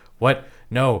fire. What?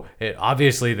 No.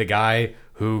 Obviously, the guy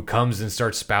who comes and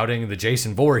starts spouting the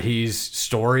Jason Voorhees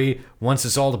story wants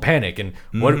us all to panic. And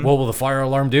what will the fire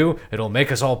alarm do? It'll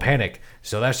make us all panic.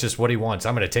 So that's just what he wants.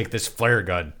 I'm going to take this flare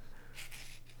gun.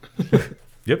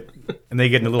 Yep. And they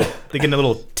get in a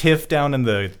little tiff down in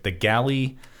the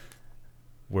galley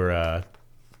where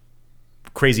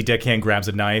crazy deckhand grabs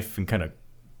a knife and kind of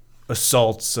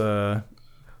assaults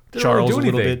Charles a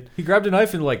little bit. He grabbed a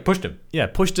knife and like pushed him. Yeah,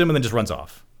 pushed him and then just runs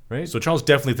off. Right. So Charles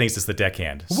definitely thinks it's the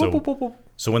deckhand.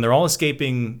 So when they're all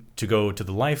escaping to go to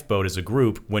the lifeboat as a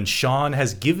group, when Sean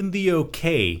has given the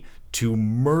okay to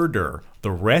murder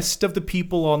the rest of the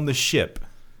people on the ship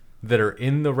that are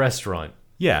in the restaurant.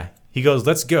 Yeah. He goes,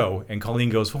 let's go. And Colleen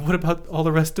goes, well, what about all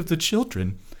the rest of the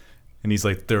children? And he's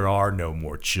like, there are no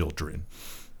more children.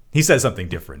 He says something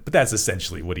different, but that's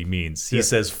essentially what he means. He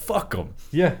says, fuck them.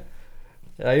 Yeah.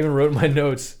 I even wrote in my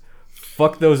notes,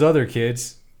 fuck those other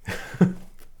kids.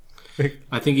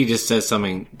 I think he just says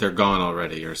something, they're gone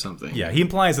already or something. Yeah, he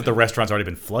implies that the restaurant's already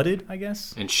been flooded, I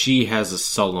guess. And she has a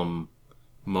solemn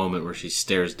moment where she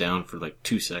stares down for like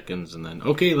 2 seconds and then,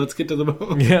 okay, let's get to the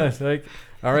boat. Yeah, it's like,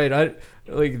 all right,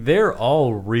 they're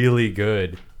all really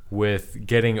good with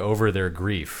getting over their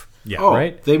grief. Yeah,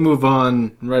 right? They move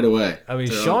on right away. I mean,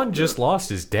 Sean just lost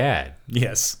his dad.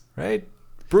 Yes. Right?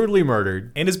 Brutally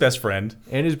murdered. And his best friend.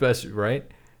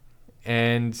 Right?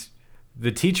 And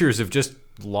the teachers have just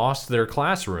lost their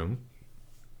classroom.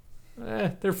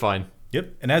 They're fine.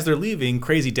 Yep. And as they're leaving,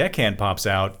 Crazy Deckhand pops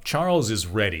out. Charles is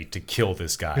ready to kill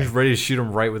this guy. He's ready to shoot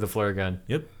him right with a flare gun.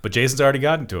 Yep. But Jason's already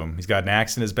gotten to him. He's got an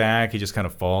axe in his back. He just kind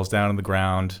of falls down on the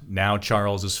ground. Now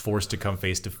Charles is forced to come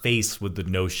face to face with the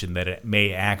notion that it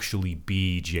may actually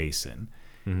be Jason.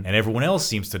 Mm-hmm. And everyone else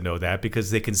seems to know that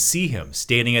because they can see him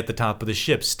standing at the top of the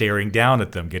ship, staring down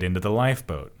at them get into the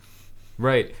lifeboat.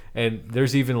 Right. And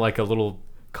there's even like a little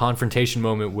confrontation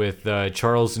moment with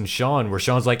Charles and Sean where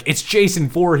Sean's like, it's Jason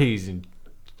Voorhees, and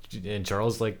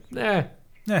Charles like, nah.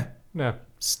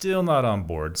 Still not on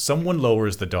board. Someone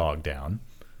lowers the dog down.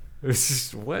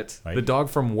 What? Right? The dog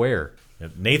from where?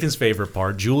 Nathan's favorite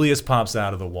part, Julius pops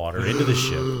out of the water into the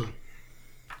ship,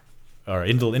 or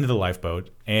into the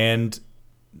lifeboat,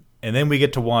 and then we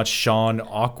get to watch Sean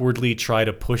awkwardly try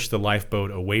to push the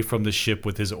lifeboat away from the ship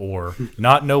with his oar,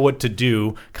 not know what to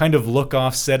do, kind of look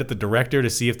offset at the director to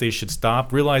see if they should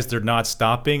stop, realize they're not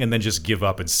stopping, and then just give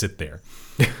up and sit there.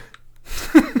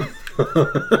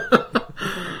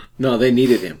 No, they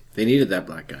needed him. They needed that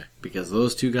black guy because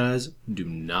those two guys do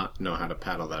not know how to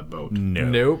paddle that boat.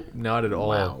 Nope, not at all.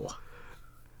 Wow.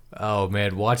 Oh,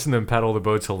 man, watching them paddle the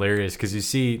boat's hilarious because you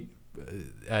see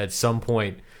at some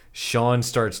point Sean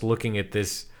starts looking at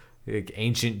this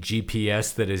ancient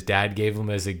GPS that his dad gave him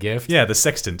as a gift. Yeah, the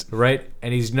sextant. Right?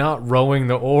 And he's not rowing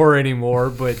the oar anymore,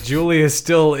 but Julius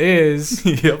still is.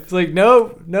 Yep. It's like,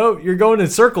 no, you're going in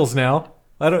circles now.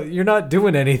 You're not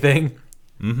doing anything.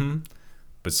 Mm-hmm.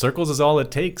 But circles is all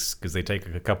it takes because they take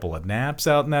a couple of naps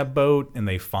out in that boat and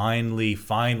they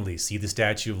finally see the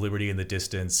Statue of Liberty in the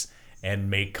distance and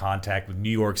make contact with New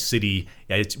York City.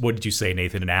 What did you say,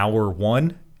 Nathan? An hour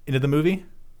one into the movie?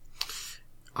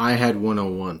 I had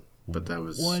 101, but that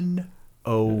was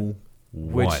 101.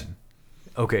 Which,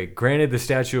 okay, granted the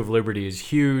Statue of Liberty is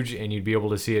huge and you'd be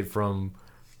able to see it from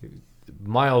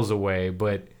miles away,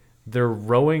 but they're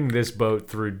rowing this boat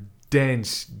through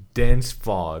dense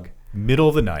fog. Middle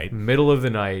of the night.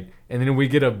 And then we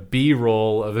get a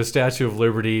B-roll of the Statue of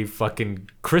Liberty, fucking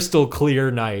crystal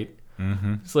clear night.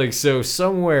 Mm-hmm. It's like, so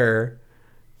somewhere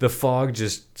the fog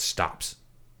just stops.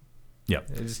 Yep.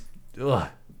 It's, ugh.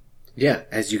 Yeah,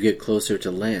 as you get closer to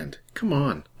land. Come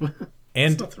on.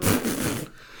 And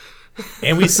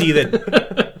we see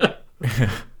that...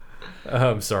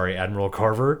 I'm sorry, Admiral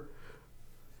Carver.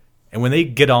 And when they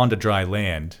get onto dry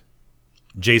land,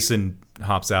 Jason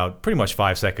hops out pretty much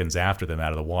 5 seconds after them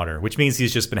out of the water, which means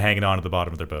he's just been hanging on at the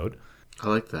bottom of their boat. I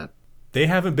like that. They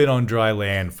haven't been on dry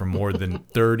land for more than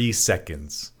 30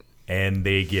 seconds, and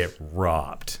they get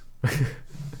robbed.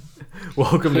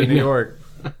 Welcome to New York.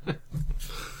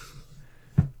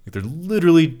 They're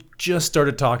literally just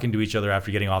started talking to each other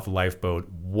after getting off the lifeboat,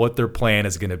 what their plan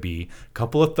is going to be. A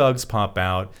couple of thugs pop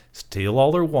out, steal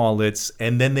all their wallets,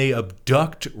 and then they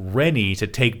abduct Rennie to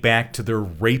take back to their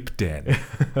rape den.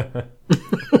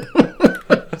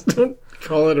 Don't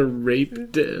call it a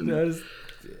rape den.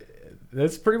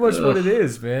 That's pretty much what it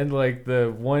is, man. Like,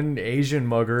 the one Asian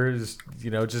mugger is,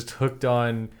 just hooked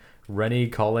on Rennie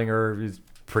calling her his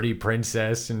pretty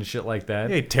princess and shit like that.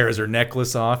 Yeah, he tears her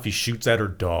necklace off. He shoots at her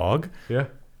dog. Yeah.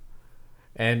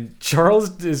 And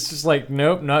Charles is just like,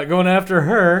 nope, not going after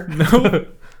her.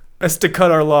 Nope. Best to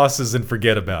cut our losses and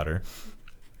forget about her.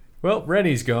 Well,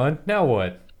 Rennie's gone. Now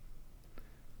what?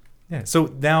 Yeah.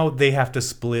 So now they have to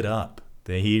split up.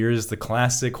 Here's the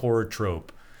classic horror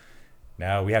trope.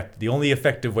 Now the only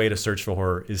effective way to search for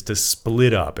her is to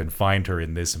split up and find her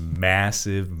in this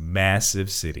massive, massive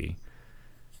city.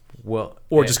 Well,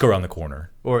 or just go around the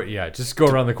corner. Or just go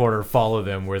around the corner, follow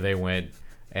them where they went,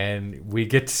 and we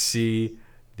get to see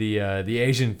the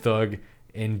Asian thug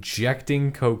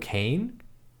injecting cocaine.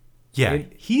 Yeah,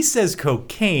 he says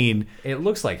cocaine. It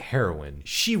looks like heroin.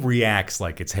 She reacts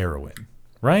like it's heroin,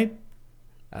 right?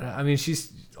 I mean,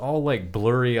 she's all like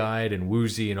blurry-eyed and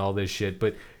woozy and all this shit,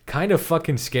 but kind of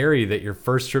fucking scary that your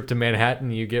first trip to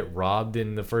Manhattan, you get robbed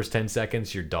in the first 10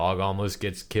 seconds, your dog almost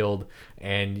gets killed,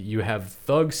 and you have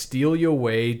thugs steal you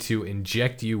away to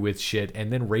inject you with shit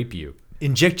and then rape you.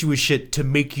 Inject you with shit to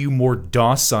make you more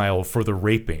docile for the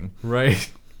raping. Right.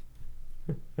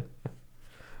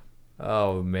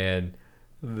 Oh, man.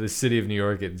 The city of New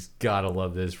York has gotta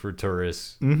love this for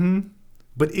tourists. Mm-hmm.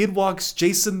 But in walks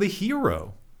Jason the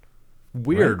hero.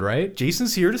 Weird, right?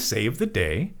 Jason's here to save the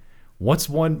day. What's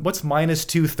minus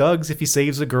 2 thugs if he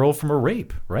saves a girl from a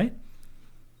rape, right?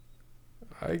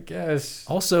 I guess.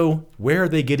 Also, where are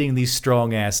they getting these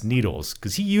strong-ass needles?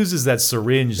 Because he uses that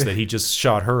syringe that he just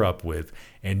shot her up with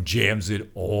and jams it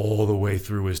all the way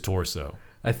through his torso.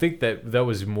 I think that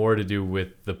was more to do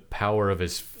with the power of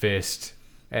his fist.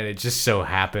 And it just so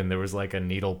happened there was like a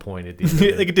needle point at the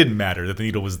end. Like it didn't matter that the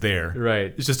needle was there.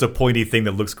 Right. It's just a pointy thing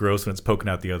that looks gross when it's poking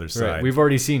out the other side. Right. We've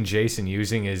already seen Jason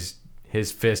using his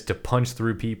fist to punch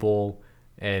through people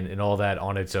and all that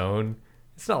on its own.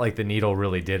 It's not like the needle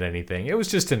really did anything. It was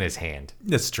just in his hand.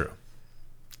 That's true.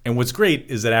 And what's great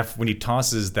is that when he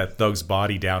tosses that thug's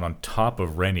body down on top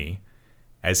of Rennie,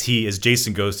 as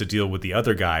Jason goes to deal with the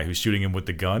other guy who's shooting him with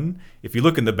the gun, if you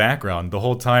look in the background, the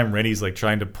whole time Rennie's like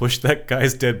trying to push that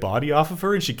guy's dead body off of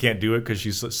her, and she can't do it because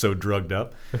she's so drugged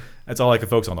up. That's all I could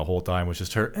focus on the whole time was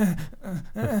just her.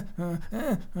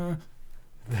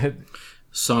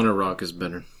 Sauna Rock is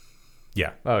better.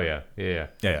 Yeah. Oh yeah. Yeah.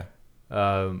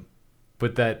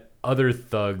 But that other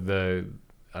thug, the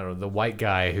white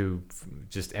guy who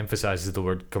just emphasizes the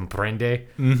word comprende,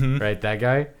 right? That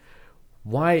guy.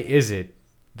 Why is it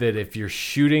that if you're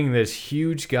shooting this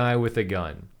huge guy with a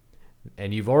gun,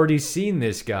 and you've already seen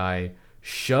this guy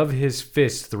shove his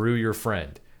fist through your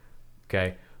friend,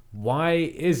 okay? Why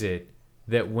is it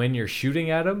that when you're shooting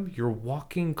at him, you're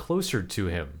walking closer to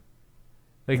him?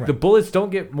 Like, the bullets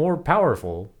don't get more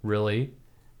powerful, really,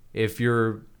 if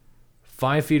you're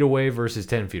 5 feet away versus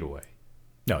 10 feet away.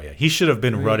 No, yeah. He should have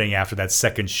been running after that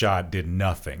second shot did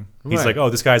nothing. He's like, oh,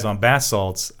 this guy's on bath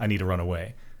salts. I need to run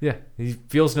away. Yeah, he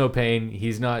feels no pain.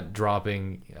 He's not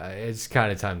dropping. It's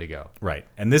kind of time to go. Right.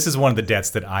 And this is one of the deaths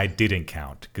that I didn't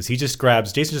count. Because Jason just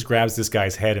grabs this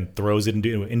guy's head and throws it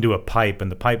into a pipe,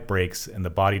 and the pipe breaks, and the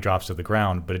body drops to the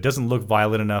ground. But it doesn't look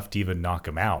violent enough to even knock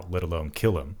him out, let alone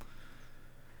kill him.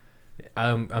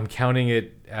 I'm counting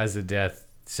it as a death,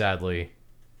 sadly,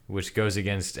 which goes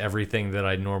against everything that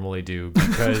I normally do.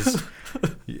 Because,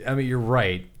 I mean, you're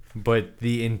right. But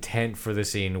the intent for the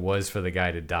scene was for the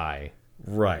guy to die.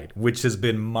 Right, which has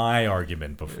been my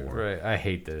argument before. Right, I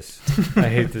hate this. I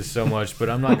hate this so much,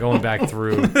 but I'm not going back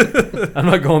through. I'm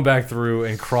not going back through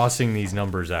and crossing these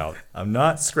numbers out. I'm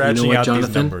not scratching out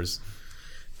these numbers.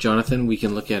 Jonathan, we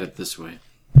can look at it this way.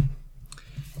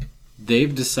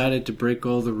 They've decided to break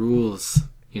all the rules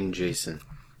in Jason.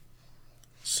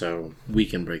 So we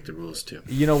can break the rules too.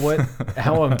 You know what?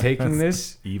 How I'm taking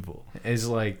this evil is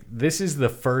like, this is the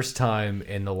first time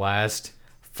in the last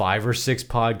 5 or 6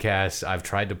 podcasts I've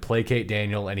tried to placate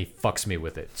Daniel and he fucks me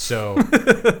with it. So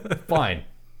fine.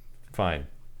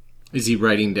 Is he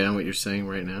writing down what you're saying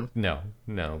right now?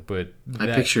 No, but I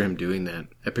picture him doing that.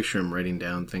 I picture him writing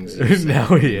down things now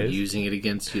he is using it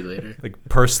against you later. Like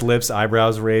pursed lips,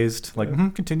 eyebrows raised. Like,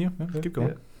 continue. Keep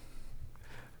going.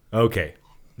 Yeah. Okay,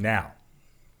 now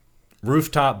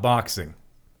rooftop boxing.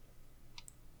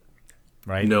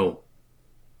 Right? No.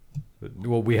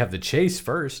 Well, we have the chase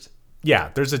first.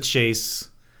 Yeah, there's a chase.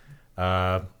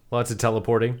 Lots of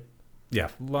teleporting. Yeah,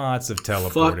 lots of Fuck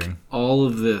teleporting. all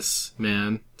of this,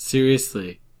 man.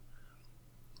 Seriously.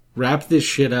 Wrap this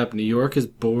shit up. New York is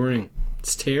boring.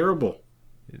 It's terrible.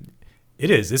 It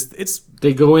is. It's.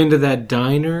 They go into that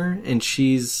diner and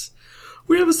she's,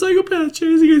 we have a psychopath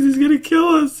chasing us. He's gonna kill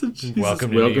us. And she's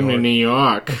Welcome just, to Welcome New to New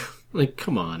York. Like,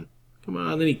 come on.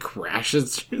 Then he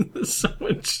crashes through so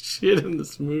much shit in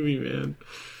this movie, man.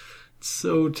 It's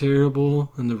so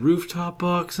terrible. And the rooftop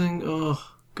boxing. Oh,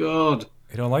 God.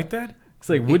 You don't like that? It's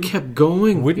like, It kept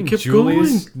going. Wouldn't it kept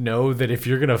Julius going. know that if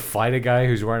you're going to fight a guy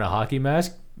who's wearing a hockey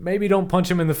mask, maybe don't punch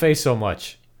him in the face so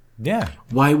much? Yeah.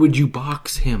 Why would you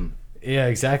box him? Yeah,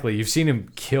 exactly. You've seen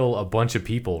him kill a bunch of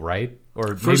people, right?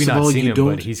 Or First maybe of not all, seen you him,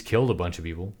 don't- but he's killed a bunch of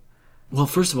people. Well,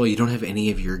 first of all, you don't have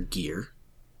any of your gear.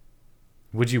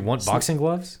 Would you want boxing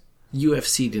gloves?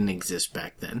 UFC didn't exist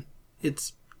back then.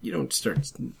 You don't start.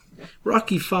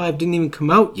 Rocky V didn't even come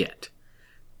out yet.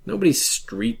 Nobody's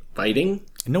street fighting.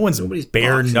 No one's Nobody's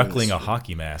bare boxing knuckling this a shit.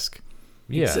 hockey mask.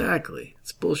 Yeah. Exactly.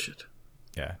 It's bullshit.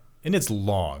 Yeah. And it's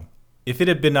long. If it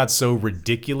had been not so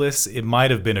ridiculous, it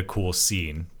might have been a cool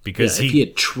scene. Because If he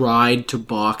had tried to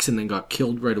box and then got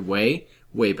killed right away,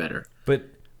 way better. But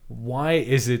why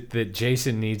is it that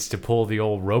Jason needs to pull the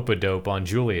old rope-a-dope on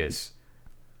Julius?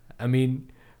 I mean,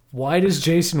 why does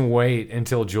Jason wait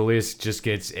until Julius just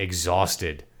gets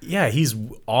exhausted? Yeah, he's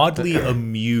oddly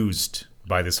amused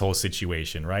by this whole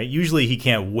situation, right? Usually he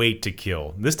can't wait to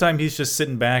kill. This time he's just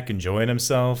sitting back, enjoying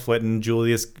himself, letting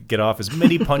Julius get off as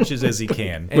many punches as he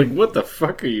can. Like, what the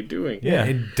fuck are you doing? Yeah.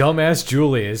 And dumbass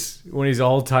Julius, when he's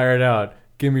all tired out,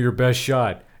 give me your best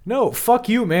shot. No, fuck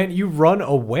you, man. You run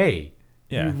away.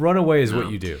 Yeah. You run away is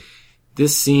what you do.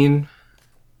 This scene,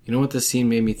 you know what this scene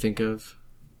made me think of?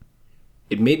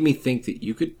 It made me think that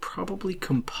you could probably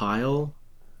compile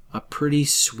a pretty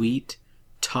sweet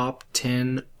top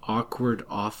 10 awkward,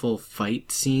 awful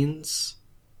fight scenes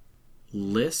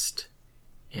list,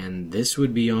 and this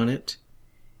would be on it,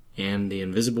 and the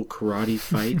invisible karate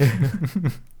fight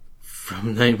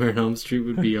from Nightmare on Elm Street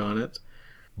would be on it.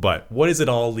 But what does it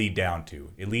all lead down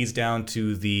to? It leads down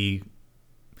to the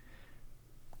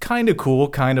kind of cool,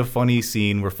 kind of funny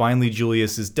scene where finally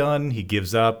Julius is done. He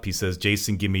gives up. He says,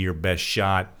 Jason, give me your best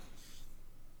shot.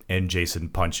 And Jason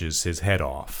punches his head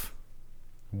off.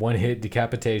 One hit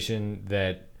decapitation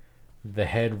that the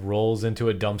head rolls into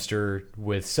a dumpster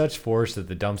with such force that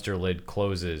the dumpster lid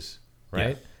closes,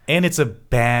 right? Yeah. And it's a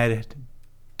bad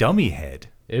dummy head.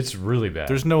 It's really bad.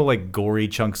 There's no like gory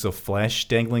chunks of flesh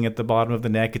dangling at the bottom of the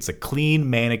neck. It's a clean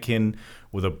mannequin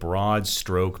with a broad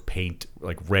stroke paint,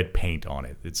 like red paint on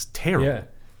it. It's terrible. Yeah.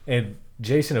 And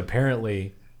Jason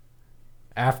apparently,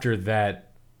 after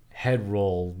that head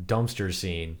roll dumpster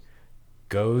scene,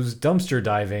 goes dumpster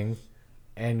diving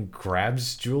and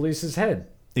grabs Julius's head.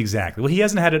 Exactly. Well, he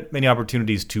hasn't had many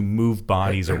opportunities to move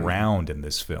bodies around in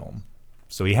this film.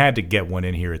 So he had to get one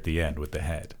in here at the end with the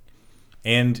head.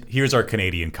 And here's our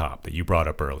Canadian cop that you brought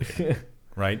up earlier,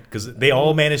 right? Because they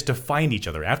all managed to find each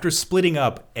other. After splitting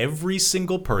up, every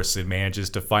single person manages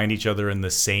to find each other in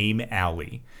the same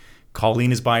alley.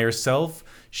 Colleen is by herself.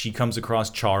 She comes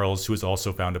across Charles, who has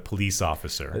also found a police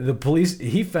officer. The police,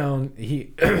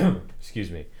 excuse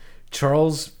me,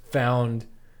 Charles found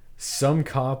some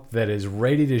cop that is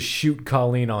ready to shoot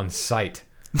Colleen on sight.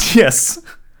 Yes.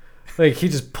 Like, he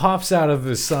just pops out of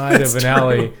the side of an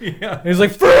alley. Yeah. And he's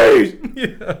like, freeze!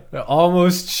 Yeah.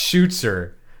 Almost shoots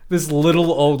her. This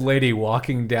little old lady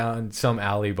walking down some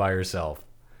alley by herself.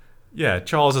 Yeah,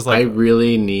 Charles is like... I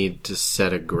really need to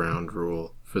set a ground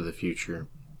rule for the future.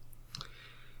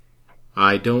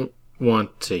 I don't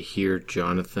want to hear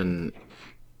Jonathan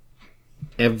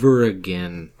ever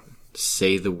again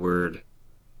say the word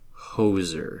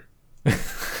hoser.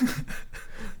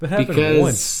 That happened Because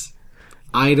once.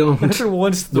 I don't... That happened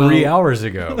once 3 hours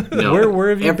ago. No,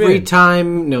 Where have you every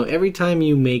been? Every time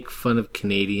you make fun of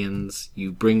Canadians,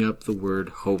 you bring up the word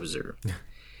hoser.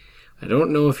 I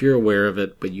don't know if you're aware of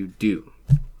it, but you do.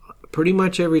 Pretty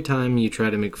much every time you try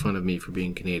to make fun of me for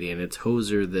being Canadian, it's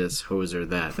hoser this, hoser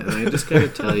that. And I just gotta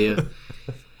tell you,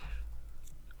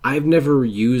 I've never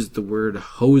used the word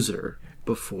hoser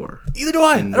before. Either do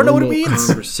I. In I don't know what it normal means.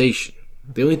 Conversation.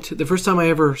 The first time I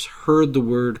ever heard the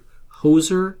word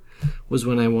hoser was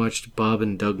when I watched Bob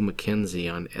and Doug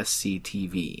McKenzie on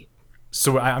SCTV.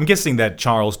 So I'm guessing that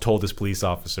Charles told this police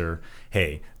officer,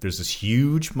 hey, there's this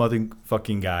huge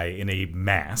motherfucking guy in a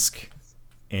mask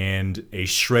and a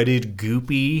shredded,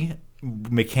 goopy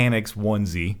mechanic's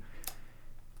onesie,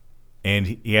 and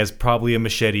he has probably a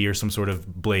machete or some sort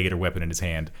of blade or weapon in his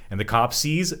hand. And the cop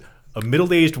sees a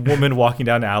middle-aged woman walking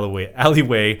down an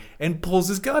alleyway and pulls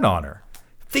his gun on her.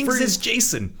 Thinks it's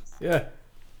Jason. Yeah.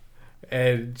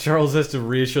 And Charles has to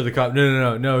reassure the cop,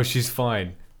 no, she's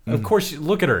fine. Of course,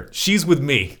 look at her. She's with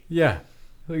me. Yeah.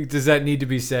 Like, does that need to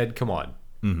be said? Come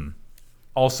on.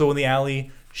 Also in the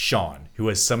alley, Sean, who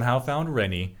has somehow found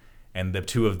Rennie, and the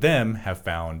two of them have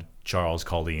found Charles,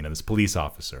 Colleen, and this police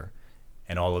officer.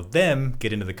 And all of them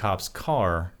get into the cop's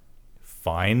car,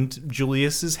 find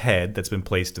Julius's head that's been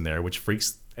placed in there, which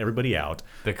freaks everybody out.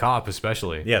 The cop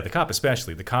especially. Yeah, the cop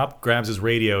especially. The cop grabs his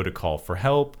radio to call for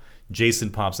help. Jason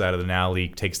pops out of an alley,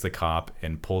 takes the cop,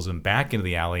 and pulls him back into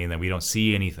the alley, and then we don't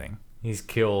see anything. He's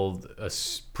killed,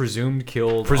 presumed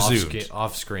killed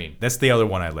off screen. That's the other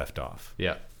one I left off.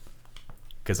 Yeah.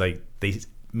 Because they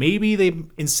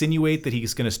insinuate that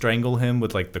he's going to strangle him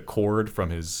with like the cord from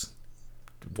his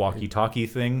walkie-talkie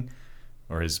thing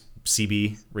or his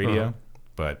CB radio,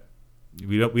 but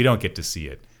we don't get to see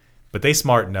it. But they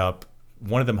smarten up.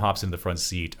 One of them hops into the front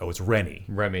seat. Oh, it's Rennie.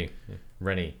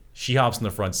 Rennie. She hops in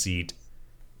the front seat,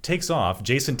 takes off.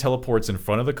 Jason teleports in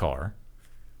front of the car.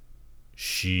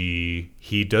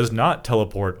 He does not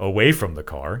teleport away from the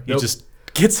car. He just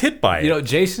gets hit by it. You know,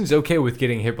 Jason's okay with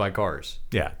getting hit by cars.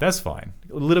 Yeah, that's fine.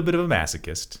 A little bit of a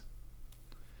masochist.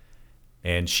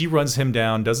 And she runs him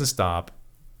down, doesn't stop.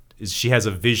 She has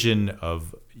a vision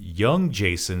of young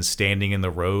Jason standing in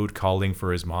the road calling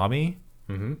for his mommy.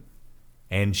 Mm-hmm.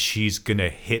 And she's going to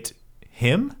hit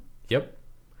him? Yep.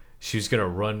 She's going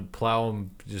to plow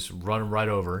him, just run him right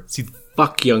over. See,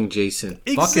 fuck young Jason.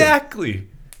 Exactly.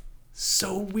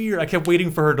 So weird. I kept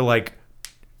waiting for her to, like,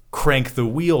 crank the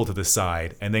wheel to the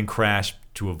side and then crash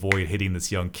to avoid hitting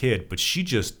this young kid. But she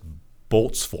just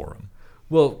bolts for him.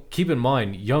 Well, keep in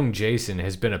mind, young Jason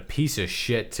has been a piece of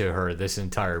shit to her this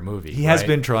entire movie. He has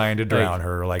been trying to drown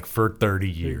her, like, for 30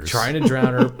 years. Trying to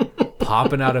drown her,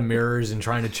 popping out of mirrors and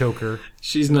trying to choke her.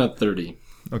 She's not 30.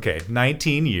 Okay,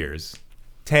 19 years.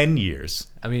 10 years.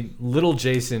 I mean, little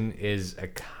Jason is a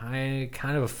kind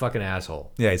of a fucking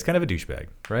asshole. Yeah, he's kind of a douchebag.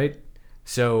 Right?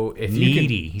 So if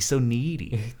needy. He's so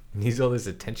needy. He needs all this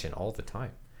attention all the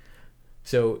time.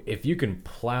 So if you can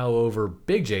plow over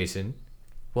big Jason,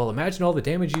 well, imagine all the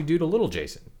damage you do to little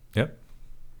Jason. Yep.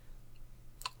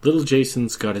 Little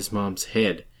Jason's got his mom's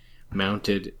head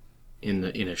mounted in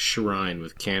a shrine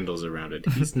with candles around it.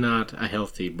 He's not a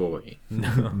healthy boy.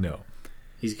 No.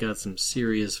 He's got some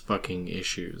serious fucking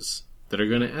issues that are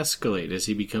going to escalate as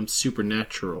he becomes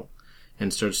supernatural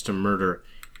and starts to murder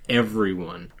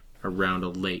everyone around a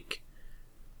lake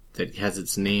that has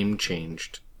its name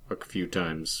changed a few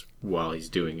times while he's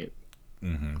doing it.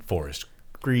 Mm-hmm. Forest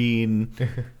Green.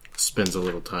 Spends a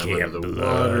little time under the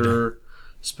water.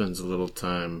 Spends a little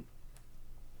time,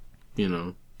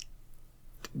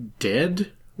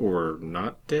 dead or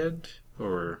not dead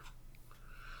or...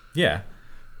 Yeah.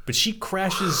 But she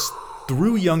crashes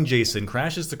through young Jason,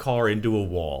 crashes the car into a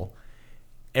wall.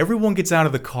 Everyone gets out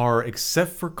of the car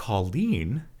except for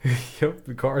Colleen. Yep,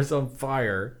 the car's on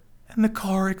fire. And the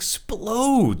car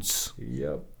explodes.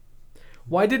 Yep.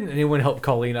 Why didn't anyone help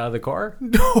Colleen out of the car?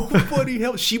 Nobody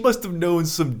helped. She must have known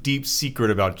some deep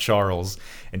secret about Charles.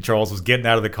 And Charles was getting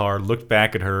out of the car, looked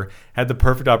back at her, had the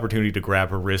perfect opportunity to grab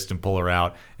her wrist and pull her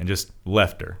out, and just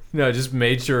left her. No, just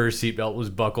made sure her seatbelt was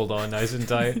buckled on nice and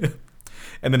tight.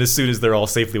 And then as soon as they're all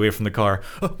safely away from the car,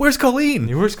 where's Colleen?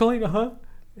 Where's Colleen?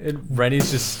 And Rennie's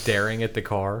just staring at the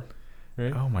car.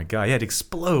 Right? Oh my god, yeah, it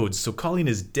explodes. So Colleen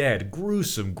is dead.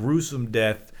 Gruesome, gruesome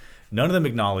death. None of them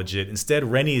acknowledge it. Instead,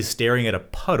 Rennie is staring at a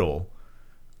puddle,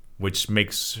 which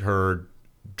makes her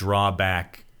draw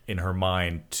back in her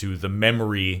mind to the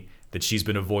memory that she's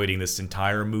been avoiding this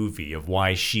entire movie of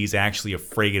why she's actually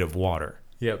afraid of water.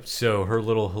 Yep, so her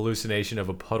little hallucination of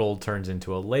a puddle turns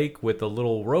into a lake with a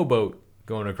little rowboat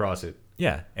going across it.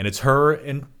 Yeah, and it's her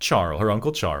and Charles, her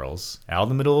Uncle Charles, out in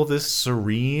the middle of this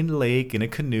serene lake in a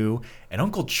canoe, and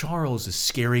Uncle Charles is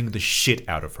scaring the shit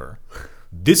out of her.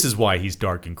 This is why he's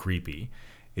dark and creepy.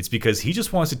 It's because he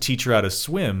just wants to teach her how to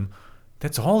swim.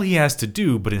 That's all he has to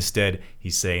do, but instead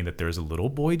he's saying that there's a little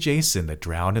boy Jason that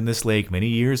drowned in this lake many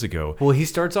years ago. Well, he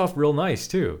starts off real nice,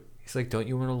 too. He's like, don't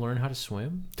you want to learn how to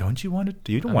swim? Don't you want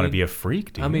to? You don't want to be a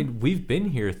freak, do you? I mean, we've been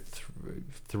here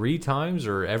 3 times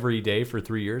or every day for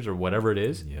 3 years or whatever it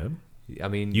is. Yep. I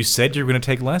mean... You said you were going to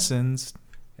take lessons.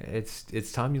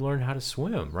 It's time you learn how to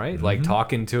swim, right? Mm-hmm. Like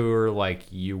talking to her like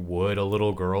you would a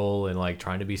little girl and like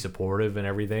trying to be supportive and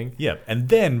everything. Yeah, and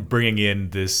then bringing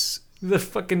in the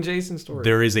fucking Jason story.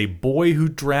 There is a boy who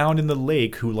drowned in the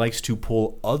lake who likes to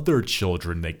pull other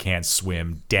children that can't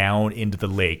swim down into the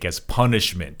lake as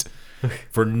punishment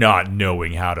for not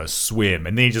knowing how to swim.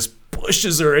 And then he just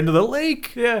pushes her into the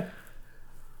lake. Yeah.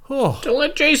 Oh. Don't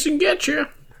let Jason get you.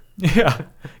 Yeah.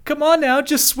 Come on now,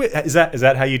 just swim. Is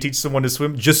that how you teach someone to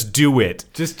swim? Just do it.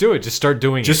 Just do it. Just start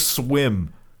doing Just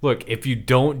swim. Look, if you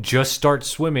don't just start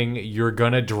swimming, you're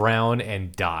gonna drown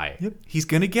and die. Yep. He's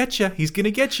gonna get you. He's gonna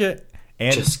get you.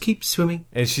 And Just keep swimming.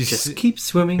 And she's Just keep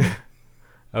swimming.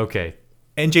 okay.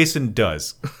 And Jason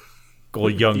does.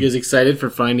 Young. You guys excited for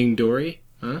Finding Dory?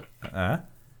 Huh?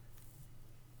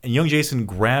 And young Jason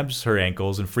grabs her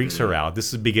ankles and freaks her out.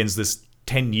 This begins this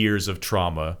 10 years of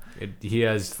trauma. He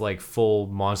has like full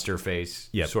monster face,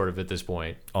 Yep. sort of at this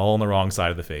point. All on the wrong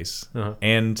side of the face. Uh-huh.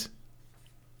 And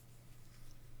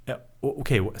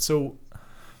okay, so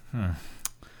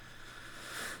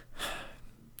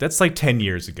that's like 10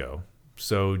 years ago.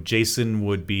 So Jason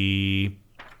would be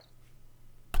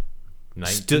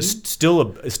 19?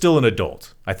 still an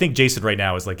adult. I think Jason right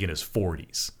now is like in his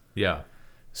 40s. Yeah.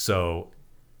 So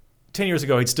 10 years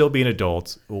ago, he'd still be an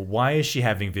adult. Well, why is she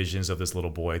having visions of this little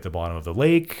boy at the bottom of the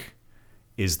lake?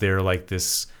 Is there like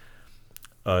this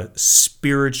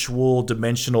spiritual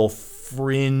dimensional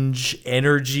fringe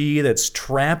energy that's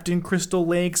trapped in Crystal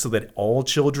Lake so that all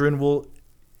children will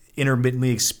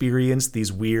intermittently experience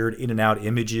these weird in and out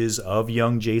images of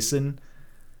young Jason?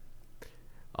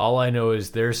 All I know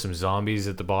is there's some zombies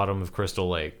at the bottom of Crystal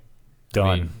Lake.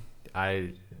 Done.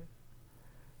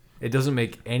 It doesn't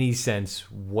make any sense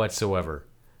whatsoever.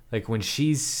 Like when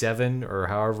she's 7 or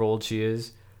however old she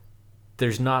is,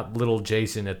 there's not little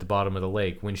Jason at the bottom of the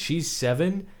lake. When she's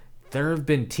 7, there have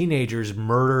been teenagers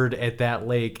murdered at that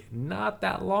lake not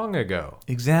that long ago.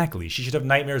 Exactly. She should have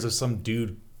nightmares of some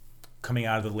dude coming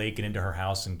out of the lake and into her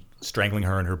house and strangling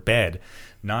her in her bed,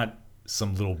 not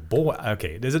some little boy.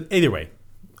 Okay, either way,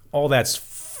 all that's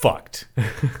fucked.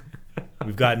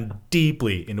 We've gotten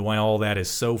deeply into why all that is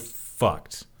so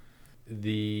fucked.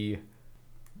 The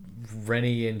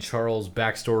Rennie and Charles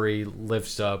backstory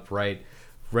lifts up, right?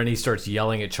 Rennie starts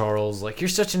yelling at Charles, like, you're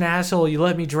such an asshole, you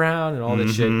let me drown, and all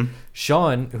this shit.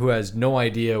 Sean, who has no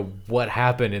idea what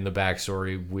happened in the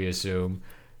backstory, we assume,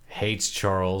 hates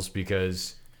Charles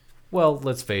because, well,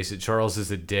 let's face it, Charles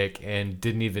is a dick and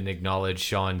didn't even acknowledge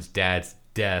Sean's dad's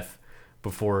death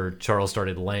before Charles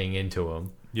started laying into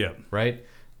him. Yeah. Right?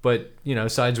 But,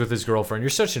 sides with his girlfriend. You're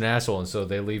such an asshole, and so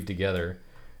they leave together.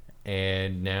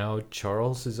 And now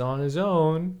Charles is on his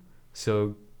own.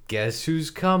 So guess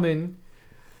who's coming?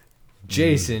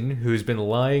 Jason, who's been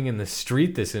lying in the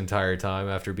street this entire time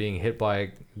after being hit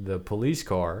by the police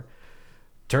car,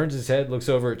 turns his head, looks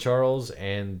over at Charles,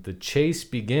 and the chase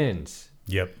begins.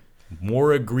 Yep.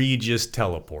 More egregious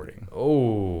teleporting.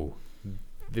 Oh,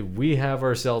 we have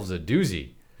ourselves a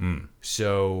doozy.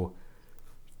 So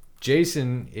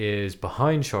Jason is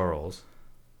behind Charles,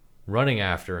 running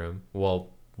after him. Well,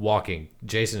 walking.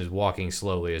 Jason is walking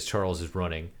slowly as Charles is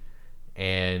running.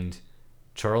 And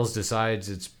Charles decides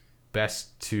it's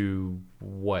best to,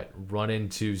 run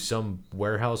into some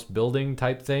warehouse building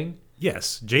type thing?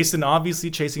 Yes. Jason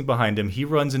obviously chasing behind him. He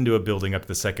runs into a building up to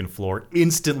the second floor,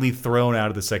 instantly thrown out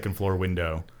of the second floor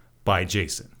window by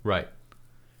Jason. Right.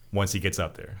 Once he gets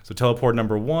up there. So teleport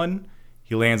number 1,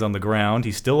 he lands on the ground.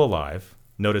 He's still alive.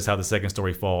 Notice how the second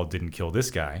story fall didn't kill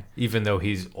this guy. Even though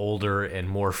he's older and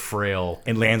more frail.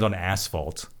 And lands on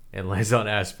asphalt.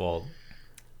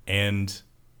 And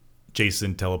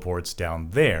Jason teleports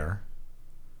down there,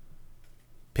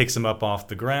 picks him up off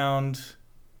the ground,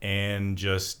 and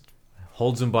just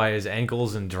holds him by his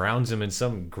ankles and drowns him in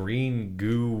some green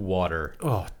goo water.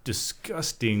 Oh,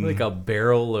 disgusting. Like a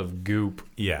barrel of goop.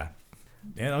 Yeah.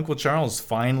 And Uncle Charles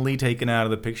finally taken out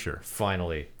of the picture.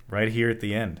 Finally. Right here at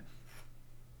the end.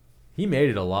 He made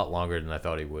it a lot longer than I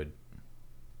thought he would.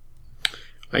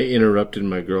 I interrupted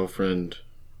my girlfriend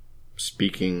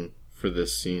speaking for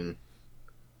this scene.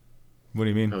 What do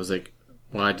you mean? I was like,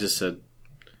 well, I just said,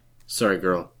 sorry,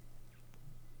 girl.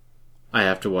 I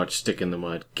have to watch Stick in the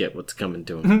Mud, get what's coming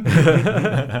to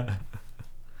him.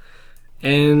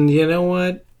 And you know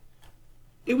what?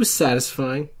 It was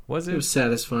satisfying. Was it? It was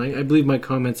satisfying. I believe my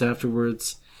comments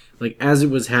afterwards, like as it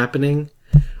was happening,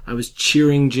 I was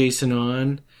cheering Jason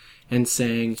on and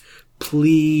saying,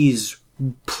 please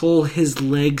pull his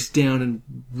legs down and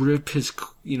rip his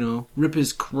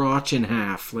crotch in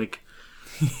half. Like,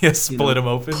 yeah, split him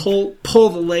open. Pull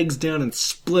the legs down and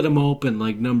split him open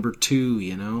like number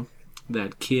 2,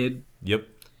 that kid. Yep.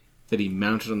 That he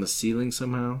mounted on the ceiling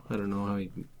somehow. I don't know how he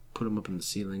put him up in the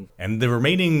ceiling. And the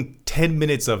remaining 10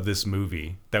 minutes of this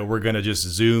movie that we're going to just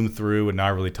zoom through and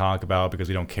not really talk about because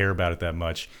we don't care about it that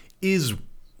much is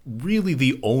really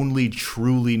the only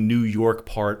truly New York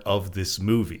part of this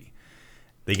movie.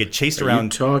 They get chased around. Are you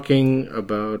talking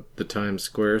about the Times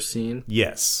Square scene?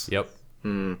 Yes. Yep.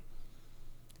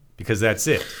 Because that's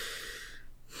it.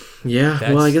 Yeah,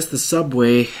 That's- well, I guess the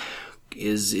subway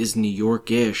is New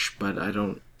York-ish, but I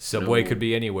don't Subway know. could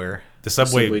be anywhere. The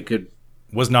subway could...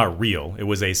 was not real. It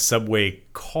was a subway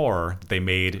car that they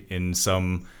made in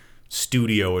some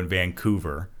studio in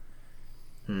Vancouver.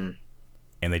 And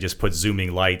they just put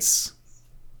zooming lights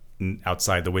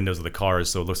outside the windows of the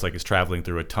cars so it looks like it's traveling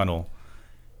through a tunnel.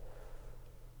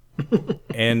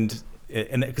 and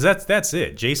because that's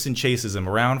it. Jason chases them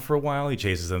around for a while. He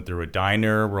chases them through a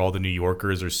diner where all the New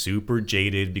Yorkers are super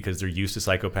jaded because they're used to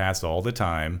psychopaths all the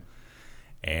time.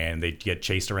 And they get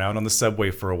chased around on the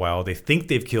subway for a while. They think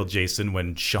they've killed Jason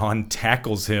when Sean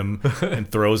tackles him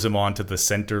and throws him onto the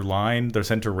center line, the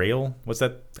center rail. What's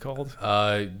that called?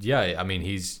 Yeah, I mean,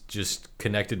 he's just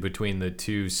connected between the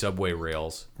two subway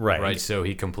rails. Right. Right, so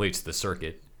he completes the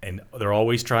circuit. And they're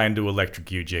always trying to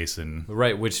electrocute Jason.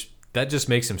 Right, which that just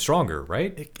makes him stronger,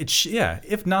 right? Yeah,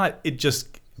 if not, it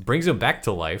just brings him back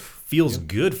to life. Feels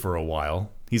good for a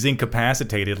while. He's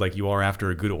incapacitated like you are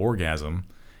after a good orgasm.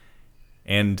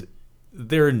 And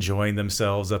they're enjoying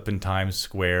themselves up in Times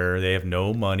Square. They have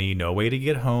no money, no way to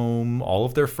get home. All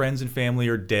of their friends and family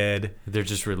are dead. They're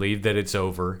just relieved that it's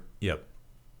over. Yep.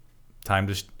 Time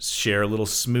to share a little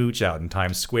smooch out in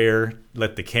Times Square.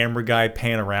 Let the camera guy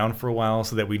pan around for a while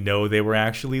so that we know they were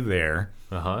actually there.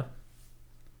 Uh-huh.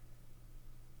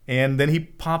 And then he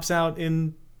pops out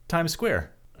in Times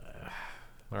Square.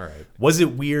 All right. Was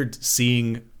it weird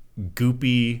seeing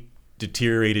goopy,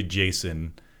 deteriorated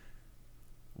Jason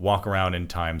walk around in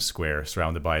Times Square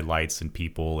surrounded by lights and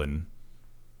people? And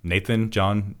Nathan,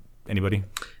 John, anybody?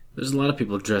 There's a lot of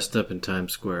people dressed up in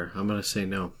Times Square. I'm going to say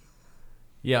no.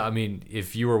 Yeah, I mean,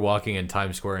 if you were walking in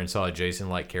Times Square and saw a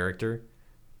Jason-like character,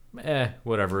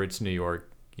 whatever, it's New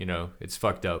York, you know, it's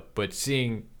fucked up. But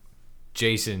seeing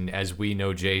Jason as we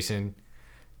know Jason,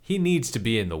 he needs to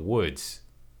be in the woods.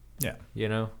 Yeah. You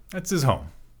know? That's his home.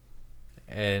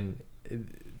 And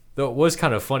though it was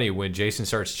kind of funny when Jason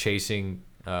starts chasing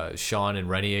Sean and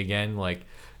Rennie again, like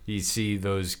you see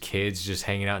those kids just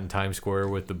hanging out in Times Square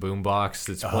with the boombox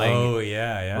that's playing. Oh,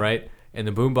 yeah. Right? And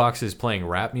the boombox is playing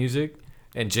rap music,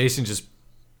 and Jason just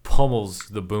pummels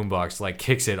the boombox, like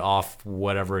kicks it off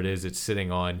whatever it is it's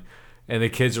sitting on. And the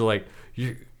kids are like,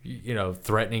 you know,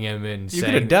 threatening him and You're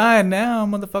saying, gonna die now,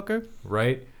 motherfucker.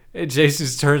 Right? And Jason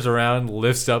turns around,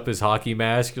 lifts up his hockey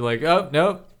mask. You're like, oh,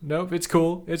 nope, it's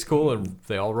cool. And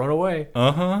they all run away.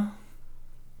 Uh-huh.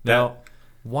 Now,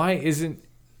 why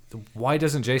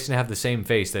doesn't Jason have the same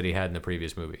face that he had in the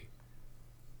previous movie?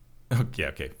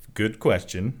 Okay. Good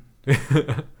question.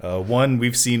 One,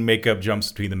 we've seen makeup jumps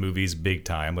between the movies big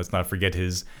time. Let's not forget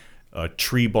his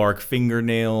tree bark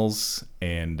fingernails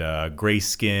and gray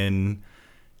skin.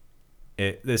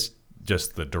 This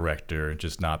just the director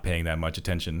just not paying that much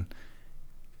attention.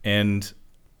 And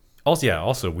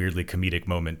also weirdly comedic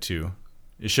moment too.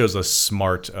 It shows a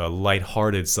smart,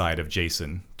 lighthearted side of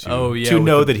Jason to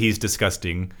know that he's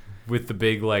disgusting. With the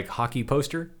big like hockey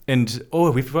poster. And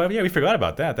we forgot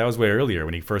about that. That was way earlier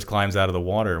when he first climbs out of the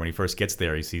water. When he first gets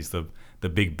there, he sees the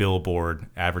big billboard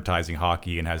advertising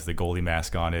hockey and has the goalie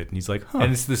mask on it. And he's like, huh.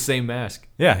 And it's the same mask.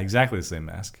 Yeah, exactly the same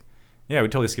mask. Yeah, we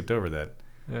totally skipped over that.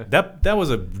 Yeah. That was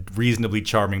a reasonably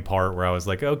charming part where I was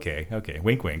like, okay,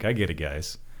 wink, wink, I get it,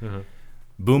 guys. Mm-hmm.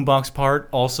 Boombox part,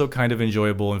 also kind of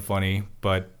enjoyable and funny,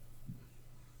 but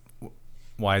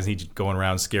why is he going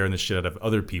around scaring the shit out of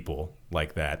other people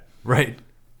like that? Right.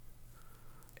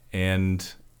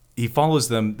 And he follows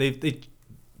them.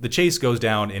 The chase goes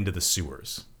down into the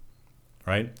sewers,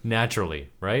 right? Naturally,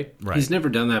 right? Right. He's never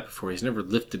done that before. He's never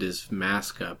lifted his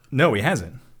mask up. No, he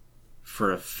hasn't.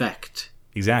 For effect.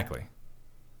 Exactly.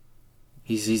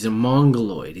 He's a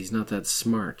mongoloid. He's not that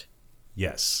smart.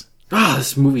 Yes.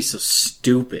 This movie's so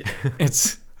stupid.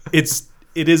 It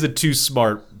is a too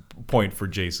smart point for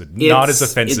Jason. Not as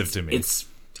offensive to me.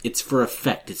 It's for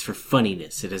effect. It's for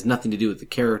funniness. It has nothing to do with the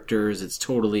characters. It's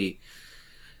totally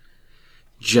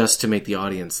just to make the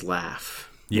audience laugh.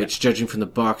 Yeah. Which, judging from the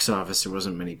box office, there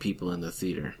wasn't many people in the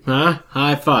theater. Huh?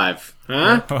 High five.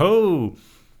 Huh? Oh.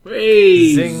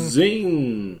 Hey,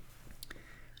 zing.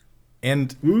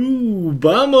 And ooh,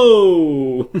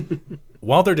 bummo.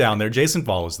 While they're down there, Jason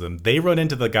follows them. They run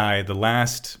into the guy, the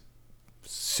last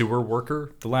sewer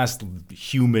worker, the last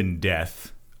human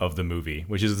death of the movie,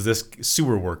 which is this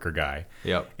sewer worker guy.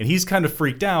 Yep. And he's kind of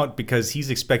freaked out because he's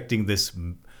expecting this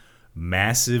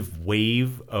massive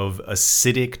wave of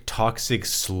acidic, toxic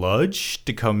sludge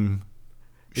to come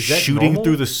shooting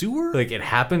through the sewer. Like it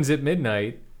happens at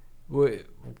midnight.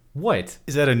 What?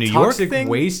 Is that a New York thing? Toxic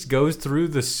waste goes through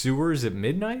the sewers at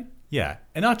midnight? Yeah.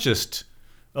 And not just,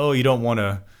 you don't want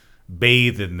to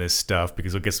bathe in this stuff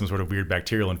because you'll get some sort of weird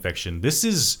bacterial infection. This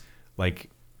is like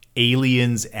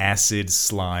aliens, acid,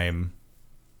 slime,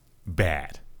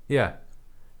 bad. Yeah.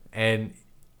 And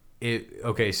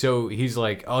so he's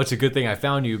like, oh, it's a good thing I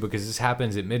found you because this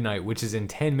happens at midnight, which is in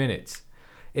 10 minutes.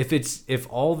 If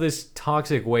all this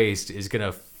toxic waste is going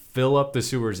to fill up the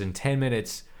sewers in 10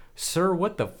 minutes, sir,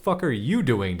 what the fuck are you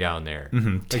doing down there?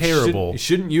 Like, terrible.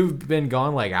 Shouldn't you have been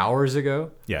gone like hours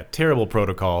ago? Yeah, terrible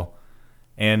protocol.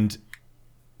 And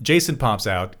Jason pops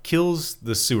out, kills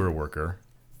the sewer worker.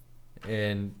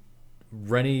 And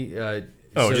Rennie...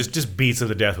 just beats him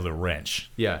to death with a wrench.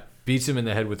 Yeah, beats him in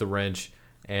the head with a wrench.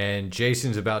 And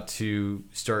Jason's about to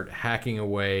start hacking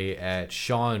away at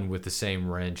Sean with the same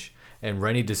wrench. And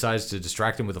Rennie decides to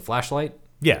distract him with a flashlight.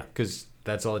 Yeah. Because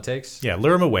that's all it takes. Yeah,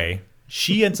 lure him away.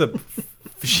 She ends up...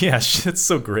 yeah, that's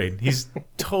so great. He's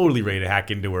totally ready to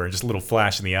hack into her. Just a little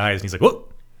flash in the eyes. And he's like, what?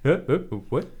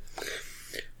 What?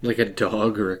 Like a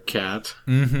dog or a cat.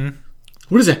 Mm-hmm.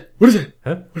 What is that? What is that?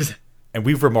 Huh? What is that? And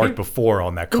we've remarked before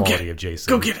on that quality of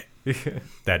Jason. Go get it.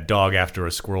 That dog after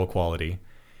a squirrel quality.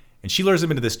 And she lures him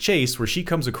into this chase where she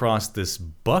comes across this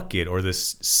bucket or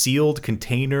this sealed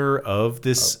container of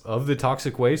this... Of the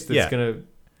toxic waste that's going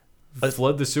to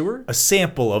flood the sewer? A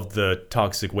sample of the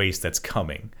toxic waste that's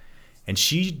coming. And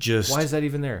she just... Why is that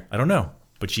even there? I don't know.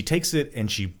 But she takes it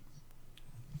and she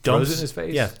throws it in his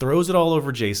face? Yeah, throws it all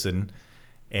over Jason.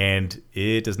 And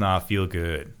it does not feel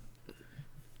good.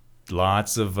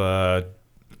 Lots of...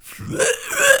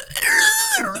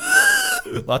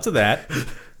 lots of that.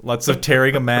 Lots of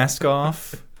tearing a mask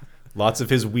off. Lots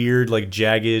of his weird, like,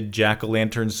 jagged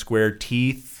jack-o'-lantern square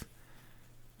teeth.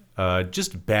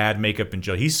 Just bad makeup and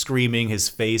joke. He's screaming. His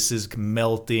face is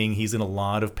melting. He's in a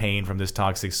lot of pain from this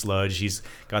toxic sludge. He's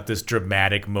got this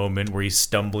dramatic moment where he's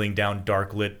stumbling down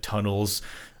dark-lit tunnels,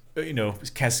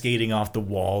 cascading off the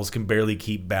walls, can barely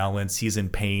keep balance. He's in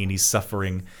pain. He's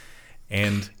suffering.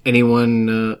 And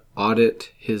anyone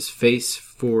audit his face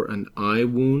for an eye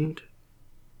wound?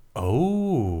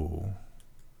 Oh,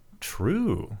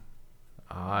 true.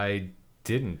 I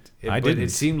didn't. But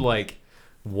it seemed like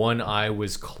one eye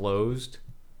was closed,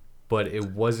 but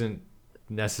it wasn't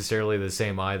necessarily the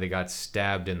same eye that got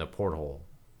stabbed in the porthole.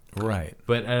 Right.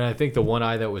 And I think the one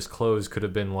eye that was closed could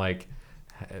have been like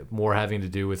more having to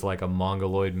do with like a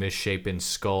mongoloid misshapen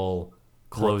skull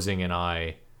closing an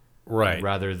eye. Right.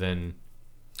 Rather than...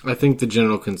 I think the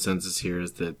general consensus here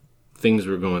is that things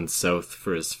were going south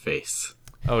for his face.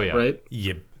 Oh, yeah. Right?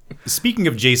 Yeah. Speaking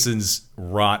of Jason's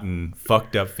rotten,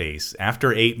 fucked up face,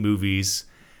 after 8 movies,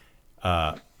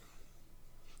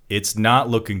 it's not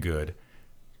looking good.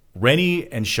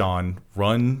 Rennie and Sean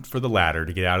run for the ladder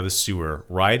to get out of the sewer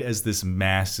right as this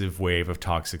massive wave of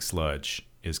toxic sludge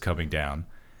is coming down.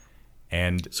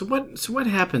 And So what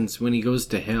happens when he goes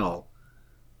to hell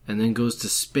and then goes to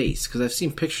space? Because I've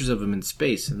seen pictures of him in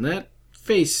space, and that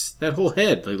face, that whole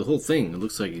head, like the whole thing, it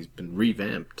looks like he's been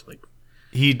revamped. Like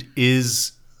he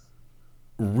is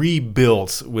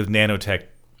rebuilt with nanotech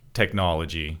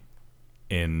technology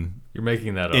in... You're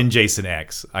making that up. In Jason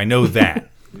X. I know that.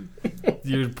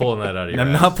 You're pulling that out of your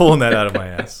I'm ass. not pulling that out of my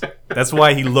ass. That's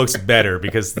why he looks better,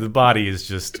 because the body is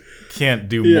just... Can't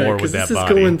do more with that this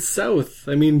body. is going south.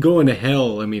 I mean, going to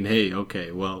hell. I mean, hey,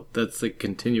 okay, well, that's like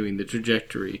continuing the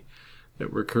trajectory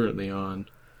that we're currently on.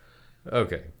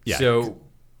 Okay. Yeah.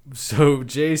 So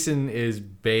Jason is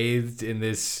bathed in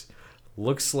this...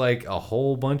 looks like a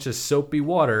whole bunch of soapy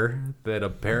water that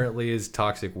apparently is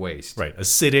toxic waste. Right,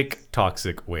 acidic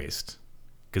toxic waste.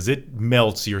 Because it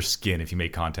melts your skin if you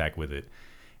make contact with it.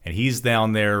 And he's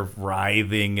down there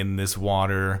writhing in this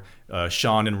water.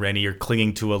 Sean and Rennie are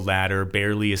clinging to a ladder,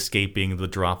 barely escaping the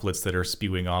droplets that are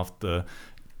spewing off the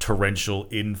torrential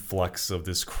influx of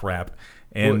this crap.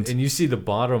 And you see the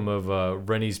bottom of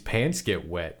Rennie's pants get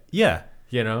wet. Yeah.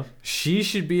 You know? She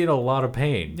should be in a lot of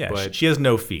pain. Yeah, but she has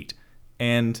no feet.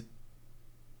 And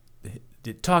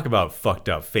talk about fucked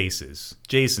up faces.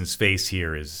 Jason's face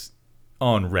here is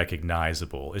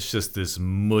unrecognizable. It's just this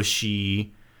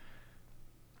mushy...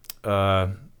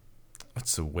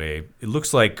 what's the way? It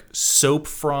looks like soap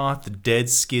froth, dead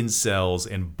skin cells,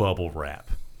 and bubble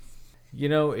wrap. You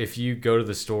know, if you go to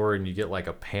the store and you get like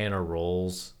a pan of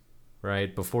rolls,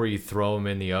 right, before you throw them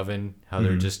in the oven, how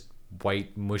they're just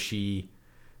white, mushy,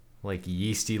 like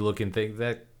yeasty looking thing,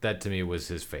 that to me was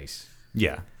his face.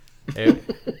 Yeah.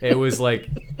 It was like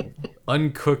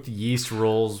uncooked yeast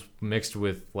rolls mixed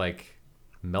with like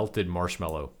melted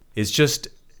marshmallow. It's just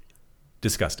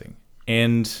disgusting.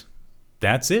 And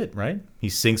that's it, right? He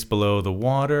sinks below the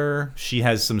water. She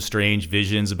has some strange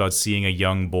visions about seeing a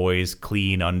young boy's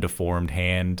clean, undeformed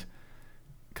hand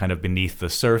kind of beneath the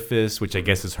surface, which I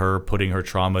guess is her putting her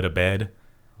trauma to bed.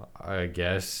 I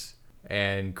guess.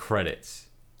 And credits.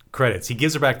 Credits. He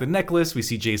gives her back the necklace. We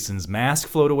see Jason's mask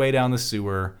float away down the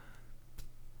sewer.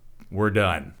 We're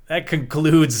done. That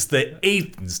concludes the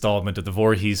 8th installment of the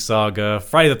Voorhees saga.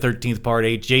 Friday the 13th, Part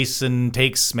 8. Jason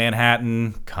Takes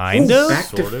Manhattan. Kind of?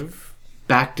 Sort of.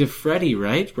 Back to Freddy,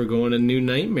 right? We're going to New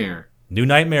Nightmare. New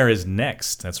Nightmare is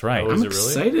next. That's right. I'm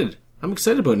excited. I'm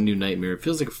excited about New Nightmare. It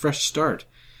feels like a fresh start.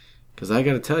 Because I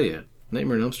got to tell you,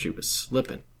 Nightmare on Elm Street was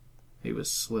slipping. He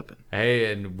was slipping.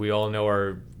 Hey, and we all know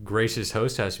our gracious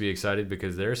host has to be excited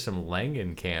because there's some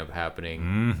Langan camp happening.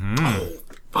 Mm-hmm. Oh,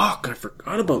 fuck, I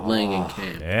forgot about Langan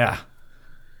camp. Yeah.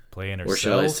 Playing herself. Or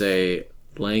shall I say,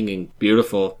 Langan.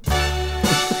 Beautiful.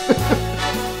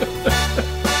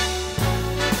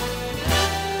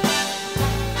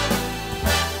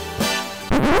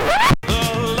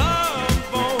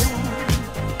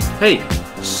 Hey,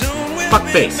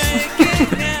 fuckface.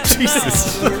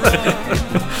 Jesus.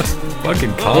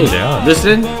 Fucking calm down.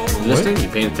 Listening? You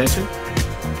paying attention?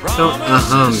 Don't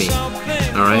me.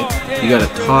 Alright? You gotta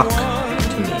talk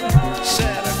to me.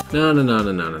 No. No.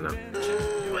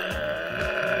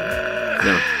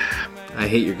 I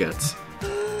hate your guts.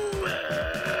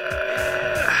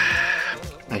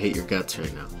 I hate your guts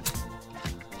right now.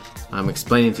 I'm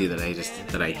explaining to you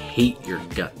that I hate your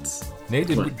guts. Nate,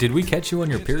 did we catch you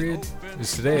on your period?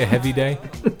 Is today a heavy day?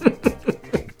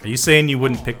 Are you saying you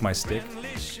wouldn't pick my stick?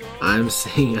 I'm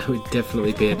saying I would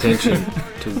definitely pay attention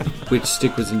to which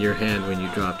stick was in your hand when you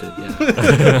dropped it,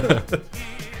 yeah.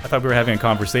 I thought we were having a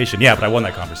conversation. Yeah, but I won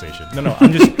that conversation. No,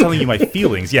 I'm just telling you my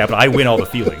feelings. Yeah, but I win all the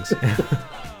feelings.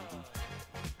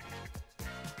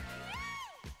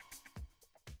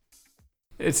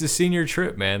 It's a senior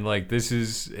trip, man. Like, this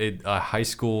is a high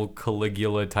school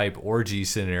Caligula type orgy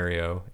scenario.